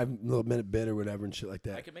 Yeah, 5-minute bit or whatever and shit like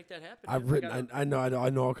that. I can make that happen. I've dude. written. I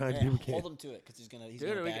know all kinds of people hold can't. him to it because he's gonna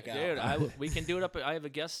Dude, back out. we can do it up. I have a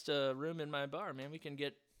guest room in my bar, man. We can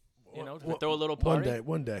get, Well, throw a little One party.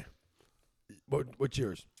 day. What's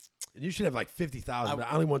yours? You should have like 50,000. But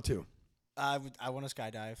I only want 2. I want to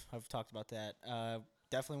skydive. I've talked about that.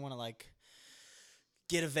 Definitely want to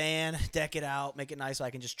get a van, deck it out, make it nice so I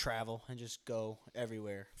can just travel and just go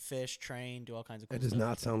everywhere. Fish, train, do all kinds of cool It does stuff.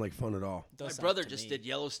 not sound like fun at all. Does My sound brother to just me. did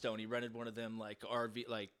Yellowstone. He rented one of them like RV,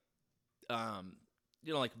 like,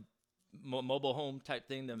 like mobile home type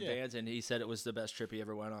thing, them Yeah. vans, and he said it was the best trip he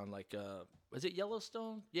ever went on. Like, was it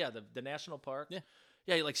Yellowstone? Yeah, the national park. Yeah.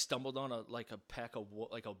 Yeah, he stumbled on a pack of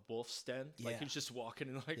a wolf's den. Like Yeah. he was just walking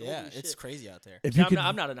and Yeah, holy it's shit. crazy out there. If See, you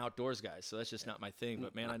I'm not an outdoors guy, so that's just not my thing.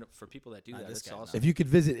 But man, I know for people that do that, this it's guy's awesome. If you could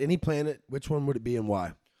visit any planet, which one would it be and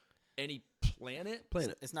why? Any planet?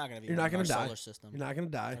 Planet. It's not gonna be. You're not going gonna to die. solar system. You're not gonna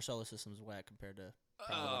die. Our solar system's whack compared to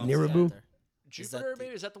Oh, Nibiru? out there. Jupiter, the-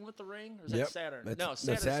 maybe? Is that the one with the ring? Or is Yep. that Saturn? That's- No, that's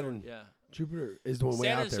Saturn's Saturn. Yeah. Jupiter is the one way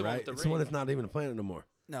out Saturn's there, the one right? with the It's the one ring. that's not even a planet no more.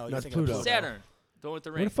 No, you're That's thinking of Pluto. Saturn. The one with the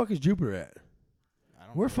Where ring. the fuck is Jupiter at? I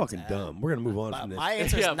don't We're know where it's fucking at. dumb. We're gonna move on My, from this. my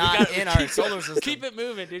answer's Yeah, we not gotta in our keep solar it- system. Keep it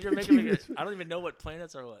moving, dude. You're making me. I don't even know what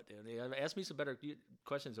planets are what, dude. Ask me some better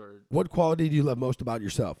questions. Or What quality do you love most about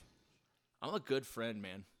yourself? I'm a good friend,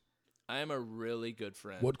 man. I am a really good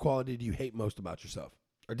friend. What quality do you hate most about yourself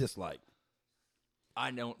or dislike? I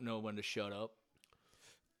don't know when to shut up.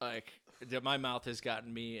 Like my mouth has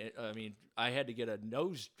gotten me. I mean, I had to get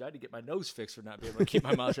my nose fixed for not being able to keep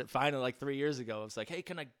my mouth shut. Finally, like 3 years ago, I was like, "Hey,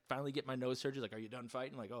 can I finally get my nose surgery?" Like, "Are you done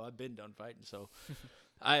fighting?" Like, "Oh, I've been done fighting." So,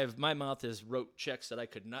 my mouth has wrote checks that I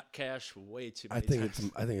could not cash way too many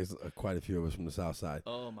times. I think it's quite a few of us from the South Side.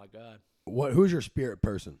 Oh my God, Who's your spirit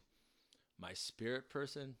person? my spirit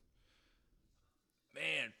person,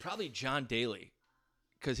 man, probably John Daly,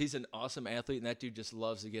 because he's an awesome athlete and that dude just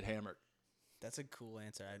loves to get hammered. That's a cool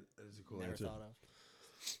answer. That is a cool Never answer. thought of.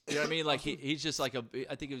 You know what I mean? Like he's just like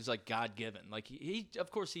I think it was like God given. Like he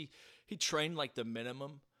of course he trained like the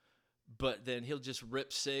minimum, but then he'll just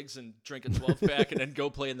rip cigs and drink a 12-pack and then go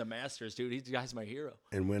play in the Masters, dude. He's the guy's my hero.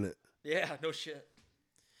 And win it. Yeah, no shit.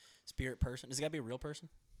 Spirit person. Does it gotta be a real person,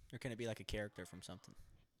 or can it be like a character from something?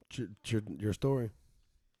 Your story.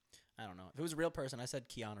 I don't know. If it was a real person, I said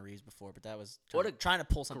Keanu Reeves before, but that was What a trying to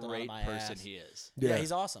pull something out Great of my person ass. he is. Yeah,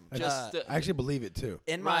 he's awesome. Just I actually believe it too.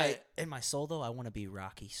 in Right. my soul though, I want to be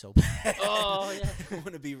Rocky so bad. Oh, yeah. I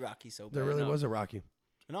want to be Rocky so bad. There really no. was a Rocky.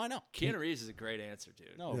 No, I know. Keanu Reeves is a great answer,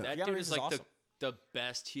 dude. No, that Keanu dude Reeves is is like awesome. the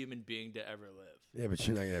best human being to ever live. Yeah, but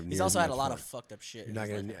you're not gonna have. He's near also as had a much lot fun. of fucked up shit. You're not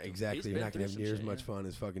gonna exactly. You're been not gonna through have near some as shit, much yeah. fun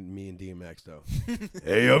as fucking me and DMX though.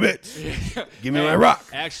 Hey yo, bitch, give me my rock.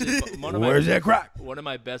 Actually, Where's that crack? One of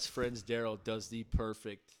my best friends, Daryl, does the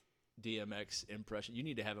perfect DMX impression. You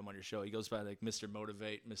need to have him on your show. He goes by like Mr.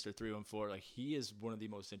 Motivate, Mr. 314. Like he is one of the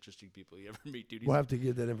most interesting people you ever meet, dude. He's- We'll have to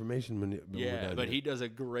get that information when we're yeah, done but here. he does a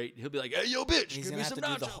great. He'll be like, "Hey, yo, bitch, He's give gonna me have some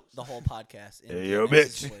to do nachos." the whole podcast. in Hey, yo,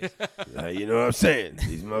 DMX's bitch. voice. You know what I'm saying?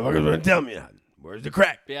 These motherfuckers want to tell me where's the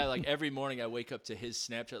crack. Yeah, like every morning I wake up to his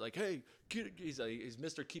Snapchat, like, "Hey, he's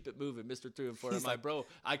Mr. Keep It Moving, Mr. 3 and 4." I'm He's like, bro,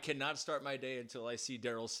 I cannot start my day until I see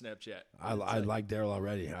Daryl's Snapchat. I It's like Daryl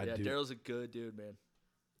already. I yeah, do. Daryl's a good dude, man.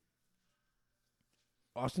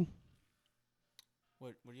 Austin.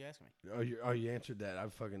 What are you asking me? You answered that.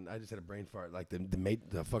 I just had a brain fart. Like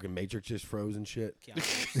the fucking Matrix just froze and shit.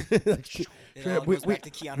 Keanu Reeves. It all goes back to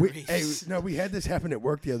Keanu Reeves. We had this happen at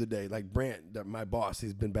work the other day. Like Brant, my boss,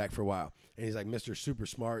 he's been back for a while, and he's like Mr. Super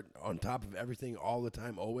Smart, on top of everything, all the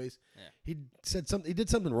time, always. Yeah. He did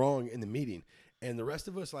something wrong in the meeting, and the rest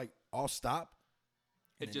of us like all stopped,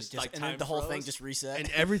 And It then just it like and then time the whole thing froze. just reset. and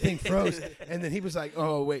everything froze. And then he was like,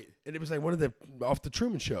 "Oh wait," and it was like one of the off the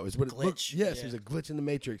Truman Show. Is what it looked. Glitch, Yes, yeah. it was a glitch in the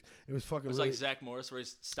Matrix. It was fucking. It was really, like Zach Morris where he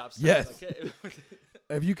stops. Yes. Like, hey.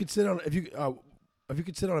 if you could sit on, If you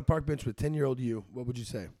could sit on a park bench with 10-year-old you, what would you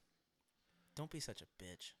say? Don't be such a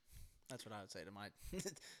bitch. That's what I would say to my.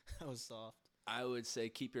 That was soft. I would say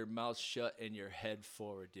keep your mouth shut and your head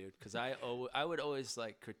forward, dude. Because I would always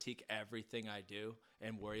like critique everything I do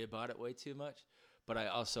and worry about it way too much. But I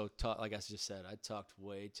also talk, like I just said, I talked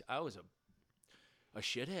I was a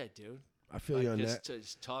shithead, dude. I feel you on that.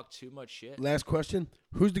 Just talk too much shit. Last question.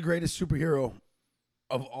 Who's the greatest superhero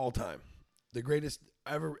of all time? The greatest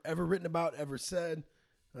ever written about, ever said?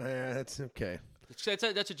 That's okay.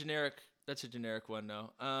 That's a generic one,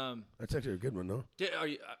 though. That's actually a good one, though. He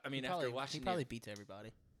Watching probably beats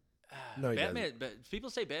everybody. No, he Batman, doesn't. but people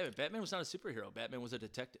say Batman. Batman was not a superhero. Batman was a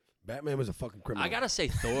detective. Batman was a fucking criminal. I gotta say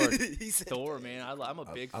Thor. He said Thor, man. I'm a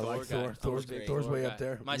big I Thor like guy. Thor. Thor's way guy. up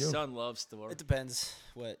there. My You? son loves Thor. It depends.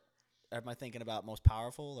 What am I thinking about? Most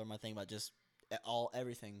powerful, or am I thinking about just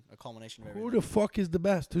everything? A culmination of everything. Who the fuck is the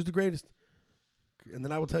best? Who's the greatest? And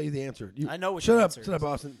then I will tell you the answer. I know what Shut your up. answer Shut up, is.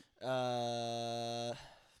 Austin.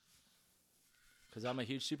 Because I'm a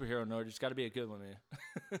huge superhero nerd. It's got to be a good one,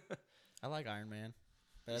 man. I like Iron Man,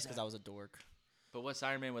 but that's because I was a dork. But what's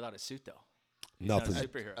Iron Man without a suit, though? He's Nothing. not a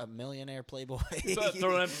superhero. A millionaire playboy.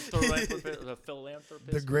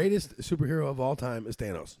 Philanthropist. The greatest superhero of all time is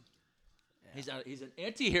Thanos. He's an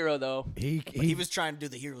anti-hero, though. He was trying to do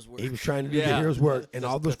the hero's work. He was trying to do the Yeah. hero's work, and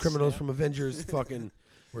all those That's- criminals yeah. from Avengers fucking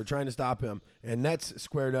were trying to stop him. And that's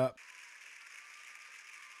squared up.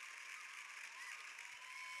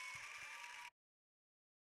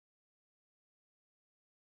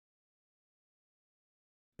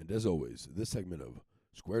 And as always, this segment of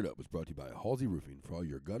Squared Up was brought to you by Halsey Roofing for all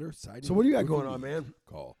your gutter, siding. So what do you got going on, man?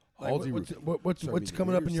 Call Halsey Roofing. What's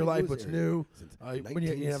coming up in your life? What's new? When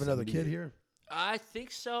you have another kid here? I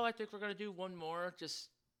think so. I think we're going to do one more. Just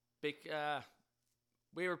big.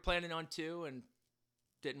 We were planning on 2 and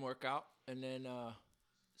didn't work out. And then,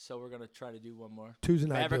 so we're going to try to do one more. Tuesday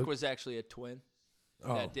night. Maverick was actually a twin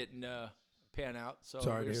Oh. that didn't pan out. So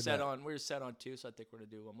Sorry we to were hear set that. on. We were set on 2, so I think we're going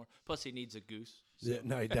to do one more. Plus, he needs a goose. Yeah,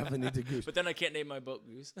 no, he definitely needs a goose. But then I can't name my boat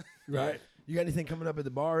Goose. Right. You got anything coming up at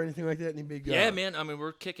the bar or anything like that? Any big? Yeah, man. I mean,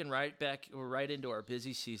 we're kicking right back. We're right into our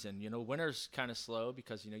busy season. You know, winter's kind of slow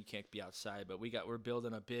because you can't be outside. But we're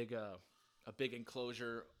building a big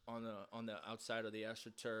enclosure on the outside of the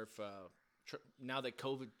AstroTurf. Now that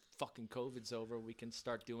COVID's over, we can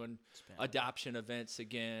start doing adoption events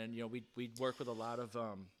again. You know, we work with a lot of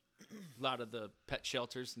the pet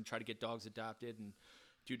shelters and try to get dogs adopted and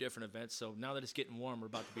do different events. So now that it's getting warm, we're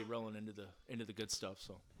about to be rolling into the good stuff.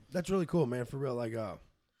 So That's really cool, man. For real, like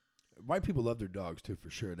white people love their dogs too, for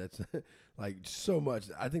sure. That's like so much.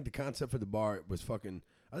 I think the concept for the bar was fucking.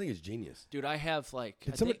 I think it's genius. dude, I have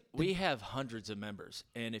we have hundreds of members,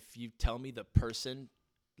 and if you tell me the person,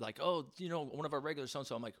 like, oh, one of our regular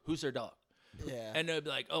so-and-so, I'm like, who's their dog? Yeah. And they'll be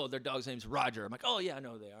like, oh, their dog's name's Roger. I'm like, oh, yeah, I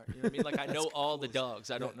know they are. You know what I mean? Like, I know all the dogs.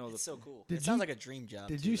 I don't know It's so cool. Did It sounds you- like a dream job.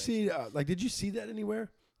 Did too, you actually. see? Did you see that anywhere?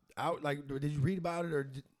 Out? Like, did you read about it or?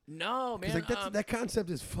 No, man. Because like that concept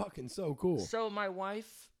is fucking so cool. So my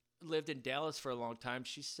wife lived in Dallas for a long time.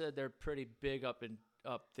 She said they're pretty big up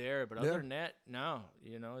there, but other Yeah. than that, no.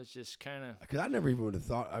 It's just kind of. Because I never even would have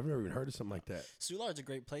thought. I've never even heard of something like that. Soulard's a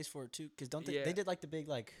great place for it too, because Yeah. they did like the big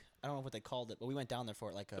I don't know what they called it, but we went down there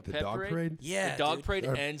for it like a The Pet dog parade? parade. yeah. the dog dude. parade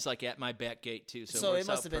Or- ends like at my back gate too, so, So it it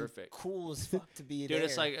must have been perfect. cool as fuck to be Dude, there.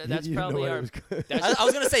 it's like that's You didn't know probably what it our. was good. That's I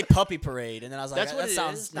was gonna say puppy parade, and then I was like, That's what that it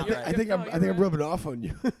sounds is. not You're- right. I think No, I'm you're right. rubbing off on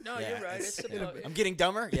you. no, Yeah, you're right. it's- It's a I'm getting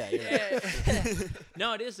dumber. Yeah, you're right.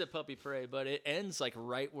 no, it is a puppy parade, but it ends like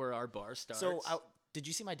right where our bar starts. So did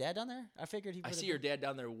you see my dad down there? I figured he. I would've see been- your dad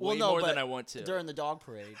down there way Well, no, more but than I want to. during the dog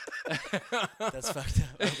parade. That's fucked up.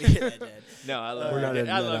 I'll be that dad. No, I love We're not your editing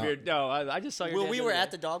dad. I that love out. your. No, I just saw your. Well, dad we the were other at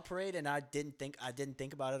day. the dog parade, and I didn't think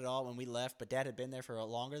about it at all when we left. But Dad had been there for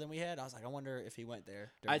longer than we had. I was like, I wonder if he went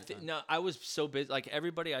there. I during the think time. no, I was so busy. Like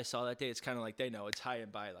everybody I saw that day, it's kind of like they know it's high and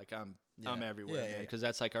by. Like I'm Yeah. everywhere, Yeah, man. yeah, yeah. Because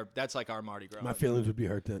that's like our Mardi Gras. My feelings would be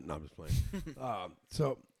hurt then. No, I'm just playing.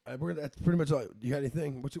 That's pretty much all. You got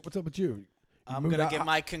anything? What's up with you? I'm moved gonna out- give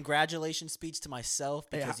my congratulations speech to myself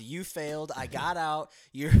Hey, because you failed. I got out.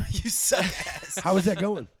 You suck ass. How is that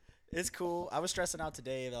going? It's cool. I was stressing out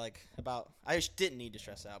today, about. I just didn't need to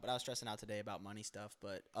stress out, but I was stressing out today about money stuff.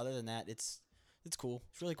 But other than that, it's cool.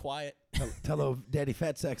 It's really quiet. Tell old Daddy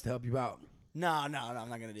Fat Sex to help you out. No, I'm not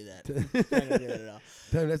gonna do that. I'm not gonna do that at all.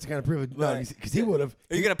 Tell him that's the kind of privilege. No, Right. because he would have.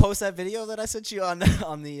 Are you gonna post that video that I sent you on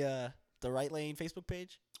the Wright Lane Facebook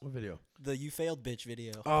page? What video? The "You Failed Bitch"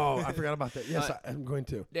 video. Oh, I forgot about that. Yes, I'm going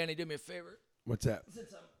to. Danny, do me a favor. What's that?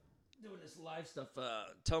 Since I'm doing this live stuff.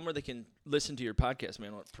 Tell them where they can listen to your podcast,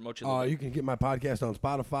 man. I'll promote you. A little You can get my podcast on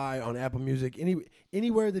Spotify, on Apple Music,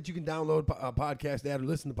 anywhere that you can download a podcast app or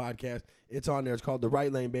listen to podcast. It's on there. It's called The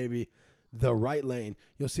Wright Lane, baby. The Wright Lane.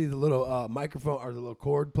 You'll see the little microphone or the little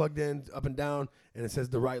cord plugged in up and down, and it says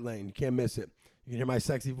The Wright Lane. You can't miss it. You can hear my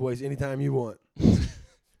sexy voice anytime you want.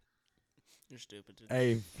 You're stupid, dude.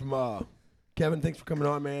 Hey, from Kevin, thanks for coming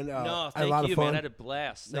on, man. No, I had a thank lot you, of fun. man. I had a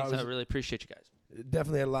blast. No, Thanks. I really appreciate you guys.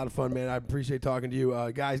 Definitely had a lot of fun, man. I appreciate talking to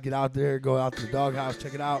you. Guys, get out there. Go out to the Doghouse.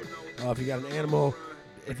 Check it out. If you got an animal.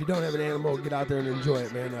 If you don't have an animal, get out there and enjoy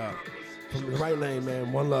it, man. From the Wright Lane,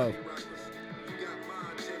 man. One love.